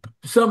something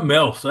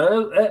else.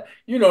 Not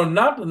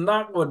to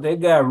knock what they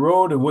got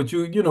wrote and what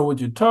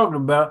you're talking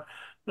about.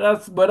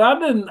 But I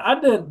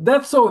didn't.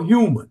 That's so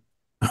human,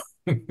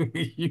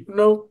 you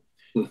know.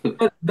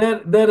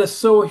 That is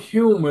so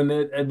human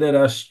that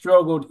I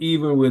struggled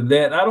even with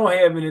that. I don't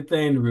have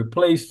anything to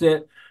replace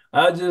that.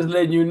 I just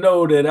letting you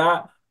know that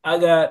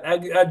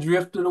I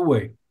drifted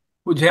away,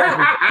 which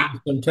happens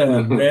to me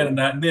sometimes, man.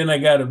 And then I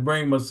got to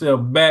bring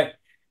myself back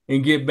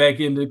and get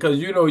back into, because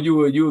you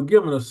were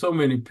giving us so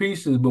many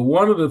pieces, but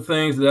one of the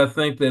things that I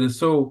think that is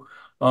so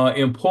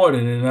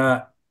important,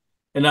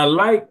 and I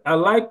like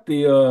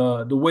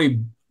the way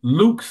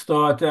Luke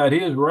starts out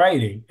his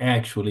writing,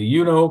 actually,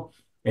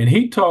 and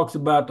he talks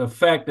about the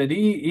fact that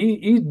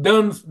he's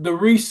done the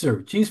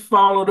research, he's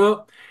followed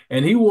up,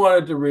 and he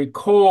wanted to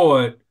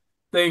record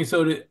things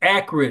so that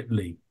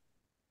accurately,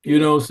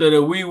 so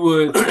that we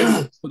would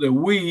so that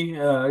we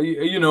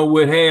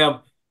would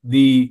have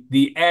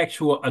the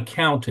actual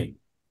accounting.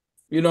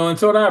 And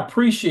so I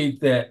appreciate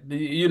that,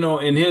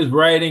 in his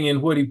writing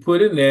and what he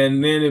put in there.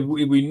 And then if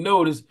we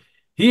notice,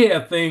 he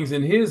had things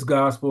in his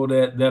gospel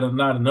that are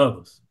not in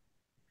others.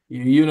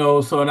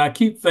 So, and I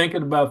keep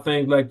thinking about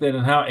things like that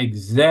and how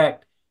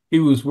exact he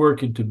was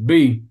working to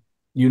be,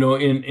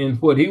 in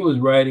what he was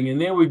writing.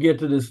 And then we get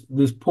to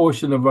this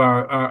portion of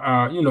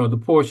our the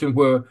portion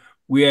where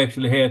we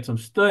actually had some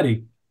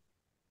study,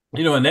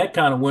 and that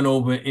kind of went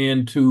over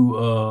into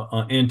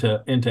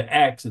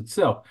Acts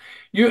itself.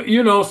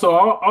 So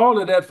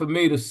all of that for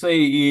me to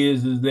say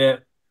is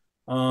that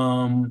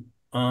um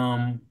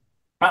um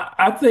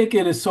I think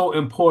it is so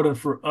important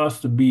for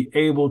us to be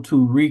able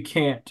to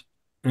recant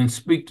and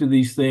speak to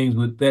these things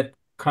with that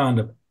kind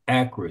of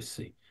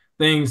accuracy.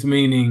 Things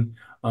meaning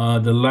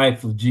the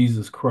life of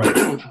Jesus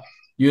Christ.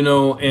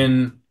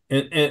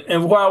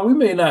 And while we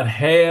may not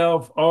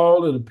have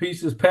all of the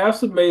pieces,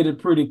 Pastor made it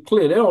pretty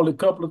clear. There are only a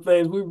couple of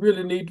things we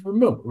really need to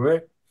remember,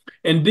 right?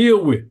 And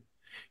deal with.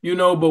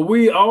 But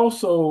we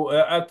also,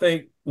 I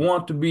think,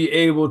 want to be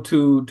able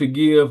to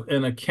give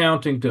an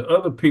accounting to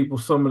other people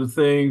some of the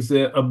things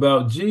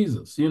about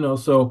Jesus.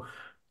 So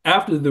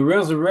after the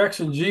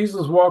resurrection,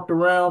 Jesus walked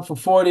around for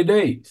 40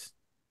 days.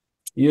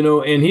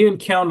 And he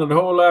encountered a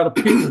whole lot of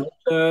people.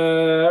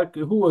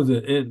 Who was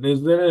it?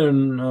 Is that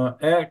in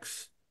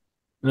Acts?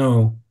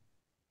 No,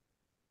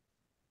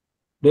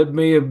 that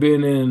may have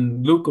been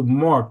in Luke or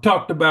Mark.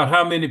 Talked about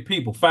how many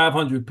people,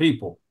 500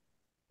 people,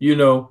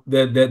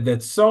 that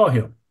saw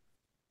him.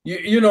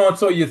 And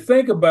so you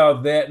think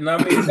about that, and I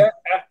mean that,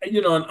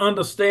 and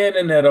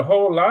understanding that a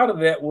whole lot of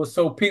that was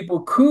so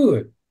people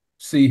could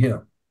see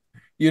him,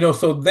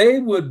 so they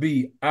would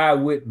be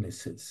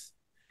eyewitnesses,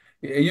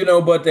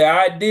 but the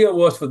idea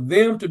was for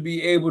them to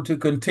be able to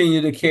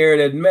continue to carry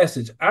that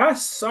message. I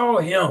saw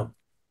him.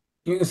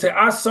 You can say,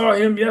 I saw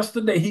him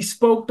yesterday. He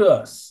spoke to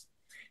us,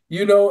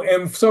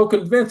 and so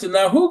convincing.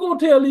 Now, who gonna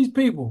tell these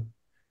people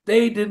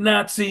they did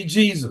not see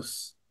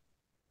Jesus,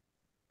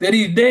 that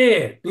he's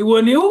dead? He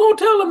wasn't here. Who gonna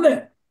tell them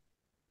that?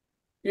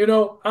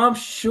 I'm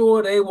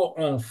sure they were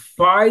on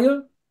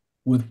fire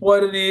with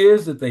what it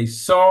is that they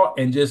saw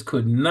and just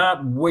could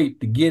not wait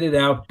to get it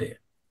out there.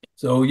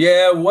 So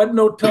yeah, wasn't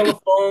no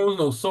telephones,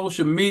 no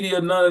social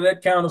media, none of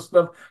that kind of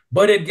stuff,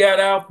 but it got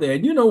out there.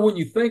 And when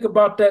you think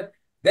about that,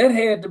 that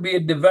had to be a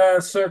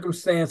divine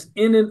circumstance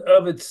in and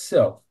of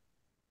itself.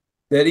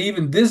 That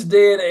even this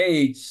day and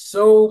age,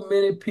 so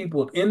many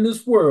people in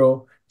this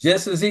world,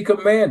 just as he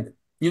commanded,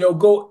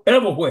 go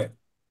everywhere.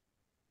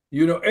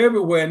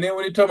 Everywhere. And then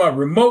when he talking about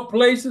remote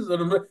places,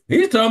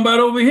 he's talking about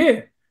over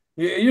here.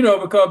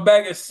 Because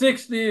back in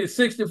 60,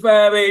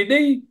 65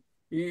 AD,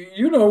 we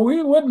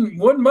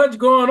wasn't much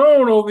going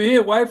on over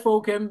here. White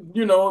folk had,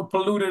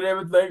 polluted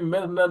everything,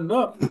 messed nothing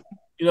up.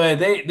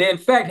 They in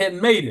fact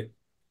hadn't made it.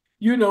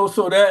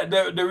 So that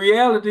the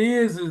reality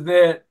is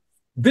that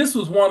this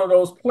was one of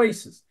those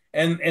places.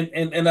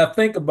 And I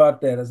think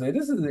about that. I say,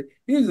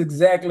 he's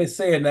exactly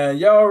saying now,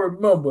 y'all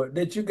remember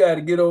that you got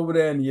to get over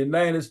there in the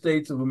United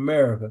States of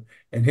America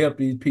and help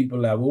these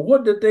people out. Well,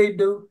 what did they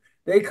do?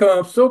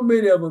 So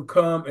many of them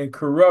come and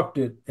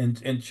corrupted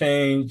and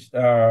changed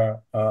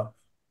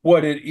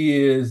what it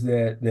is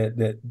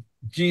that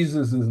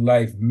Jesus'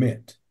 life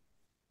meant.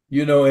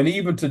 You know, and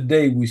even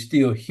today we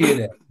still hear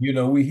that. You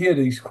know, we hear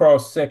these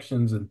cross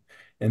sections and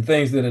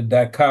things that are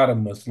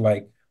dichotomous,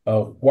 like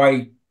a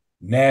white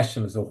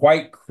nationalist, a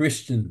white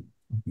Christian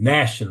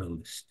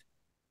nationalist,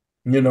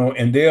 you know,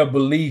 and their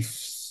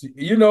beliefs,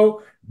 you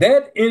know,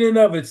 that in and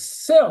of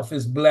itself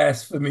is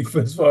blasphemy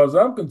as far as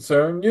I'm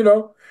concerned, you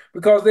know,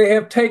 because they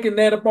have taken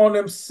that upon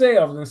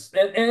themselves.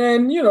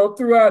 And you know,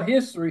 throughout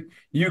history,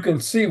 you can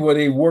see where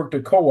they work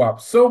to co-op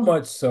so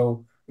much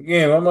so.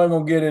 Again, I'm not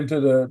gonna get into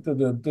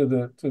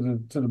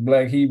the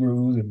black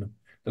Hebrews and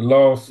the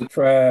lost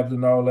tribes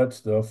and all that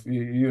stuff,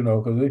 you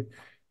know, because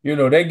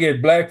they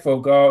get black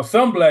folk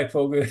some black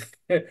folk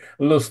a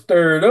little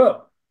stirred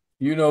up,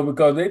 you know,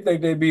 because they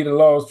think they be the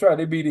lost tribe.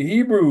 They be the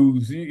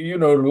Hebrews, you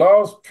know, the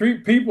lost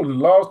people, the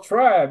lost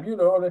tribe, you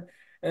know.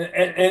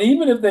 And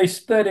even if they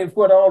studied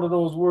what all of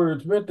those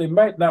words meant, they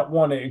might not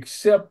want to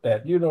accept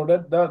that. You know,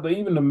 that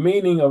even the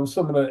meaning of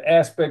some of the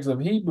aspects of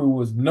Hebrew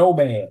was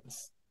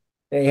nomads.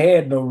 They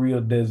had no real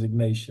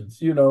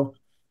designations, you know.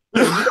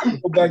 And you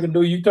go back and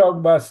you talk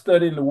about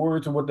studying the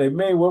words and what they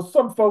mean. Well,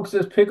 some folks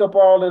just pick up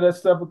all of that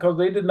stuff because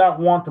they did not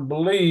want to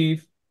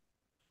believe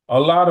a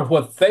lot of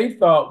what they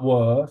thought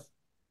was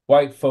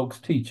white folks'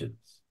 teachings.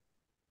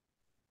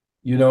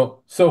 You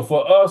know, so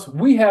for us,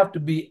 we have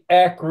to be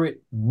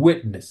accurate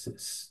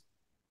witnesses.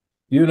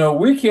 You know,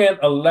 we can't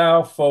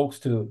allow folks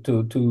to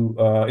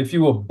if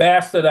you will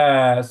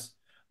bastardize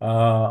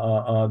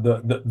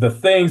the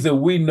things that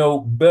we know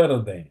better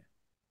than.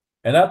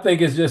 And I think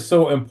it's just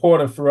so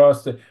important for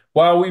us to,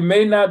 while we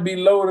may not be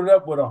loaded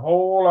up with a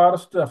whole lot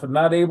of stuff and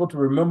not able to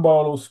remember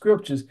all those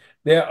scriptures,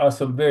 there are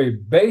some very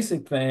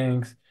basic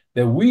things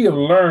that we have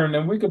learned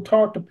and we can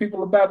talk to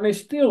people about and they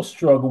still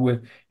struggle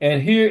with.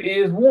 And here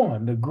is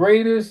one. The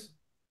greatest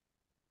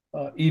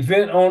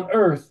event on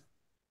earth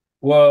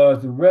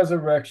was the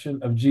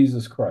resurrection of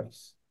Jesus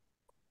Christ.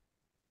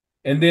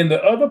 And then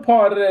the other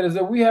part of that is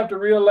that we have to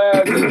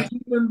realize that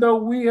even though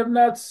we have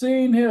not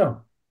seen him,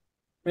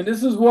 and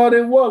this is what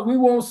it was. We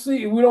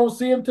don't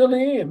see him till the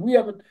end. We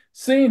haven't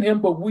seen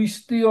him, but we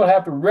still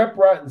have to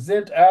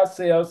represent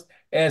ourselves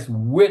as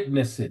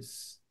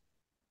witnesses.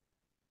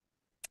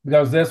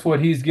 Because that's what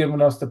he's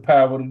given us the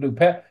power to do.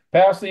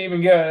 Pastor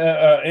even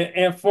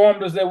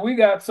informed us that we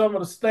got some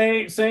of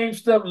the same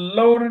stuff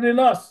loaded in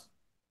us.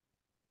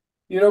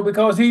 You know,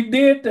 because he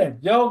did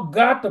that. Y'all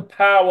got the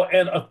power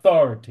and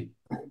authority.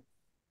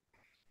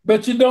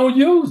 But you don't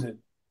use it.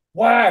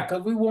 Why?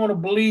 Because we want to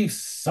believe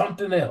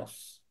something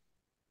else.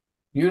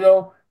 You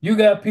know, you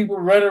got people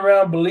running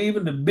around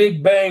believing the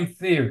Big Bang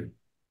Theory.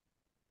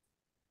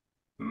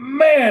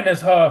 Man,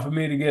 it's hard for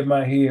me to get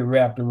my head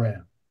wrapped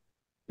around.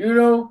 You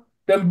know,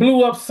 that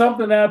blew up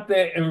something out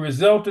there and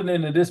resulted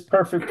into this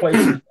perfect place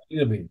to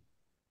live in.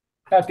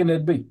 How can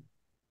that be?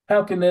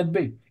 How can that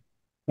be?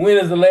 When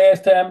is the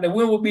last time?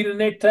 When will be the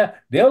next time?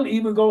 They'll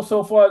even go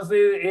so far as say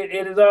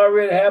it has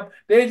already happened.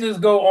 They just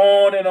go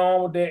on and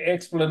on with their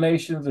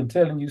explanations and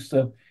telling you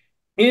stuff.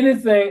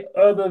 Anything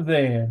other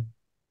than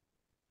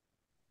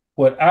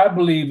what I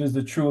believe is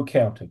the true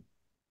accounting.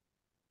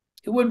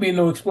 It wouldn't be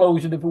no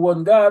explosion if it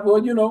wasn't God.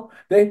 Well, you know,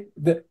 it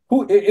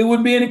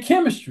wouldn't be any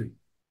chemistry.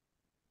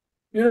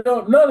 You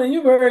know, none of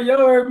y'all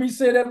heard me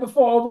say that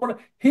before.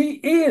 He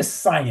is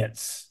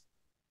science.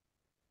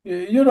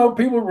 You know,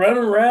 people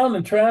running around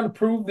and trying to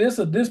prove this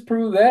or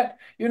disprove that.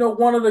 You know,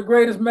 one of the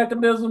greatest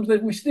mechanisms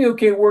that we still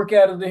can't work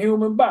out is the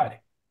human body.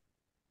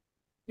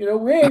 You know,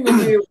 we ain't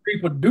gonna be able to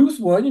reproduce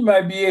one. You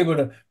might be able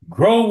to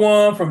grow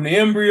one from the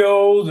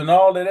embryos and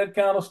all of that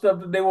kind of stuff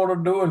that they want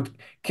to do and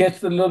catch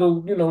the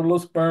little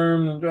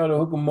sperm and try to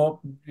hook them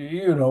up,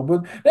 you know,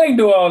 but they can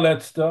do all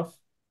that stuff,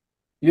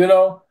 you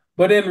know.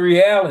 But in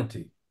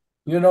reality,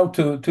 you know,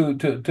 to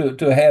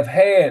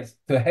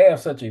have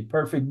such a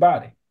perfect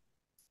body,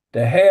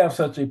 to have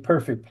such a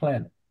perfect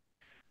planet,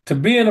 to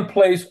be in a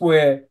place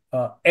where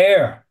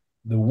air,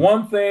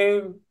 one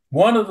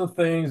of the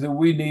things that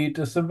we need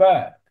to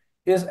survive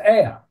is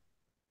air.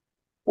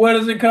 Where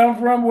does it come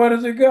from? Where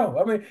does it go?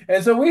 I mean,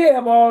 and so we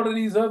have all of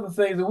these other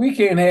things that we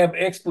can't have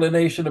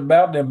explanation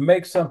about that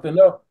make something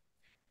up.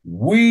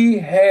 We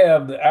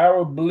have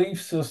our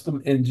belief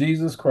system in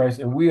Jesus Christ,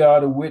 and we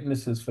are the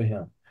witnesses for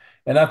him.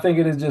 And I think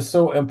it is just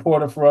so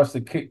important for us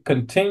to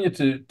continue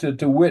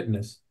to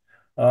witness.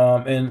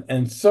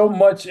 And so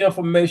much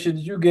information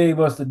that you gave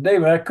us today,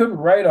 but I couldn't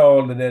write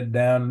all of that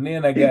down, and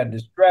then I got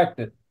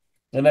distracted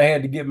and I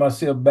had to get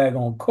myself back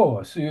on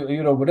course.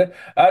 You know, but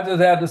I just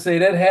have to say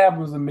that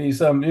happens to me.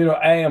 You know,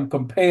 I am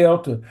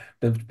compelled to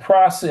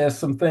process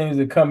some things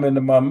that come into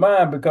my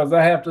mind because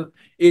I have to.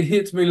 It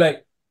hits me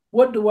like,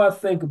 what do I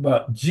think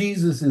about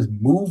Jesus's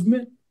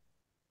movement?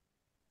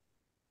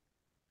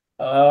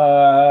 You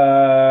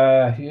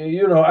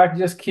know, I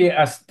just can't.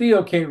 I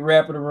still can't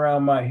wrap it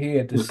around my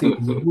head to see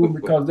his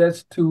movement because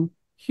that's too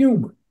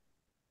human.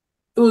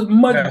 It was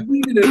much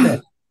bigger than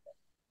that.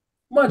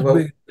 Much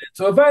bigger.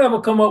 So if I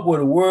ever come up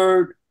with a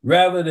word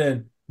rather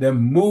than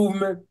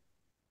movement,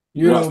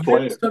 you know,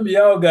 some of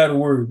y'all got a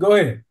word. Go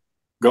ahead.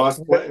 God's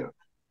plan.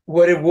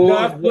 What it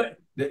was.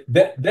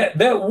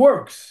 That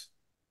works.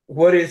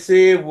 what it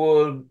said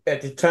was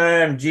at the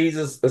time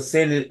Jesus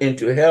ascended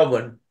into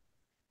heaven,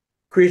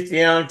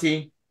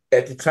 Christianity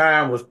at the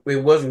time was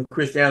it wasn't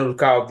Christianity, it was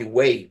called the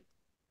Way.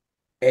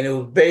 And it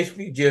was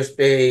basically just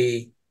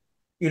a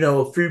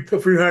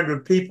few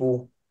hundred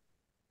people,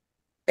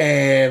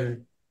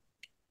 and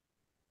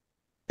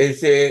it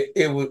said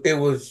it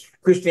was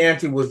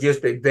Christianity was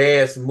just a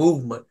vast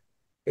movement.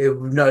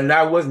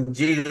 That wasn't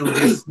Jesus, it was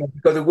just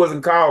because it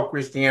wasn't called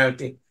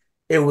Christianity,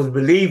 it was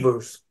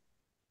believers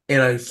in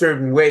a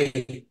certain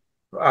way.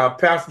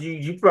 Pastor,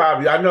 you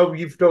probably, I know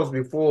you've told us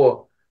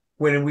before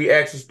when we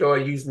actually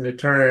started using the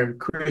term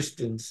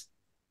Christians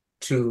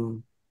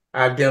to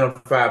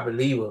identify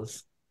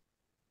believers.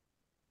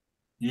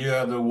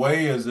 Yeah, the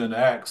way is in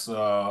Acts.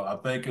 I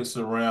think it's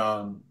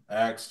around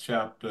Acts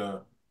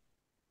chapter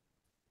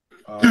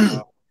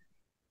uh,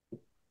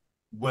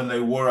 when they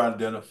were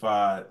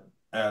identified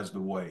as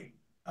the way.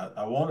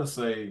 I want to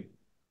say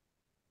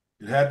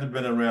it had to have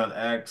been around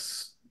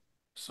Acts,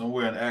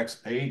 somewhere in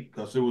Acts 8,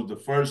 because it was the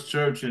first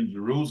church in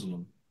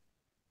Jerusalem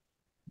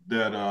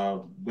that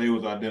they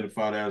was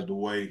identified as the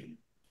way.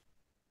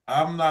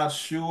 I'm not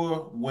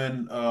sure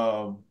when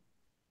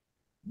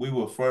we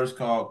were first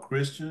called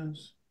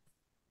Christians.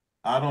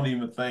 I don't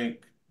even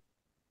think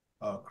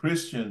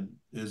Christian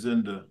is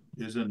in the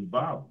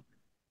Bible.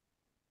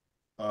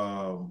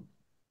 Um,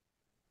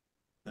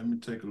 Let me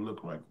take a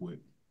look right quick.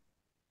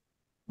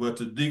 But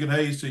to Deacon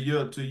Hayes, to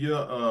your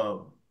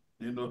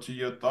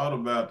thought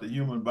about the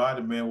human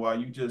body, man, while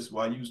you was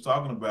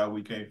talking about it,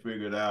 we can't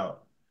figure it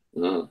out.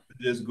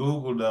 Just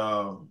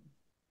Googled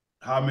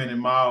how many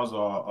miles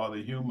are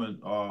the human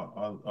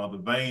are the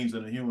veins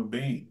in a human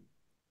being.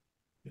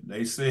 And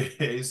they said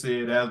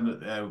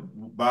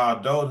by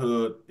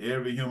adulthood,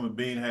 every human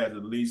being has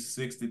at least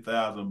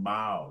 60,000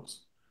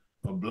 miles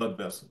of blood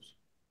vessels,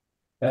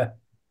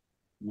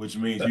 which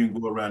means you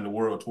can go around the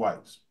world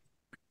twice.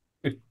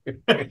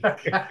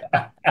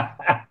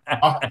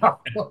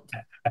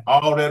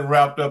 All that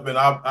wrapped up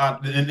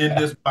in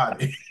this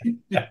body.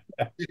 That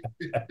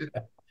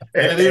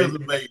is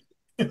amazing.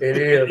 It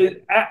is.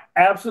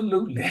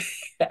 Absolutely.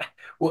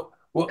 Well,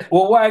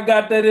 why I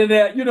got that in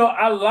there?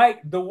 I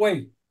like the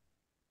way.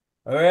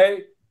 All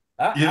right.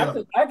 Yeah.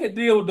 I could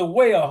deal with the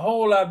way a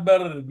whole lot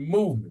better than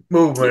movement.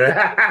 Movement.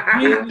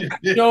 Jesus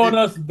showing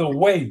us the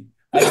way.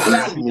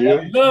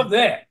 I love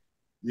that.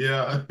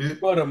 Yeah.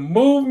 But a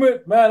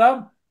movement,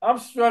 man, I'm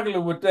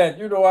struggling with that.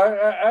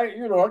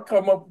 I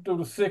come up through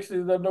the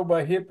 60s. I know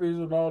about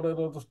hippies and all that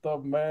other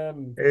stuff,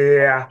 man.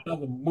 Yeah.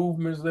 The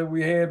movements that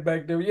we had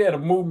back there. Yeah, the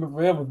movement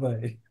for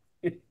everything.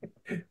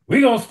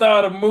 We gonna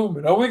start a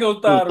movement, or we gonna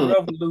start a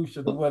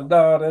revolution. Well,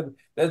 no,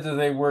 that just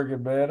ain't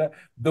working, man.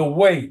 The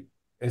way,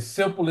 as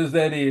simple as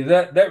that is,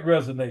 that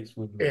resonates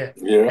with me. Yeah.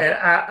 And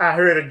I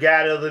heard a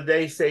guy the other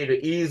day say the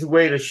easy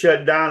way to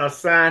shut down a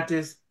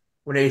scientist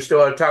when they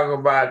started talking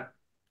about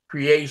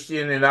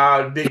creation and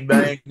all the Big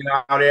Bang and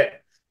all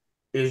that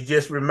is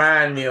just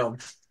remind them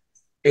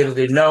it is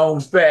a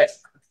known fact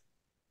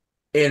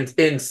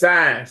in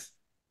science,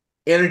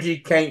 energy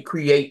can't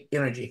create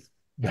energy.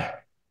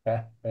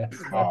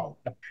 Wow.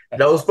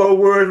 Those 4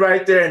 words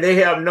right there, and they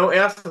have no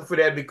answer for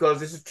that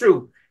because this is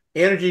true.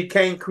 Energy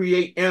can't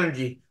create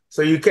energy.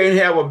 So you can't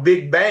have a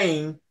Big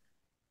Bang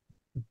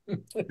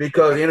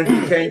because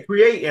energy can't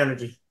create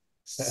energy.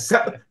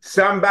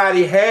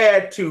 Somebody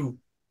had to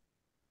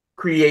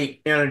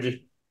create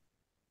energy.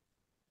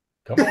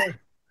 Come on.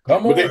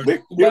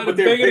 But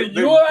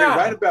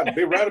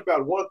they write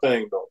about one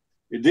thing though.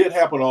 It did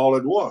happen all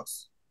at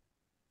once.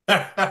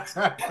 Come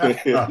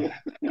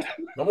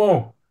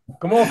on.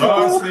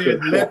 God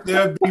said, "Let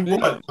there be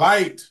what?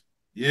 Light."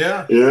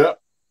 Yeah. Yeah.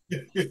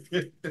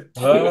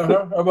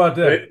 How about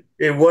that?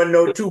 It wasn't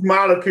no two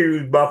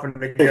molecules buffing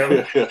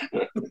together.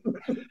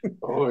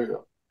 Oh yeah.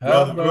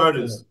 Brother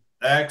Verdis,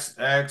 Acts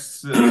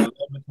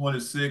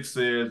 11:26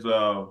 says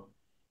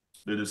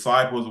the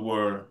disciples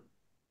were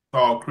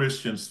called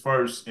Christians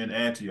first in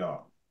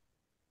Antioch.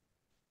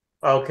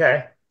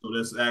 Okay. So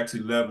that's Acts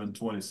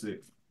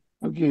 11:26.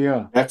 Okay,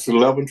 yeah. Acts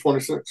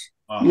 11:26.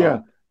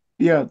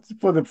 Yeah.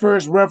 For the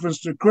first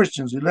reference to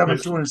Christians,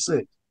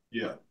 11:26.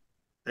 Yeah.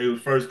 They were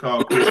first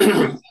called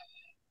Christians.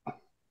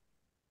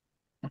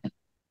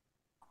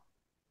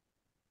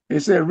 It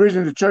said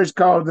originally the church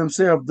called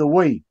themselves the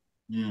Way.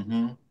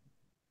 Mm-hmm.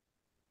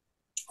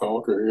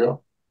 Okay, yeah.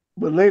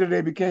 But later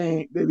they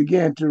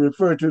began to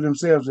refer to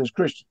themselves as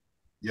Christians.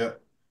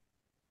 Yep.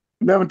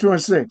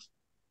 11:26.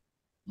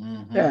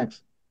 Mm-hmm.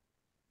 Acts.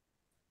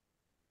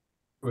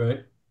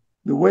 Right.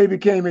 The Way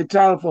became a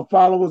title for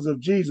followers of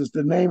Jesus,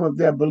 the name of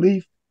their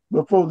belief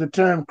before the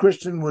term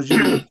Christian was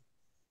used.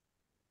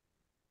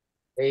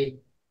 Hey.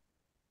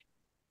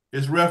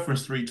 It's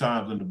referenced 3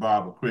 times in the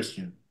Bible,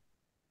 Christian.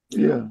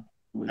 Yeah.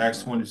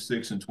 Acts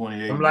 26 and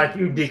 28. I'm like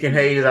you, Deacon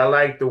Hayes. I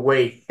like the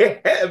way.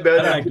 I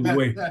like the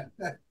way.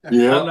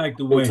 Yeah. I like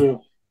the way.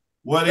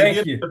 Well,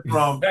 thank you.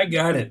 From I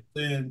got it.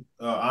 Saying,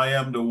 I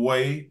am the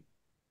way,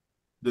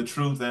 the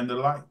truth, and the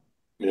light.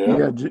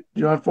 Yeah.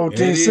 John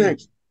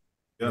 14:6.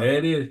 Yeah.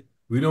 That is.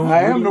 We don't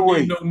I am the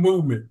way. need no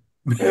movement.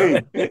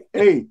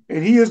 Hey,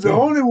 and he is the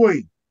only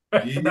way.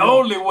 The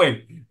only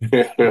way. He's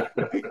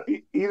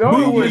the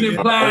only Moving way.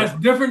 implies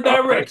different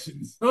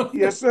directions.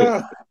 Yes,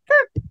 sir.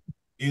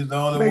 He's the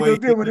only Make way. no He's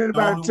difference. the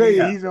Anybody only tell way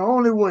you out. he's the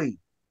only way.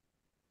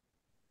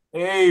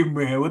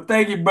 Amen. Well,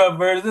 thank you, Brother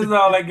Verdis. That's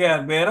all I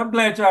got, man. I'm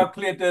glad y'all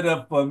cleared that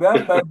up for me.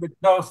 I might have been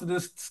tossing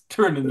this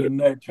turning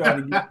tonight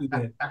trying to get to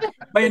that.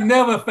 But it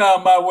never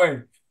found my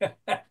way. I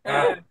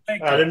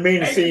Thank you. didn't mean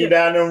to see you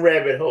down them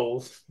rabbit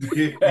holes.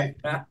 Thank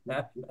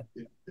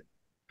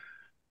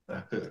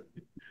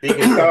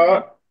Deacon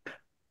Todd?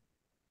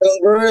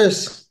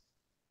 Verse,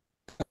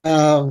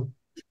 brother,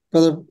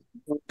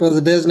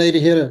 brother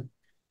designated hitter.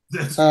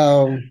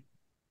 I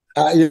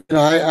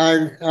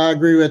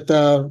agree with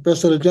the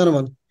rest of the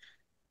gentlemen.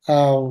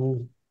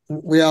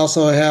 We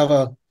also have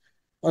a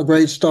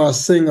great star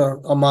singer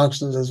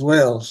amongst us as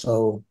well.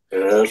 So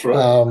That's right.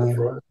 That's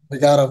right. we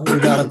got a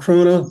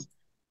crooner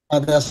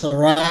that's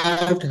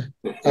arrived.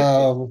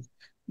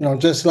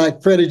 Just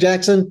like Freddie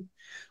Jackson.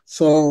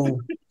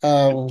 So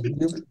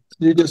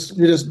you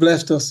just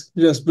blessed us.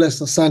 You just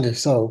blessed us Sunday.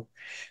 So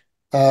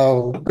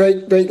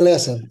great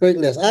lesson. Great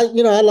lesson.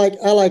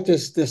 I like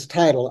this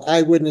title,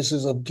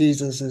 Eyewitnesses of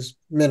Jesus'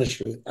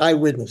 Ministry.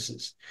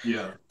 Eyewitnesses.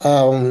 Yeah.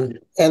 And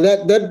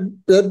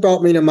that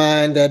brought me to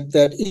mind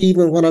that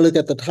even when I look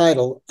at the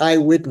title,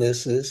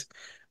 Eyewitnesses,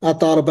 I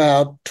thought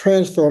about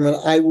transforming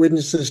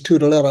eyewitnesses to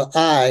the letter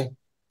I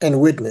and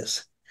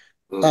witness.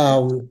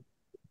 I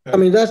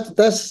mean that's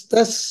us.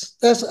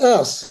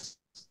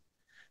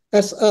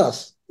 That's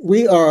us.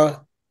 We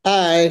are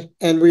I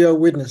and we are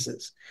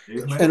witnesses.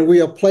 Amen. And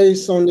we are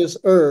placed on this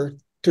earth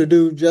to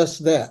do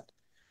just that.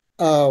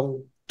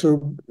 To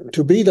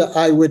be the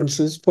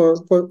eyewitnesses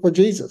for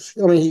Jesus.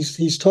 I mean,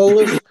 he's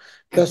told us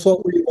that's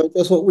what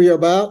we are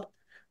about,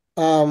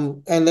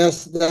 and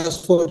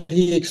that's what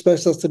he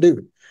expects us to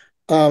do.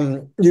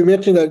 You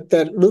mentioned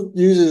that Luke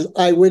uses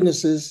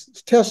eyewitnesses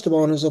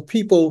testimonies of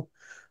people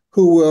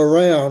who were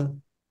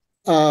around,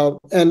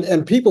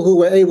 and people who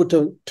were able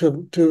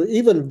to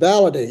even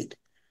validate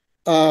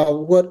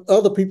what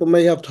other people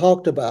may have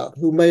talked about,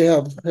 who may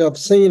have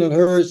seen and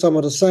heard some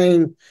of the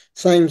same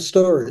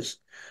stories.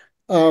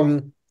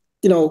 Um,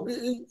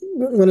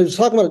 when it's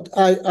talking about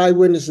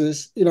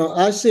eyewitnesses,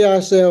 I see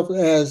ourselves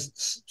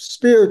as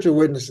spiritual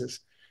witnesses.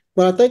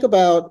 When I think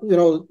about,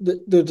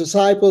 the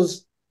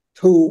disciples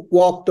who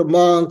walked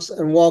amongst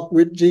and walked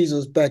with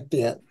Jesus back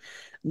then,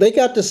 they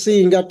got to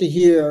see and got to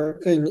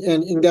hear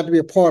and got to be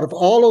a part of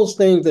all those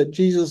things that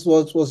Jesus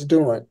was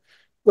doing.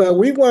 Well,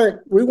 we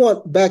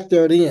weren't back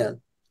there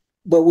then,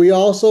 but we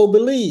also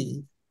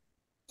believe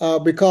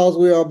because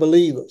we are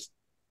believers.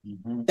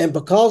 Mm-hmm. And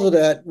because of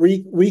that,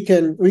 we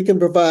can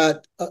provide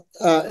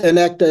and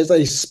act as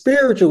a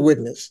spiritual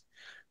witness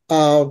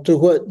to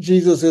what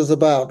Jesus is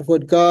about,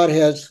 what God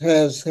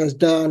has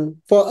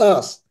done for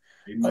us.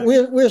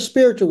 We're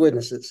spiritual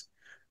witnesses.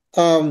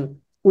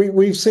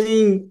 We've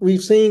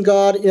seen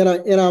God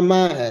in our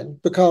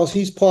mind because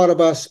He's part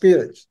of our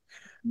spirits.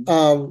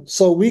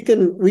 So we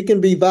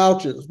can be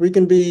vouchers. We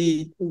can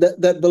be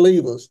that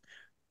believers.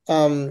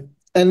 And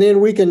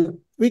then we can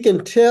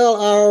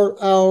tell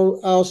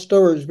our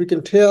stories. We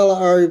can tell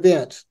our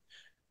events,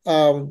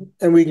 and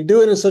we can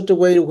do it in such a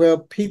way where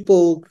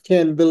people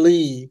can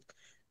believe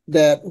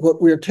that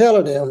what we're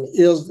telling them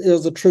is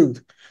the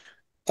truth.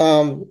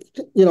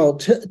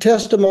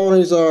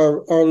 Testimonies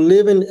are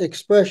living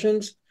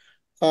expressions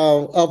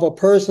of a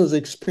person's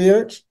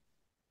experience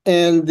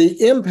and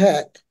the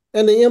impact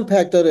of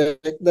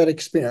that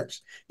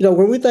experience.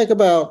 When we think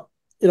about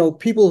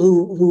people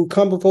who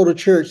come before the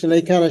church and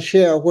they kind of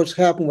share what's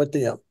happened with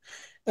them,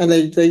 and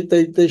they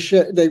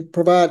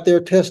provide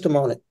their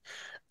testimony,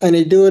 and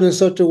they do it in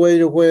such a way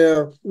to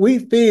where we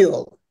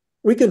can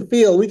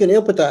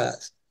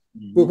empathize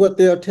with what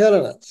they're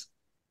telling us,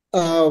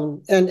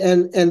 and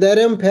that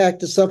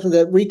impact is something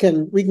that we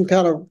can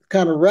kind of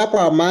wrap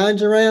our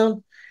minds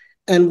around,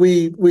 and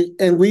we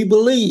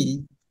believe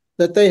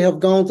that they have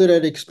gone through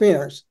that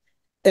experience,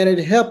 and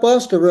it helps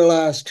us to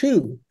realize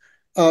too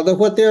that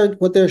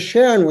what they're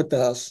sharing with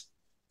us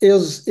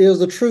is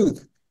the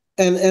truth,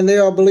 and they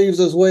are believers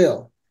as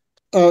well.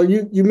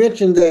 You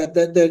mentioned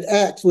that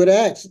Acts with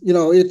Acts,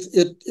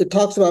 it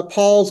talks about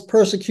Paul's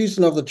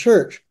persecution of the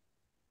church,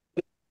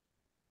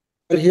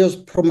 but his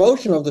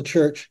promotion of the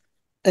church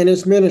and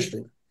its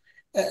ministry.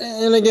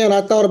 And again,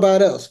 I thought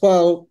about us.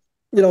 While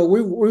we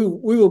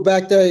were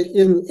back there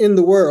in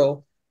the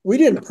world, we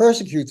didn't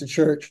persecute the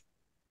church,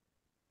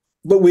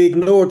 but we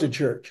ignored the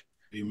church.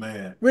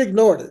 Amen. We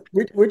ignored it.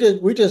 We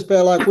just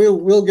felt like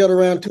we'll get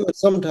around to it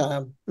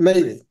sometime,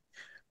 maybe.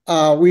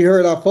 We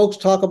heard our folks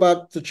talk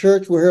about the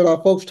church. We heard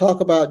our folks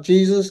talk about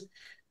Jesus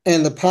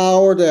and the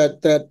power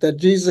that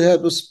Jesus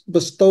had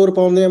bestowed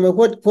upon them and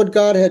what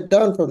God had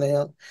done for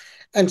them.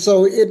 And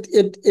so it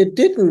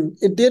didn't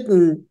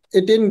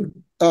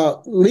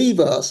leave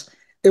us.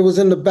 It was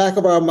in the back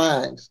of our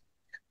minds.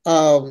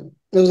 It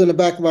was in the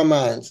back of our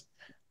minds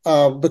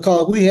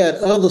because we had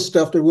other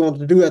stuff that we wanted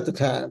to do at the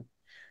time.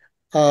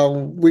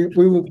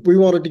 We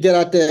wanted to get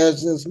out there,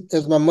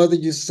 as my mother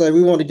used to say,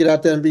 we wanted to get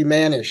out there and be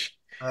mannish.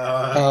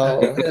 And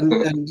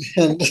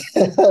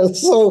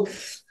so,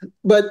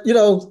 but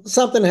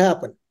something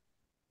happened.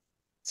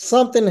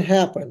 Something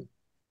happened.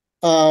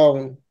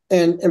 And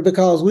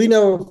because we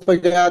never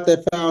forgot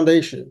that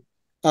foundation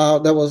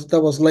that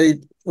was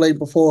laid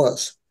before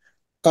us.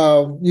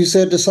 You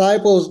said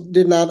disciples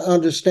did not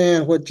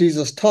understand what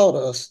Jesus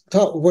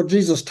what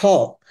Jesus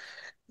taught,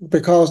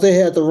 because they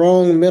had the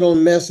wrong mental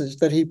message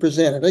that he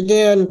presented.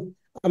 Again,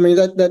 I mean,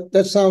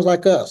 that sounds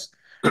like us.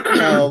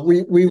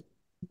 We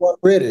weren't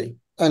ready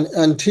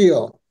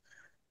until,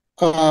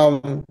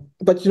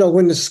 but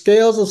when the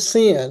scales of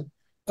sin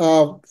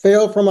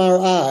fell from our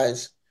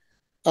eyes,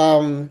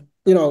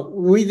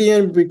 we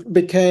then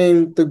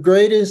became the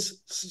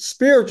greatest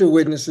spiritual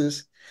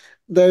witnesses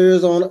there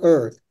is on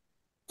earth.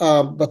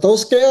 But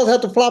those scales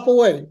had to flop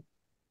away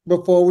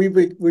before we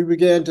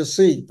began to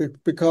see,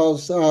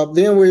 because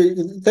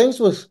then things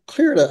was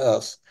clear to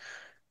us.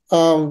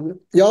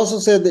 He also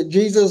said that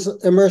Jesus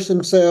immersed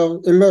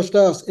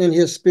us in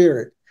his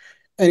spirit,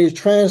 and he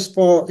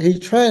transformed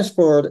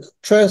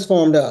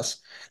us.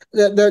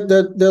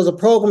 There's a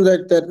program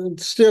that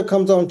still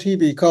comes on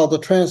TV called The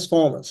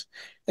Transformers,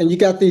 and you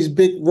got these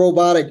big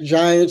robotic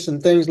giants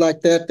and things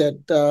like that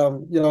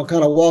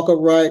kind of walk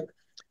upright.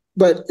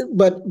 But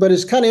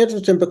it's kind of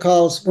interesting,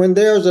 because when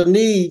there's a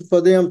need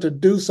for them to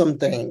do some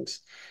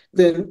things,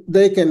 then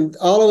they can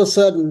all of a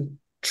sudden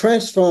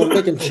transform.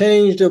 They can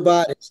change their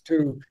bodies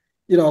to,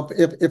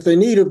 if they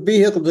need a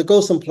vehicle to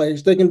go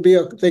someplace, they can be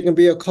a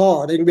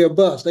car, they can be a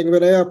bus, they can be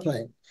an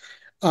airplane.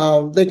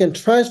 They can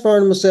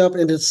transform themselves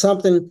into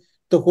something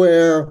to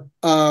where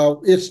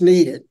it's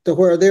needed, to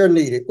where they're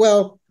needed.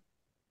 Well,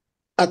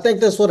 I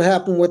think that's what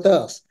happened with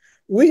us.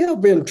 We have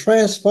been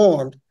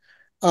transformed.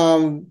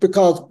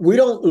 Because we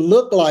don't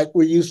look like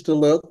we used to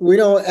look. We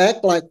don't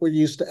act like we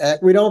used to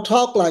act. We don't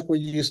talk like we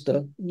used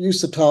to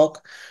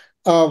talk.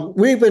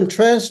 We've been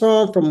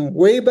transformed from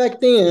way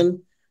back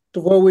then to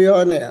where we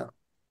are now,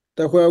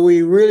 to where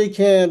we really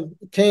can,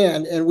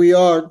 and we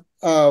are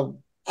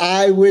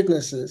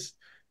eyewitnesses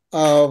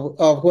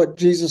of what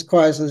Jesus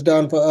Christ has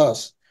done for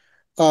us.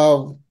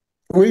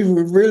 We've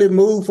really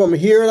moved from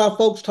hearing our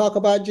folks talk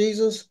about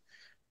Jesus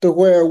to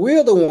where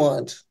we're the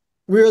ones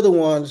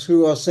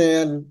who are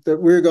saying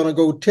that we're going to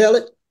go tell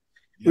it.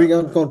 Yep. We're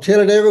going to go tell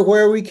it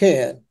everywhere we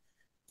can.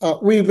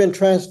 We've been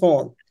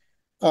transformed.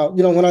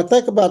 When I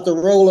think about the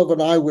role of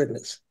an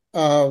eyewitness,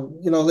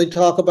 they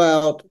talk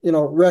about,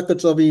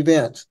 records of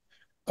events.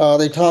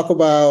 They talk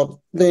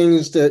about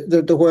things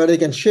that where they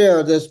can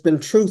share that's been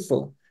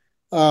truthful,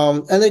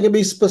 and they can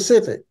be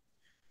specific.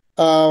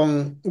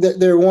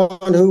 They're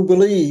one who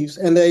believes,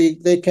 and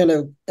they kind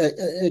of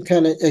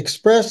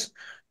express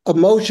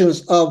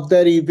emotions of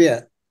that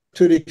event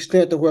to the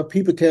extent of where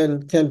people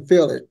can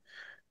feel it.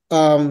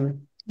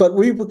 But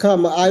we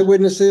become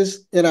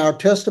eyewitnesses in our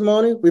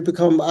testimony. We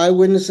become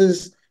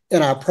eyewitnesses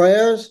in our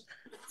prayers.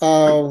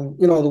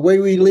 The way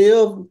we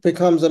live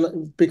becomes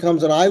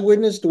an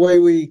eyewitness. The way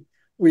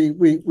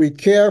we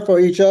care for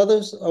each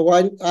other's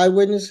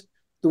eyewitness.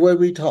 The way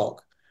we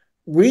talk.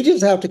 We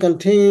just have to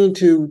continue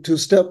to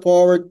step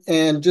forward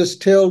and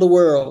just tell the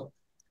world,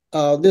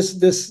 this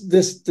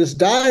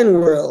dying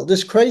world,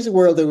 this crazy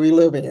world that we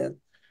live in,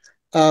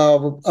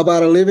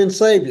 about a living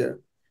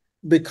Savior,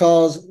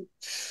 because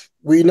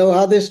we know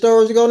how this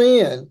story is going to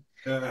end.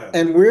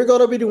 And we're going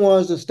to be the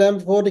ones that stand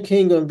before the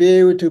kingdom and be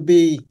able to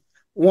be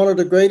one of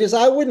the greatest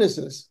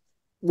eyewitnesses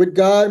with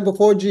God and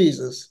before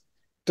Jesus,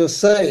 to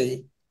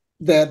say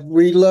that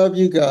we love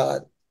you,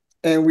 God,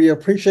 and we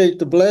appreciate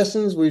the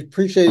blessings. We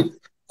appreciate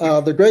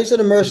the grace and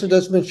the mercy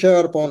that's been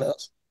shared upon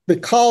us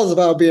because of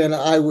our being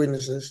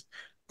eyewitnesses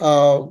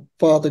for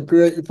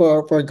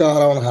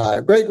God on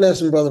high. Great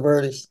lesson, Brother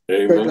Verdis.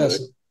 Amen. Great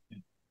lesson.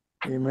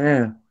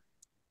 Amen.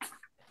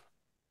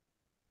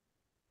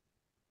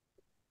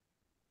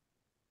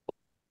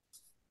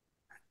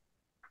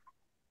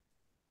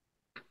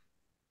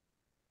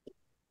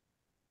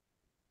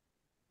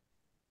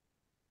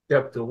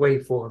 Stepped away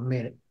for a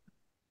minute.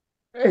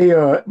 Hey,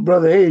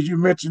 Brother Hayes, you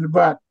mentioned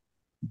about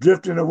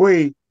drifting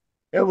away.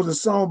 That was a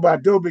song by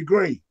Dobie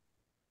Gray.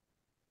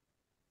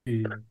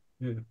 Yeah.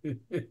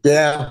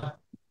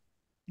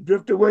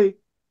 Drift away.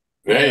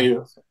 There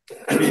you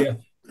Yeah.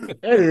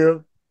 There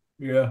you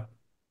Yeah.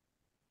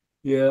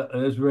 Yeah,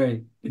 that's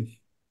right.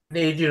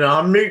 Need you to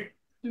unmute.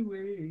 There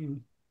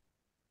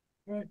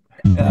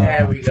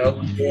we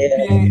go.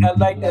 Yeah, I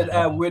like that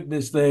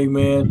eyewitness thing,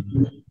 man.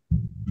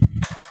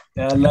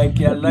 I like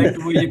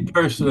the way you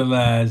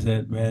personalize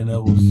that, man.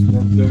 That's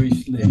very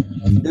slick.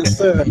 Yes,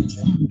 sir.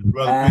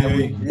 Brother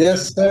P.A.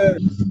 Yes, sir.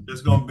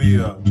 There's gonna be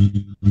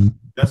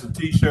that's a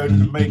T-shirt in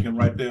the making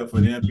right there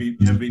for the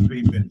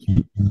MVP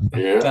ministry.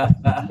 Yeah.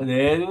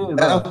 There it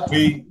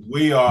is.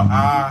 We are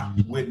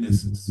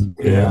eyewitnesses.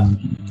 Yeah.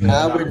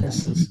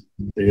 Eyewitnesses.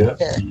 Yeah.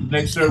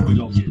 Next shirt we're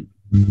gonna get.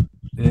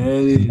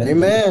 There it is.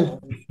 Amen.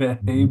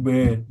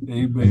 Amen.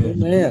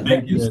 Amen.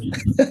 Thank you.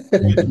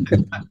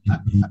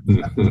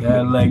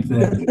 I like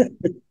that.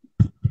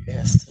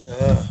 Yes,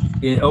 sir.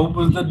 It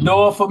opens the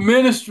door for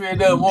ministry in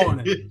that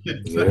morning.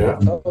 Yeah.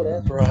 Oh,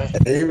 that's right.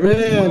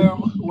 Amen.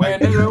 Where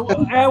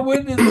our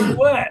witnesses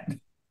what?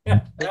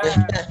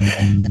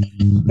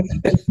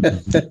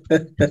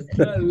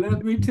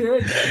 Let me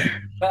tell you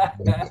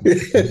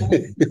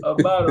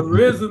about a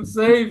risen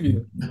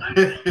Savior.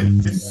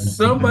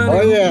 Somebody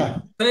Oh, who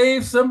yeah.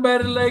 saved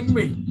somebody like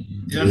me.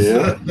 Yes,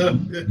 Yeah. sir.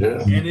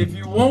 Yeah. And if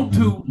you want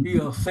to,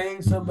 he'll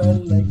save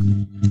somebody like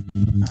you.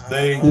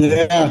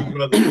 Yeah.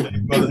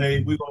 Brother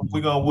Hayes,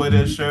 we're gonna wear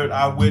that shirt,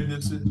 our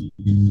witnesses,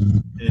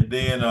 and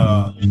then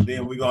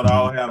we're gonna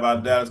all have our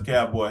Dallas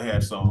Cowboy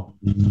hats on.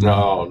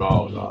 No,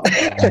 no, no.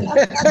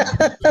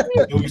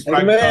 Do we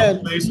strike a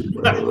Amen. conversation?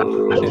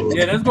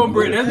 Yeah, that's gonna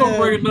bring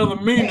another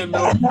meaning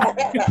though.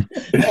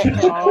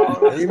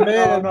 No,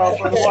 Amen. no,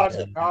 Brother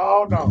Watson.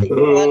 No, no.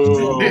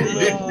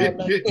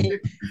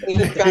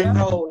 Ain't trying to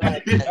hold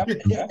like that.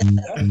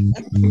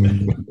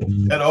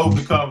 That'll open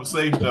the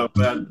conversation up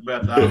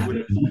about our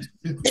witnesses.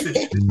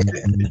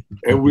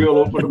 And we'll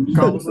open up the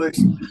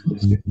conversation.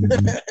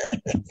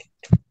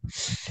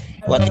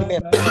 Well,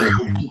 amen.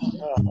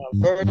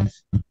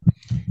 Verdis,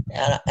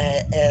 and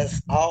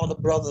as all the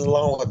brothers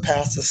along with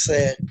Pastor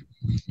said,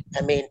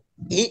 I mean,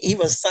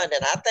 even Sunday,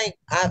 and I think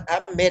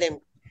I met him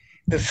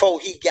before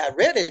he got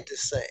ready to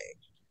sing.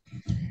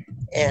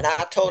 And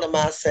I told him,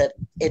 I said,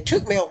 it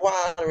took me a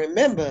while to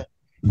remember.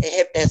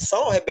 That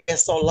song had been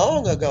so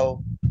long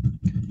ago.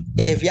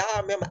 If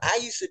y'all remember, I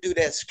used to do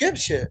that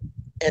scripture,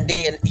 and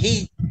then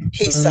he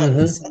sung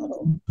the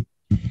song.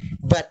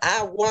 But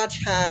I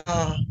watched how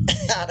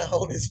the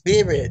Holy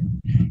Spirit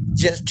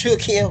just took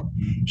him.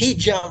 He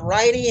jumped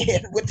right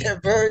in with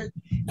that verse,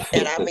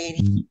 and I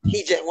mean,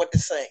 he just went to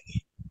sing.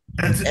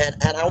 And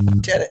I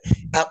want to tell you,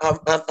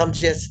 I'm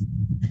just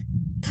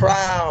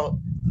proud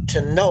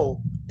to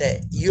know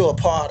that you're a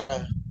part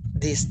of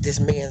this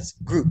man's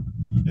group.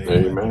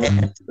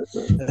 Amen.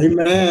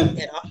 Amen.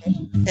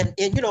 And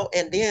you know,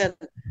 and then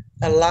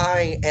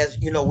allowing, as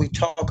you know, we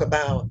talk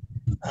about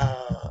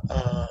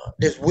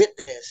this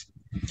witness.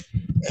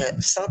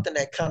 Something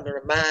that come to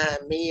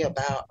remind me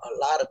about a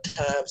lot of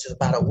times is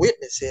about a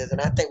witness is,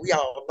 and I think we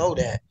all know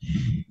that.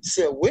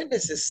 See, a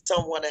witness is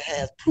someone that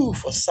has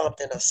proof of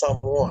something or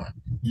someone.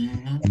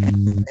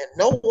 And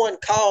no one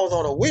calls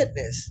on a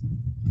witness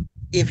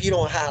if you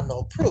don't have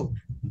no proof.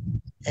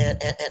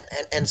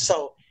 And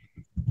so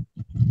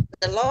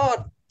the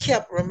Lord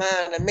kept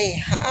reminding me,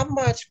 how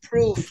much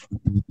proof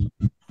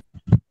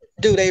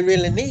do they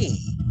really need?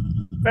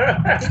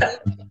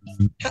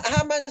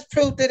 How much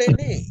proof do they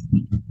need?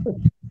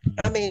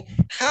 I mean,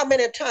 how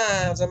many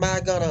times am I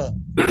gonna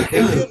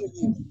deliver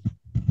you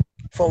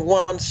from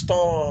one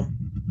storm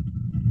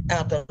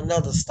after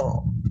another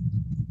storm?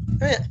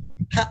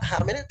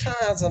 How many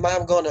times am I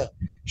gonna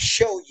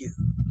show you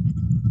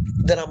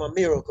that I'm a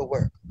miracle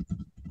worker?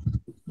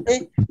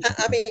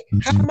 I mean,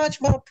 how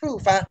much more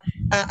proof?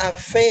 I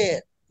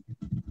fed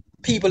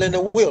people in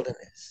the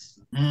wilderness.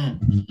 I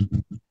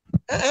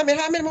mean,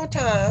 how many more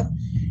times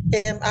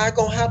am I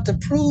gonna have to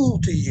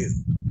prove to you?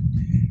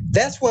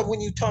 That's what, when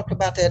you talk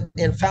about that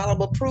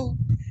infallible proof,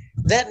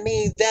 that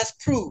means that's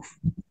proof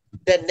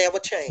that never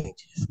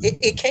changes.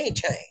 It can't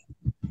change.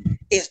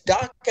 It's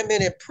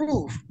documented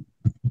proof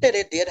that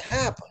it did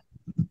happen.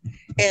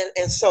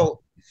 And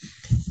so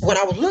when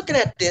I was looking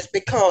at this,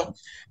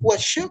 because what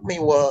shook me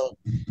was,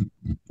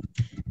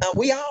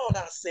 we all,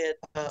 I said,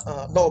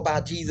 know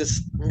about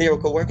Jesus'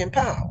 miracle working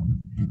power.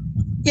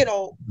 You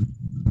know,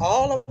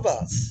 all of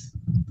us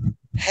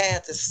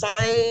had the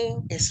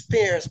same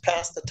experience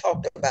Pastor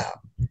talked about.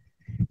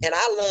 And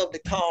I love to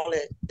call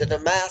it the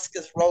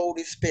Damascus Road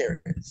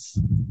experience.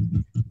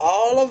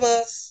 All of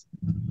us,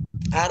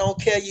 I don't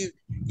care, you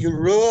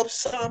rub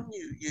something,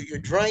 you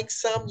drank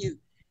something, you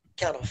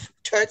kind of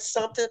touched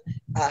something.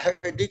 I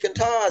heard Deacon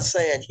Todd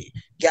saying he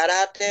got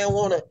out there and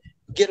want to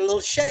get a little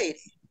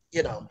shady,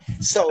 you know.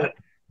 So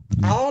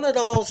all of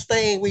those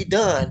things we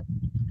done,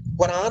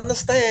 what I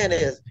understand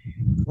is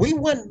we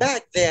went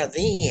back there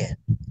then,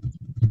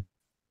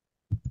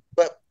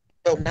 but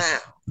now.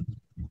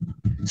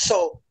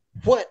 So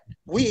what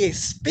we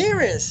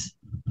experienced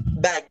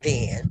back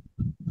then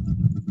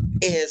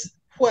is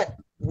what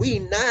we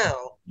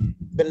now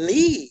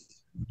believe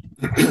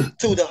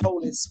through the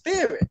Holy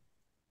Spirit,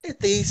 that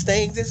these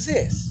things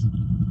exist.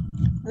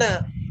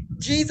 Now,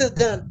 Jesus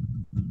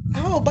done a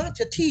whole bunch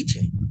of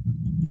teaching.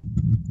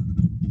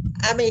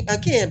 I mean,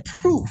 again,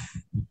 proof.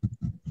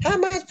 How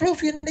much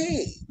proof you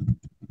need?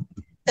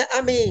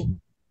 I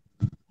mean,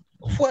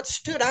 what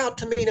stood out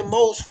to me the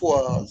most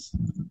was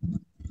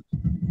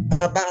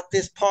about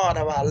this part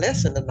of our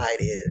lesson tonight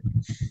is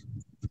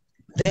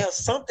there's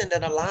something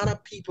that a lot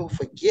of people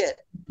forget,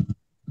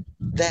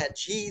 that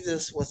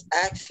Jesus was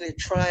actually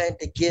trying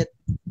to get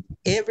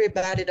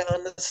everybody to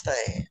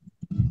understand.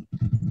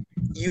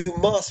 You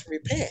must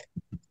repent.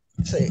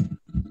 See,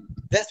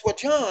 that's what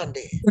John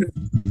did.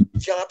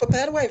 John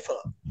prepared the way for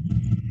him.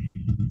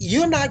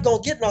 You're not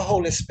going to get no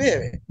Holy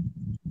Spirit.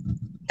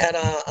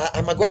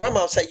 And my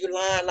grandma would say, you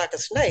lying like a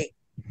snake.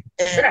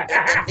 And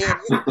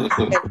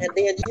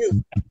then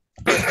you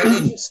And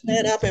then you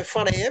stand up in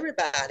front of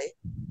everybody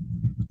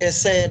and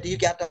said you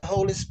got the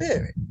Holy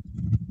Spirit.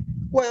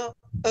 Well,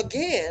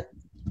 again,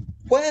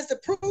 where's the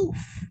proof?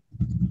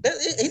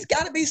 It's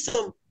got to be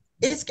some.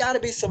 It's got to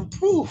be some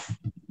proof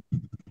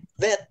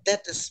that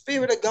the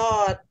Spirit of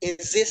God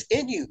exists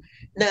in you.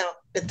 Now,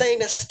 the thing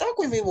that stuck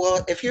with me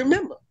was, if you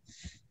remember,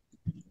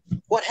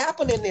 what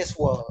happened in this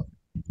was,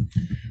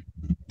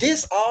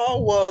 this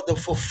all was the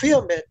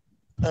fulfillment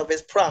of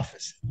his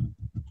prophecy.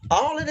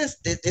 All of this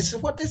is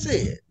what this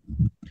is.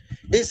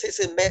 This is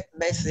a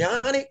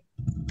messianic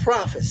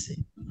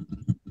prophecy.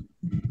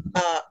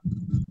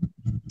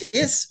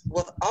 This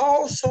was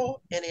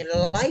also an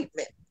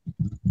enlightenment.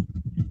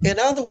 In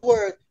other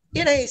words,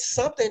 it ain't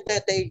something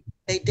that they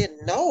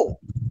didn't know.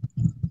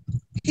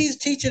 He's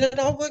teaching it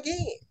over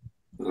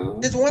again.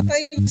 There's one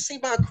thing you see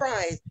about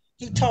Christ.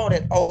 He taught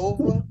it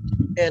over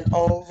and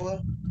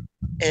over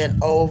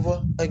and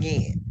over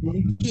again.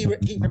 He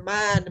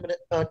reminded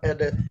them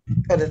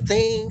of the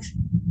things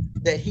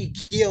that he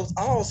gives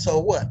also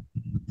what?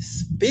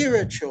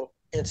 Spiritual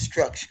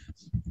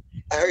instructions.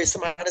 I heard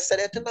somebody say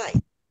that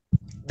tonight.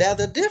 There's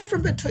a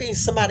difference between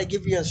somebody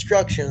give you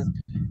instructions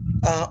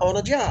on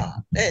a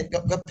job. Hey,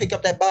 go pick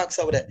up that box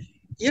over there.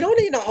 You don't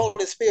need the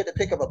Holy Spirit to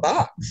pick up a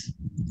box,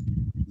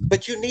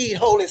 but you need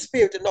Holy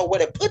Spirit to know where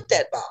to put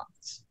that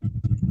box.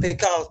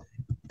 Because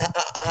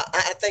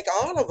I think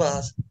all of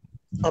us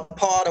are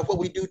part of what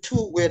we do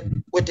too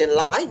with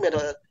enlightenment.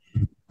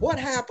 What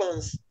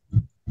happens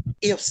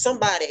if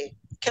somebody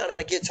kind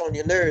of gets on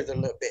your nerves a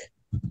little bit,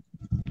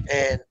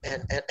 and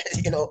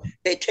you know,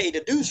 they tell you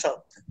to do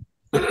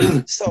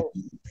something? So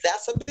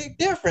that's a big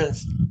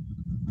difference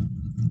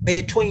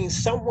between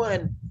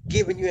someone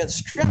giving you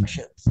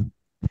instructions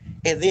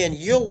and then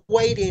you're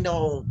waiting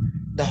on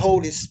the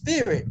Holy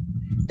Spirit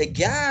to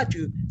guide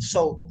you.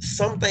 So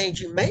some things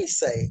you may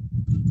say,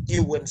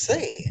 you wouldn't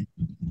say it.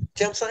 You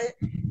know what I'm saying?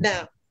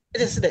 Now,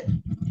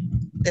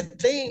 the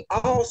thing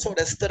also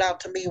that stood out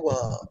to me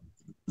was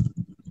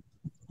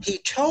he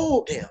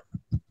told them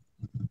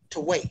to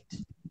wait.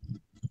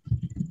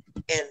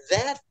 And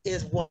that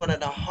is one of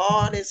the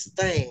hardest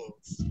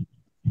things.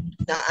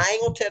 Now, I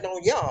ain't gonna tell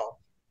on y'all,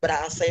 but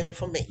I'll say it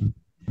for me.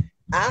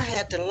 I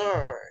had to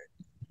learn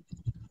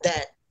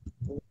that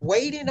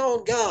waiting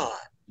on God,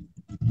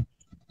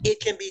 it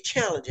can be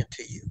challenging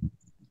to you.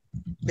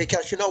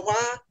 Because you know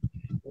why?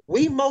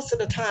 We most of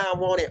the time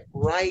want it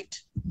right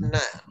now.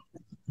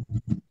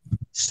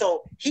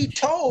 So he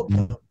told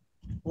them,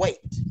 wait.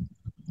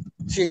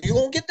 So you're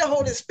gonna get the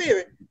Holy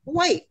Spirit,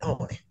 wait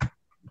on it.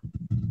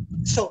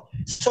 So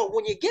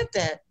when you get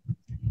that,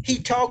 he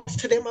talks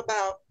to them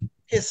about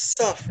his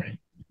suffering,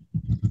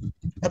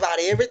 about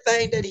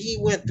everything that he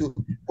went through,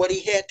 what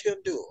he had to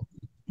endure.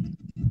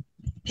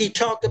 He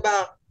talked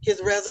about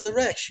his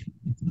resurrection.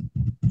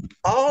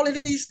 All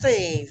of these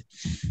things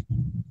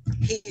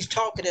he's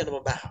talking to them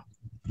about.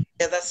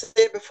 As I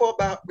said before,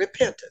 about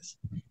repentance,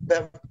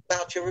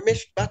 about your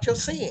remission, about your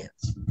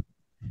sins.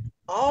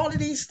 All of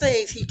these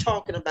things he's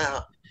talking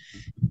about.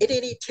 And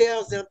then he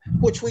tells them,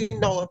 which we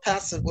know and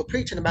pastors were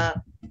preaching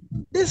about,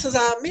 this is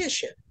our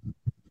mission.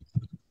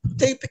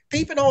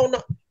 People don't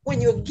know.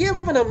 When you're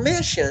given a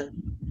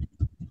mission,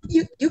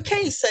 you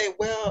can't say,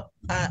 well,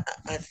 I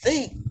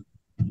think,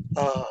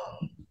 I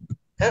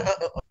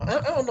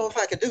don't know if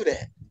I could do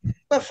that.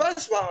 But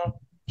first of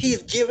all,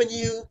 he's given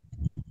you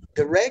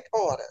direct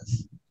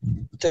orders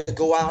to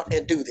go out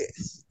and do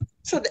this.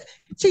 So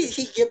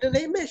he gives them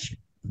a mission.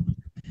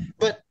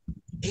 But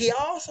he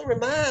also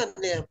reminds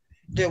them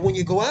that when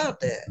you go out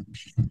there,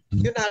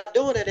 you're not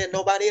doing it in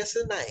nobody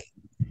else's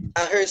name.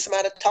 I heard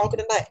somebody talking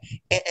tonight,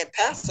 and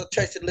Pastor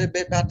touched a little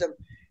bit about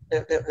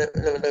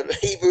the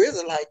Hebrew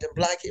Israelites, the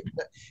black Hebrew.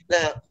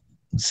 Now,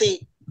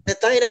 see, the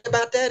thing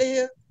about that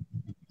is,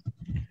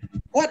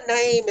 what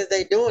name is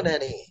they doing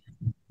that in?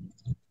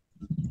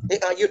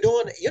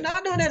 You're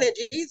not doing that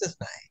in Jesus'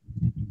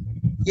 name.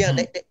 Yeah,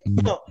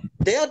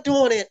 they're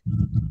doing it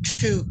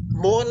to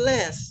more or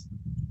less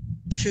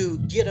to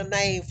get a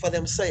name for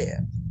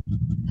themselves.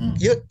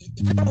 You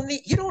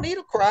don't need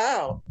a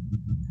crowd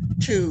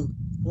to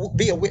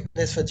be a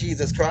witness for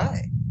Jesus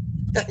Christ.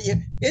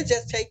 It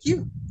just take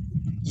you.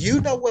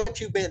 You know what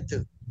you've been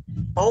through.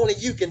 Only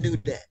you can do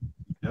that.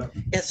 Yeah.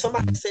 And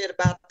somebody said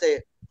about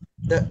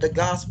the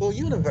gospel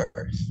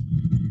universe.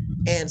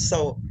 And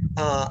so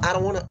I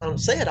don't want to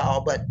say it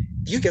all, but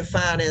you can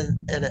find in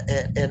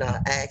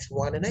Acts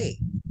 1 and 8.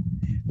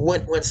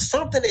 When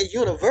something is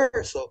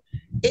universal,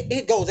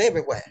 it goes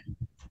everywhere.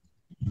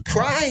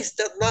 Christ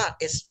does not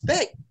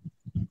expect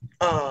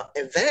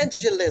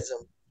evangelism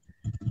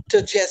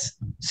to just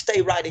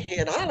stay right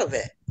here in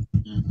Olivet.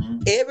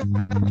 Mm-hmm.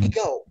 Everywhere we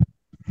go,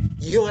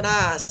 you and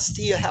I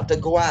still have to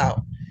go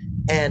out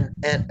and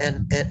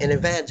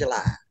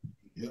evangelize.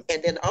 Yep.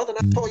 And then the other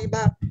I told you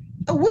about,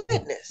 a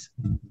witness.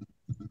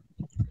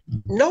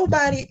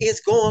 Nobody is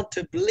going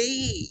to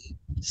believe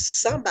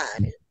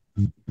somebody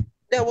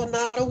that was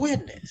not a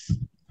witness.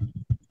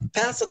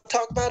 Pastor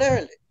talked about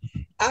earlier.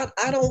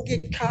 I don't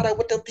get caught up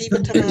with them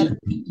people talking about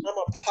I'm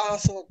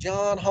Apostle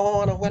John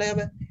Horn or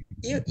whatever.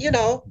 you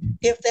know,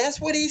 if that's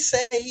what he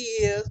say he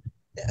is,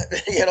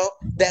 you know,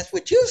 that's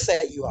what you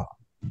say you are,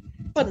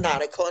 but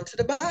not according to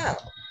the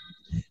Bible,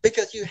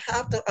 because you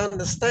have to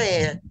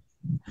understand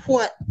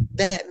what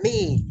that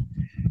means.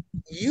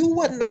 You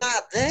were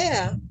not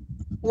there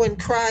when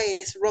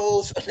Christ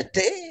rose from the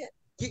dead.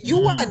 You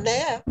weren't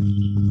there.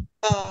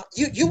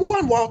 You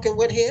weren't walking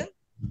with him.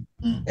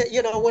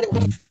 You know,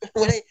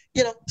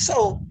 you know.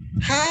 So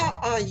how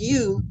are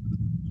you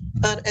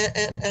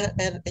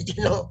and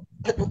you know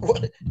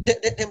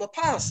them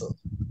apostles?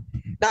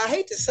 Now I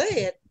hate to say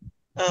it,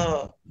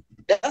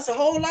 that's a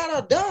whole lot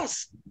of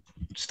dust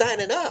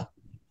standing up,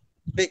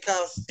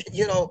 because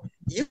you know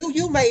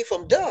you made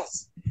from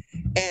dust,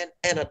 and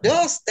a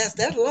dust that's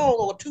that long,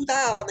 over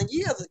 2,000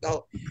 years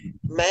ago.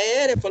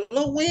 Man, if a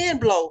little wind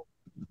blow,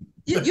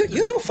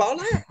 you'll fall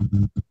out.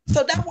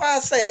 So that's why I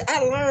say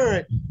I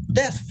learned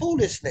that's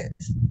foolishness.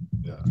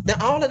 Yeah. Now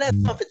all of that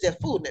stuff is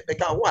just foolishness,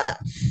 because what?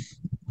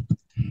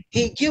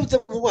 He gives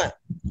them what?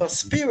 A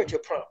spiritual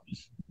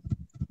promise.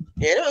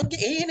 You know,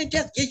 he didn't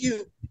just give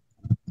you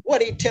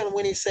what he tell them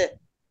when he said,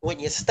 when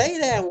you stay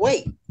there and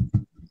wait,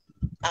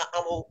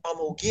 I'm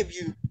gonna give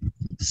you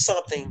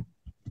something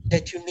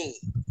that you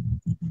need.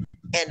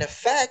 And the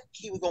fact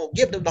he was gonna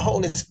give them the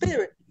Holy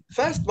Spirit,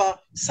 first of all,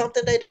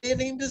 something they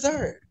didn't even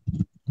deserve.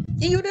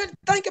 You didn't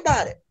think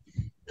about it.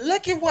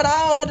 Look at what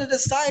all the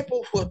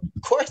disciples were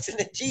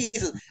questioning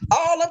Jesus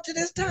all up to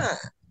this time.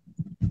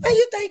 Why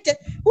you think that?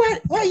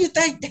 Why you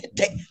think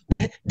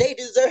that they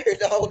deserve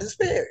the Holy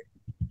Spirit?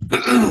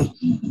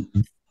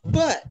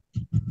 But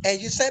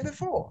as you said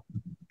before,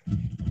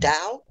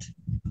 doubt,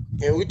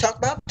 and we talked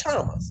about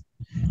Thomas,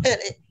 and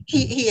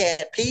he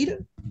had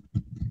Peter,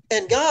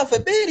 and God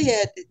forbid he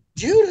had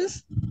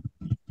Judas.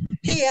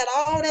 He had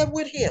all that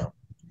with him,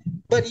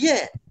 but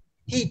yet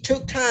he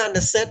took time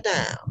to sit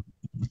down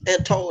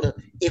and told him,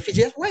 if you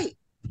just wait.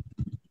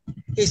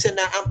 He said,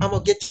 now I'm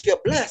gonna get you a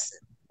blessing,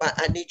 but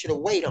I need you to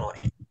wait on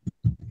it.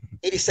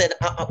 And he said,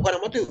 what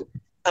I'm gonna do,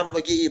 I'm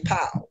gonna give you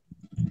power,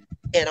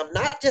 and I'm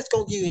not just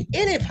gonna give you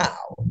any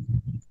power.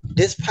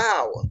 This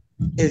power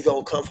is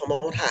gonna come from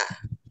on high,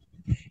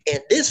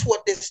 and this is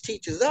what this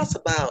teaches us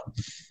about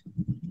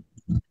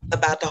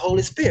the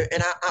Holy Spirit.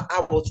 And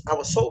I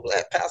was so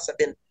glad Pastor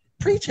been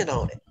preaching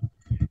on it,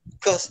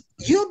 because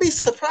you'll be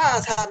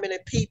surprised how many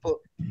people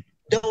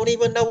don't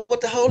even know what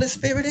the Holy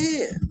Spirit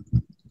is.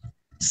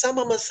 Some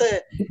of them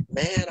say,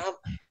 man,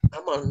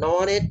 I'm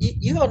anointed.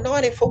 You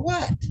anointed for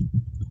what?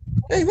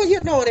 Hey, what you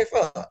anointed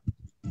for?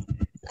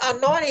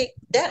 Anointing,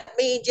 that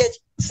means just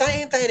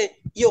same thing, that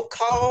you're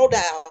called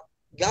out.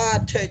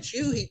 God touched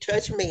you, he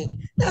touched me.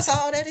 That's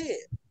all that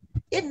is.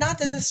 It's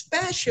nothing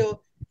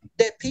special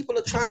that people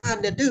are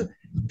trying to do.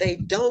 They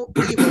don't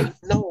even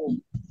know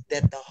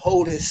that the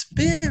Holy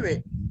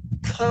Spirit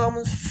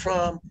comes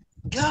from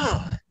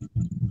God.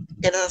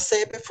 And I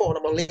said before, and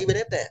I'm going to leave it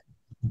at that.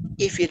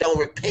 If you don't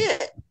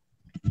repent,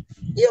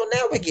 you'll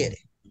never get it.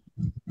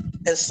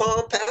 And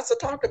some pastor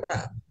talked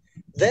about,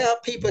 there are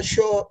people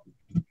show up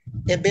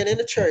and been in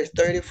the church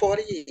 30,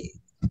 40 years.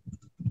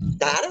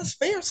 Now, I done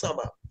spared some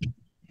of them.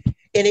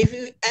 And if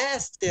you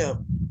ask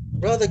them,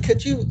 brother,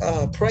 could you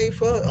pray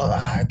for?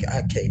 Oh, I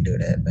can't do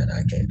that, man.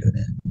 I can't do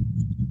that.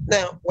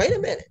 Now, wait a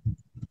minute.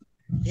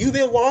 You've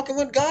been walking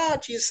with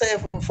God, you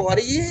said, for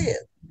 40 years.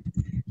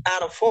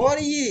 Out of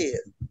 40 years,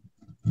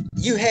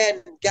 you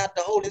hadn't got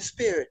the Holy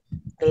Spirit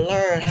to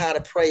learn how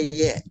to pray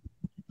yet.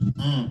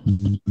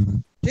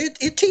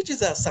 It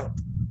teaches us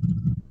something.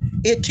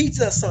 It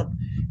teaches us something,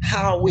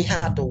 how we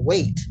have to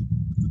wait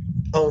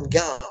on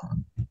God.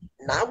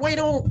 Not wait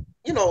on,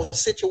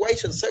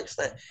 situations,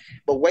 circumstances,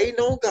 but waiting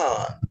on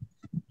God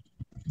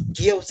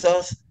gives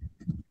us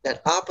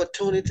that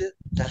opportunity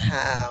to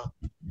have,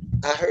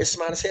 I heard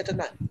somebody say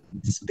tonight,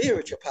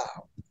 spiritual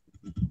power.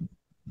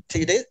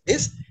 See,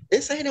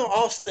 this ain't no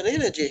Austin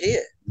energy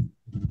here.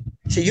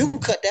 See, you can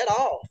cut that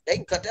off. They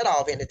can cut that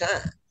off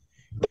anytime.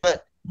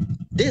 But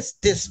this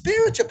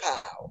spiritual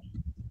power,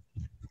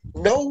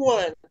 no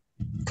one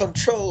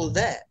controls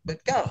that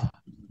but God.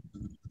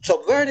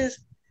 So, Verdis,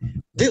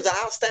 this is an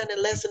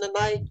outstanding lesson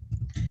tonight.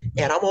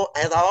 And I'm gonna,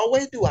 as I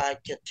always do, I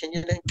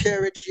continue to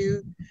encourage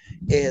you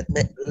and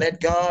let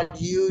God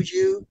use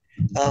you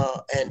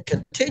and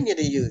continue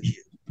to use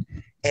you.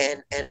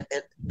 And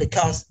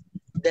because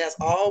there's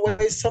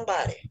always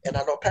somebody, and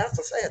I know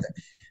Pastor said that,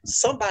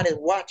 somebody's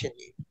watching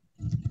you.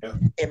 Yeah.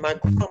 And my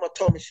grandma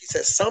told me, she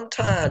said,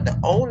 sometimes the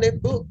only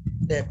book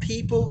that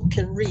people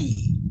can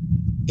read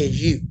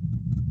is you. You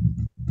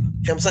know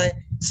what I'm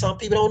saying? Some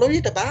people don't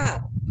read the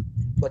Bible,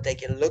 but they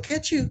can look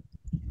at you,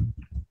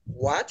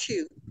 watch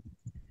you,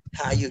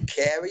 how you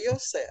carry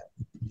yourself,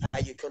 how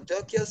you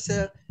conduct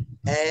yourself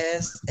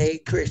as a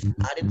Christian.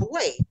 Not in a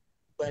way,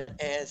 but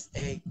as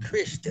a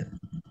Christian.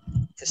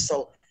 And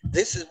so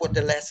this is what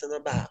the lesson is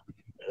about.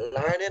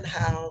 Learning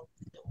how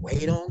to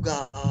wait on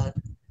God,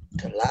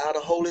 to allow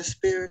the Holy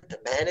Spirit to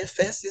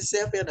manifest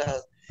itself in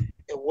us,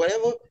 and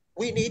whatever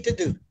we need to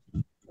do,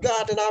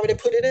 God has already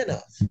put it in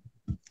us.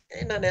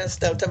 Ain't none of that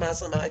stuff to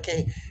myself. I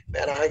can't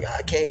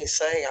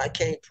sing, I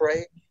can't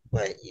pray.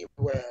 Well,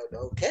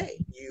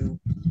 okay, you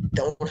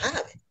don't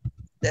have it.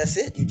 That's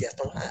it. You just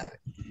don't have it.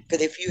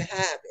 Because if you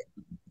have it,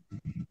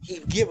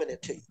 He's given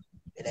it to you.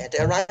 And at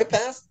that right,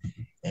 Pastor?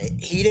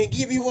 He didn't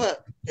give you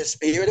what? The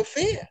spirit of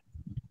fear.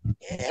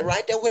 And that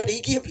right there, what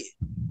He give you?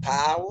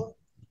 Power,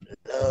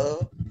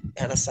 love,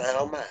 and a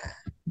sound mind.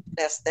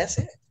 That's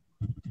it.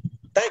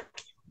 Thank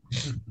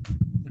you.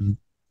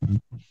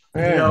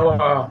 You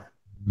know,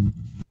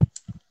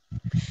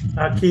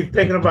 I keep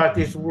thinking about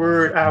this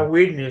word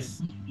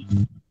eyewitness.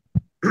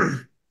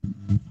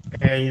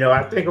 And, you know,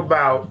 I think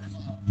about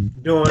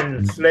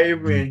during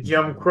slavery and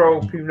Jim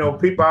Crow,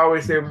 people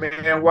always say,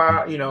 man,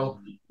 why,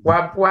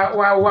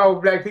 why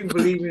would black people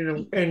believe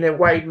in the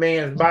white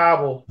man's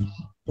Bible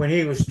when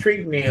he was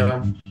treating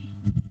them?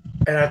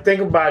 And I think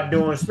about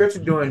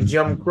especially during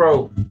Jim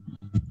Crow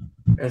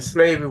and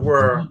slavery,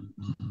 where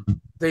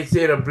they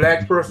said a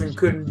black person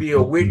couldn't be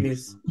a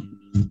witness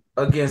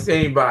against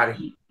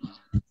anybody.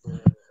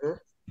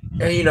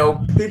 And, you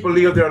know, people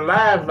live their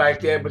lives like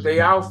that, but they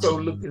also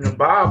looked in the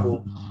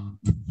Bible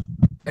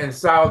and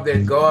saw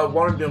that God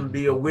wanted them to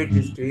be a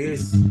witness to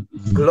His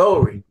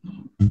glory.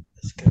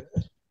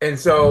 And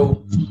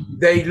so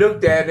they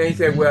looked at it and they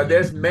said, well,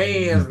 that's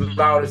man's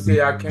law to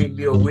say I can't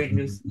be a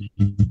witness,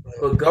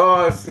 but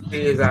God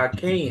says I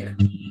can.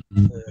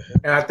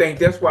 And I think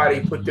that's why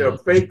they put their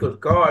faith, because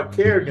God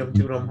carried them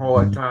through them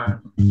hard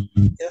times.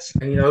 Yes.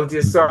 And, you know,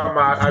 just something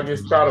I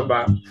just thought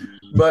about.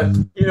 But,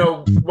 you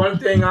know, one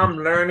thing I'm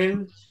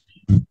learning,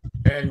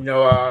 and, you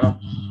know,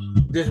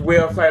 this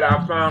website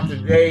I found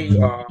today,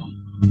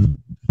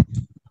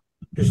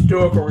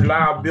 historical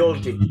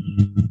reliability,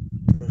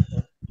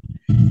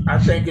 I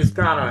think it's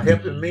kind of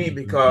helping me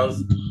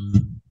because,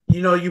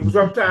 you know, you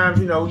sometimes,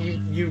 you know,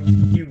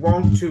 you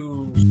want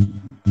to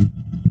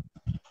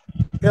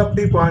help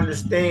people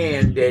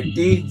understand that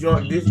these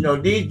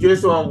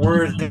just aren't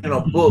words in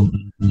a book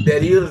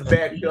that is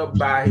backed up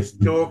by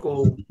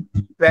historical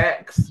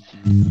facts.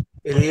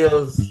 It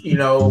is,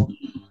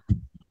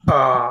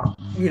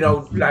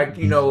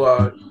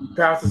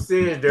 Pastor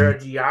says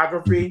there's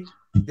geography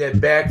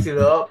that backs it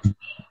up.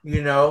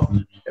 You know,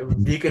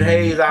 Deacon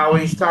Hayes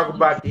always talk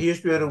about the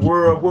history of the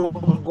world, what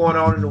was going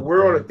on in the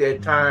world at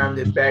that time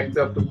that backs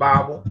up the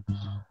Bible.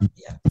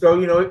 So,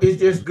 you know,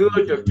 it's just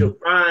good to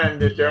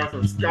find that there's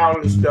some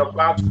scholarly stuff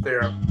out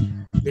there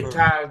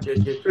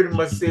that pretty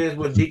much says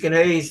what Deacon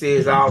Hayes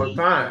says all the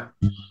time.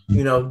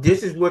 You know,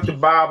 this is what the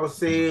Bible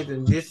says,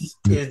 and this is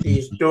the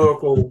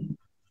historical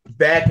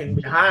backing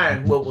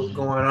behind what was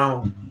going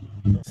on.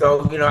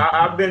 So, you know,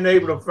 I've been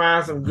able to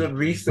find some good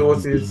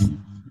resources,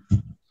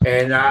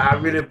 and I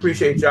really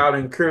appreciate y'all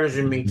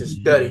encouraging me to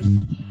study,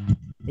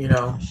 you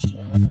know,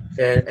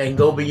 and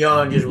go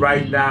beyond just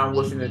writing down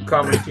what's in the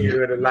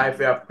commentary of the Life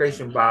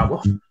Application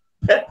Bible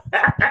and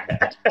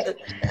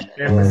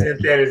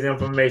present that as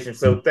information.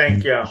 So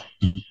thank y'all.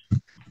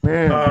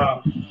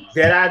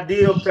 That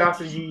idea,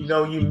 Pastor,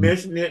 you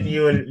mentioned it,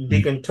 you and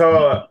Deacon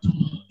Todd.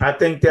 I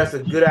think that's a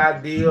good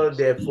idea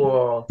that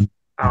for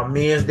our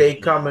Men's Day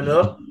coming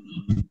up,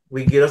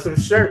 we get us some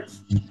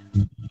shirts.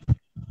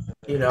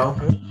 You know,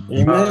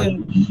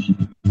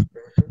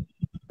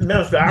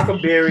 Minister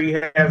Ackerberry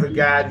has a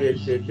guy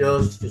that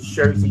does the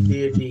shirts. He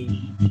did the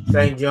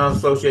St. John's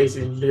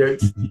Association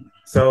shirts.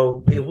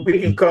 So if we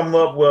can come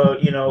up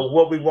with, you know,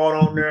 what we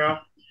want on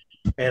there,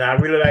 and I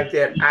really like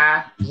that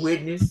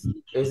eyewitness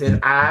is an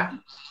eye.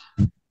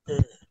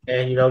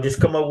 And, you know,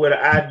 just come up with an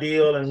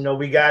ideal. And, you know,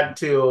 we got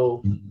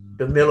till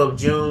the middle of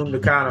June to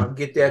kind of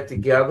get that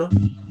together.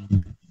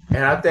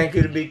 And I think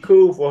it'd be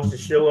cool for us to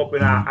show up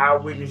in our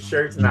eyewitness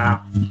shirts and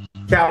our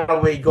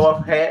Callaway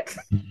golf hats.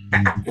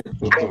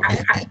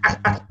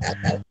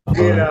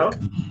 You know,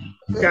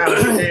 kind of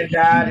stand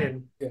out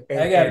and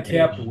I got a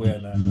cap to wear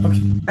now.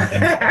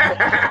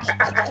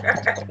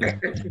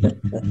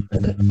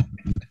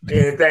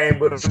 Anything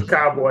but a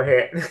cowboy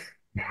hat.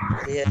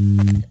 Yeah.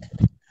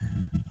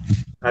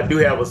 I do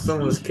have a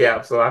Sooners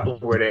cap, so I can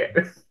wear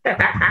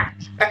that.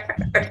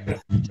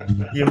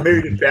 You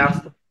muted,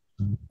 Pastor.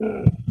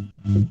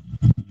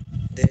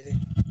 Did he?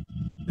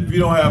 If you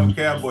don't have a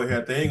cowboy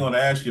hat, they ain't gonna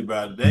ask you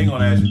about it. They ain't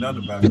gonna ask you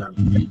nothing about that.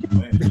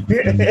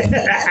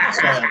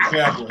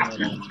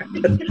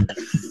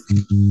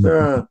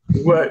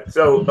 What?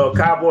 So a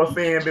cowboy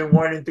fan been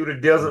running through the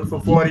desert for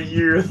 40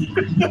 years?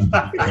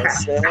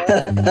 Yes, sir.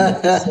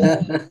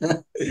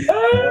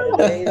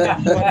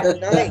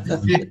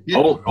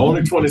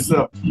 Only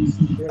 27.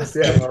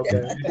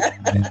 Okay.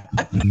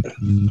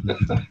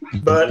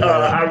 But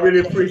I really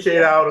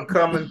appreciate all the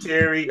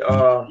commentary.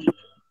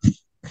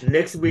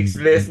 Next week's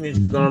lesson is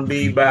going to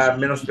be by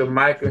Minister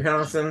Michael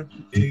Henderson.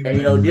 And,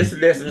 you know, this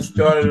lesson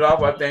started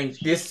off, I think,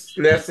 this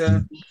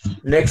lesson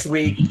next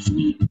week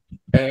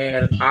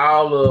and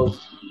all of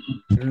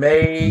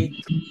May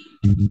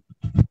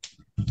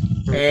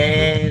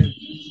and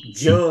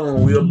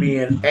June will be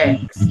in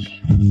Acts.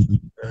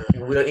 And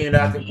we'll end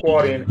out the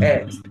quarter in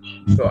Acts.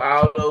 So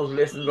all those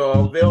lessons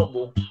are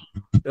available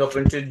up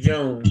until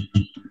June.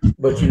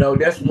 But, you know,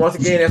 that's one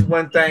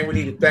thing we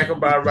need to think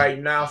about right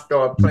now.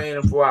 Start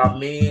planning for our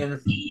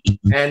men's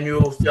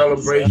annual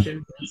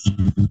celebration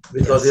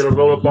because it'll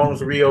roll up on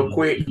us real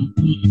quick.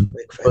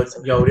 But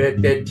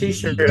that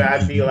T-shirt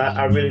ideal,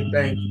 I really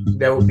think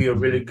that would be a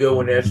really good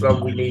one. That's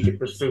something we need to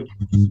pursue.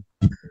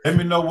 Let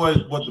me know what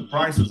the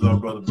prices are,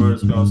 Brother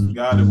Verdis, because the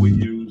guy that we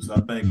use,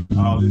 I think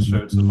all his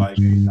shirts are like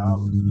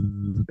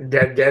 $8.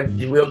 That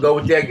we'll go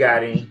with that guy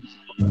then.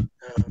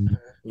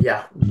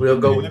 Yeah, we'll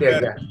go with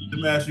that guy. Let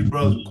me ask you,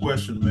 brothers, a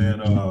question,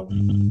 man.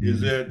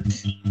 Is it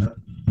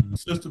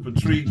Sister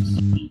Patrice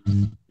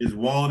is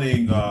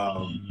wanting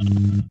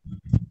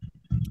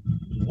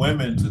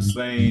women to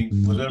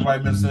sing? Was that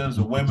right, Miss Sims?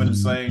 The women to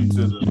sing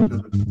to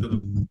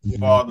the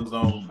fathers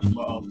on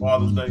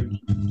Father's Day,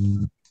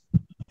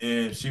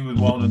 and she was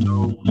wanting to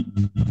know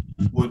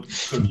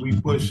could we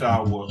push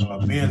our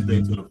Men's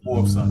Day to the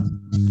fourth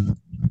Sunday?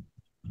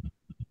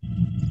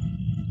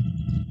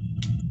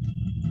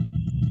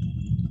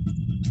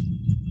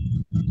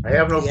 I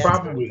have no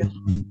problem with it.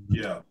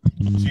 Yeah.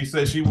 She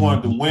said she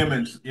wanted the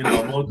women's,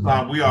 most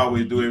time we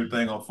always do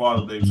everything on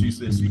Father's Day. She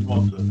said she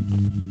wants the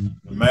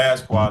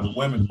mass choir, the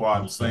women's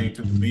choir to sing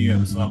to the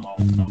men or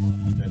something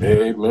on that.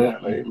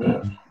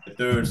 Amen. The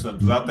third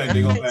Sunday. I think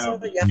they're gonna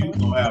have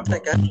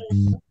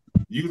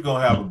you're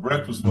gonna have a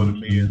breakfast for the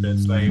men that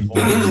same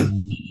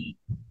morning.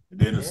 And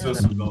then the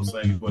sister's gonna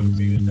sing for the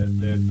men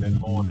that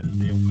morning, and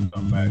then we'll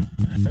come back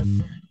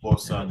for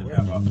Sunday and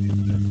have our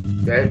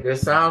Men's Day. That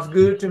sounds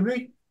good to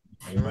me.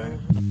 Amen.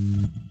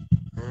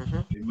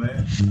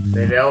 Amen.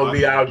 Then that will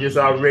be our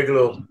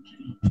regular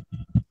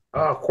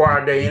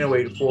choir day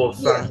anyway, the fourth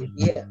Sunday.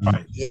 Yeah.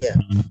 Right. Yeah.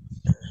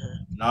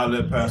 And I'll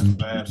let Pastor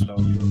Bash know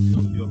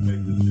he'll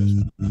make the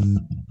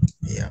adjustment.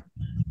 Yeah.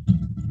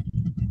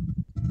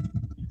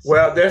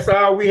 Well, that's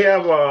all we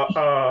have.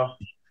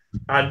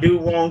 I do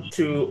want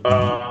to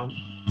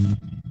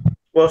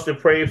to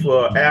pray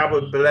for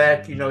Albert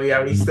Black. He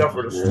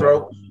suffered a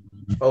stroke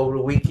over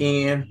the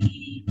weekend.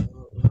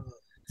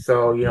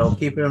 So,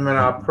 keep him in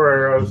our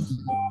prayers.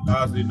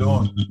 How's he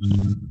doing?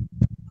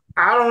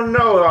 I don't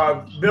know.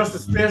 Mr.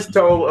 Spence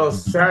told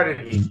us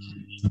Saturday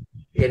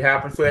it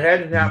happened. So it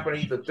hadn't happened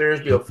either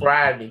Thursday or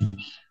Friday.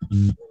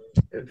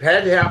 It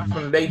had to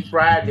happen late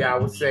Friday, I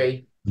would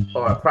say,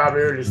 or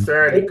probably early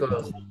Saturday,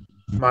 because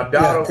my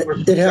daughter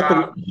it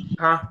happened.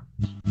 Huh?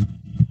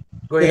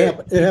 Go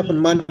ahead. It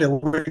happened Monday a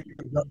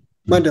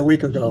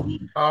week ago.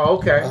 Oh,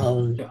 okay.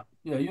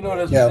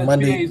 That's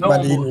Monday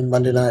evening,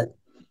 Monday night.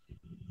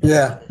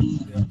 Yeah.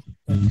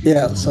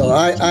 So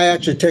I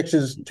actually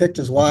texted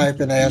his wife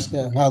and asked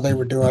her how they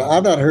were doing.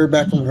 I've not heard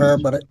back from her,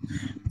 but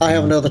I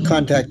have another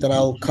contact that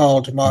I'll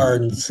call tomorrow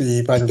and see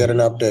if I can get an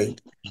update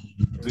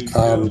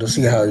to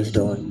see how he's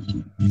doing.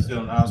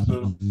 Still in the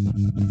hospital?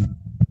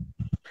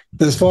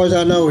 As far as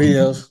I know, he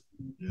is.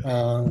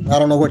 I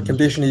don't know what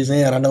condition he's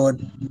in. I know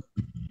it.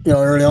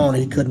 Early on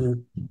he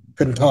couldn't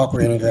talk or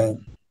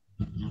anything.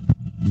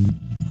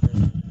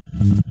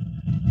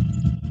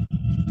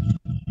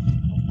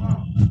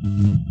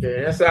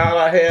 Yeah, that's all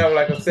I have.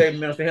 Like I said,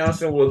 Mr.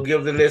 Henson will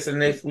give the lesson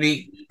next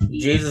week.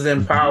 Jesus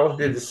empowers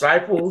the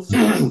disciples,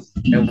 and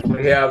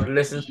we have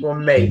lessons for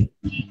May.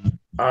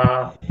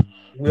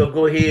 We'll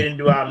go ahead and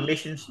do our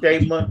mission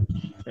statement.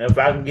 And if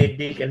I can get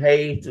Deacon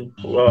Hayes to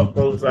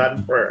close out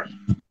in prayer.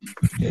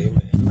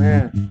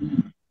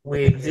 Amen.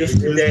 We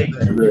exist today.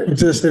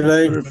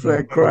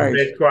 Reflect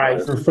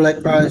Christ.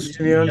 Reflect Christ.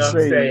 The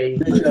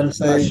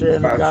unsaved.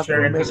 Sharing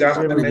the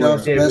gospel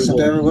message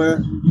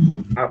everywhere.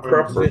 Our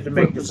purpose is to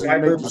make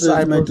disciples.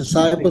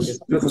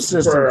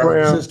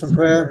 Consistent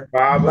prayer.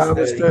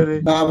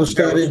 Bible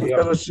study.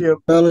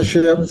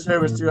 Fellowship.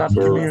 Service to our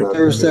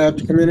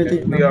community.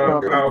 We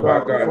are powered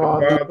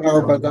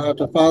by God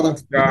the Father.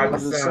 God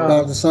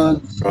the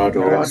Son. God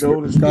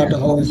the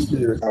Holy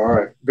Spirit. All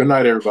right. Good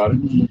night,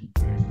 everybody.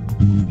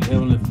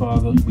 Heavenly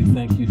Father, we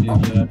thank you, dear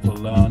God, for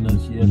allowing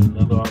us yet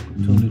another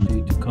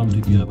opportunity to come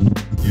together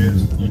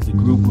as a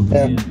group of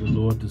men, dear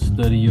Lord, to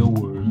study your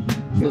word.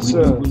 Yes, we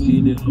sir.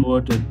 believe, dear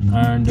Lord, that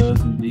iron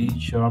does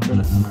indeed sharpen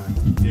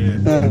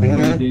iron.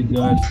 Pray, dear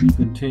God, you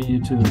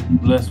continue to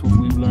bless what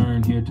we've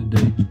learned here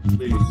today,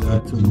 dear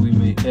God, so that we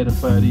may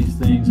edify these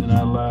things in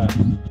our lives.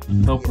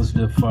 Help us,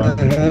 dear Father,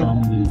 to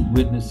become the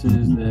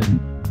witnesses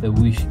that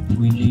we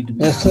need to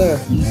be. Yes, sir.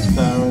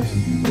 Inspire us.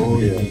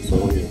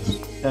 Oh, yes.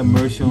 Have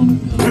mercy on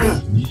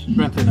us.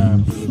 Strengthen our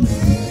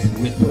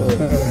witness.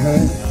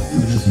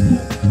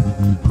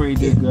 Pray,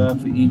 dear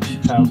God, for each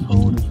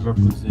household that's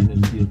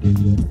represented here, dear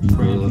God.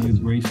 Pray for your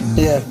grace and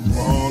mercy for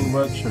all of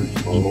our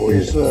churches. Oh,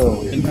 yes.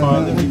 And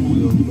Father, we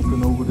will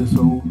looking over this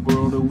old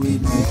world that we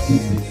exist in,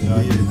 dear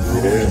God.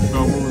 There's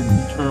trouble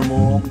and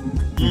turmoil.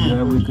 Dear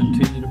God, we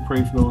continue to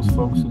pray for those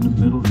folks in the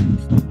Middle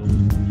East, dear Lord.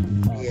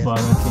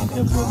 Father, I can't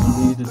help but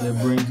believe that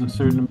brings a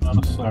certain amount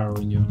of sorrow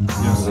in your heart.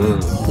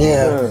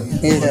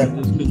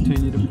 Just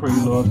continue to pray,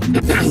 Lord,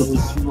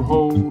 that you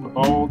hold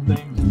all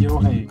things in your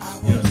hands.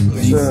 Yes,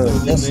 sir.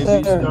 May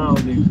be sorrow,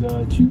 dear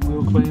God, you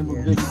will claim a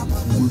victory.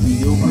 It will be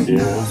your victory.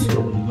 So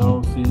it is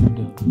all said and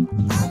done.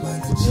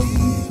 Whatever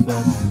you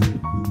decide to do.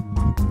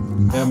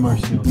 Have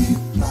mercy on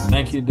us.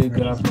 Thank you, dear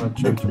God, for our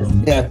church.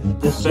 Yeah.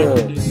 Yes, sir.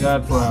 Thank you, dear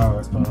God, for our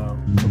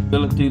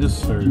ability to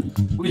serve.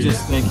 We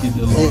just thank you,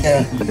 dear Lord.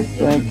 Yeah.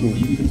 Thank you.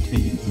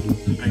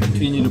 You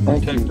continue to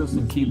protect us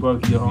and keep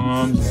your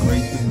arms and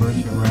grace and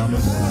mercy around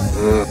us.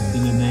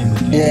 In the name of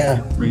Jesus,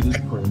 Yeah. we pray this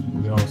prayer.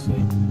 We all say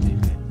amen.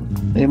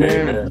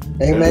 Amen.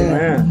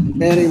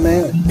 Amen.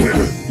 Amen.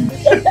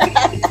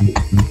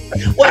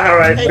 All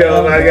right,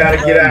 fellas, I gotta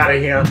get out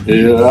of here.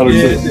 Yeah, I don't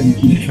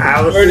care.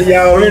 I will see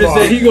y'all Verdis tomorrow.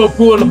 said he gonna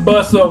pull the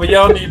bus over.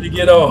 Y'all need to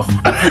get off.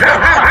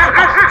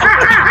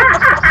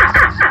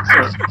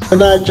 Good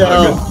night,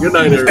 y'all. Good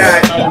night,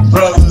 everybody. All right,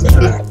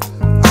 brothers.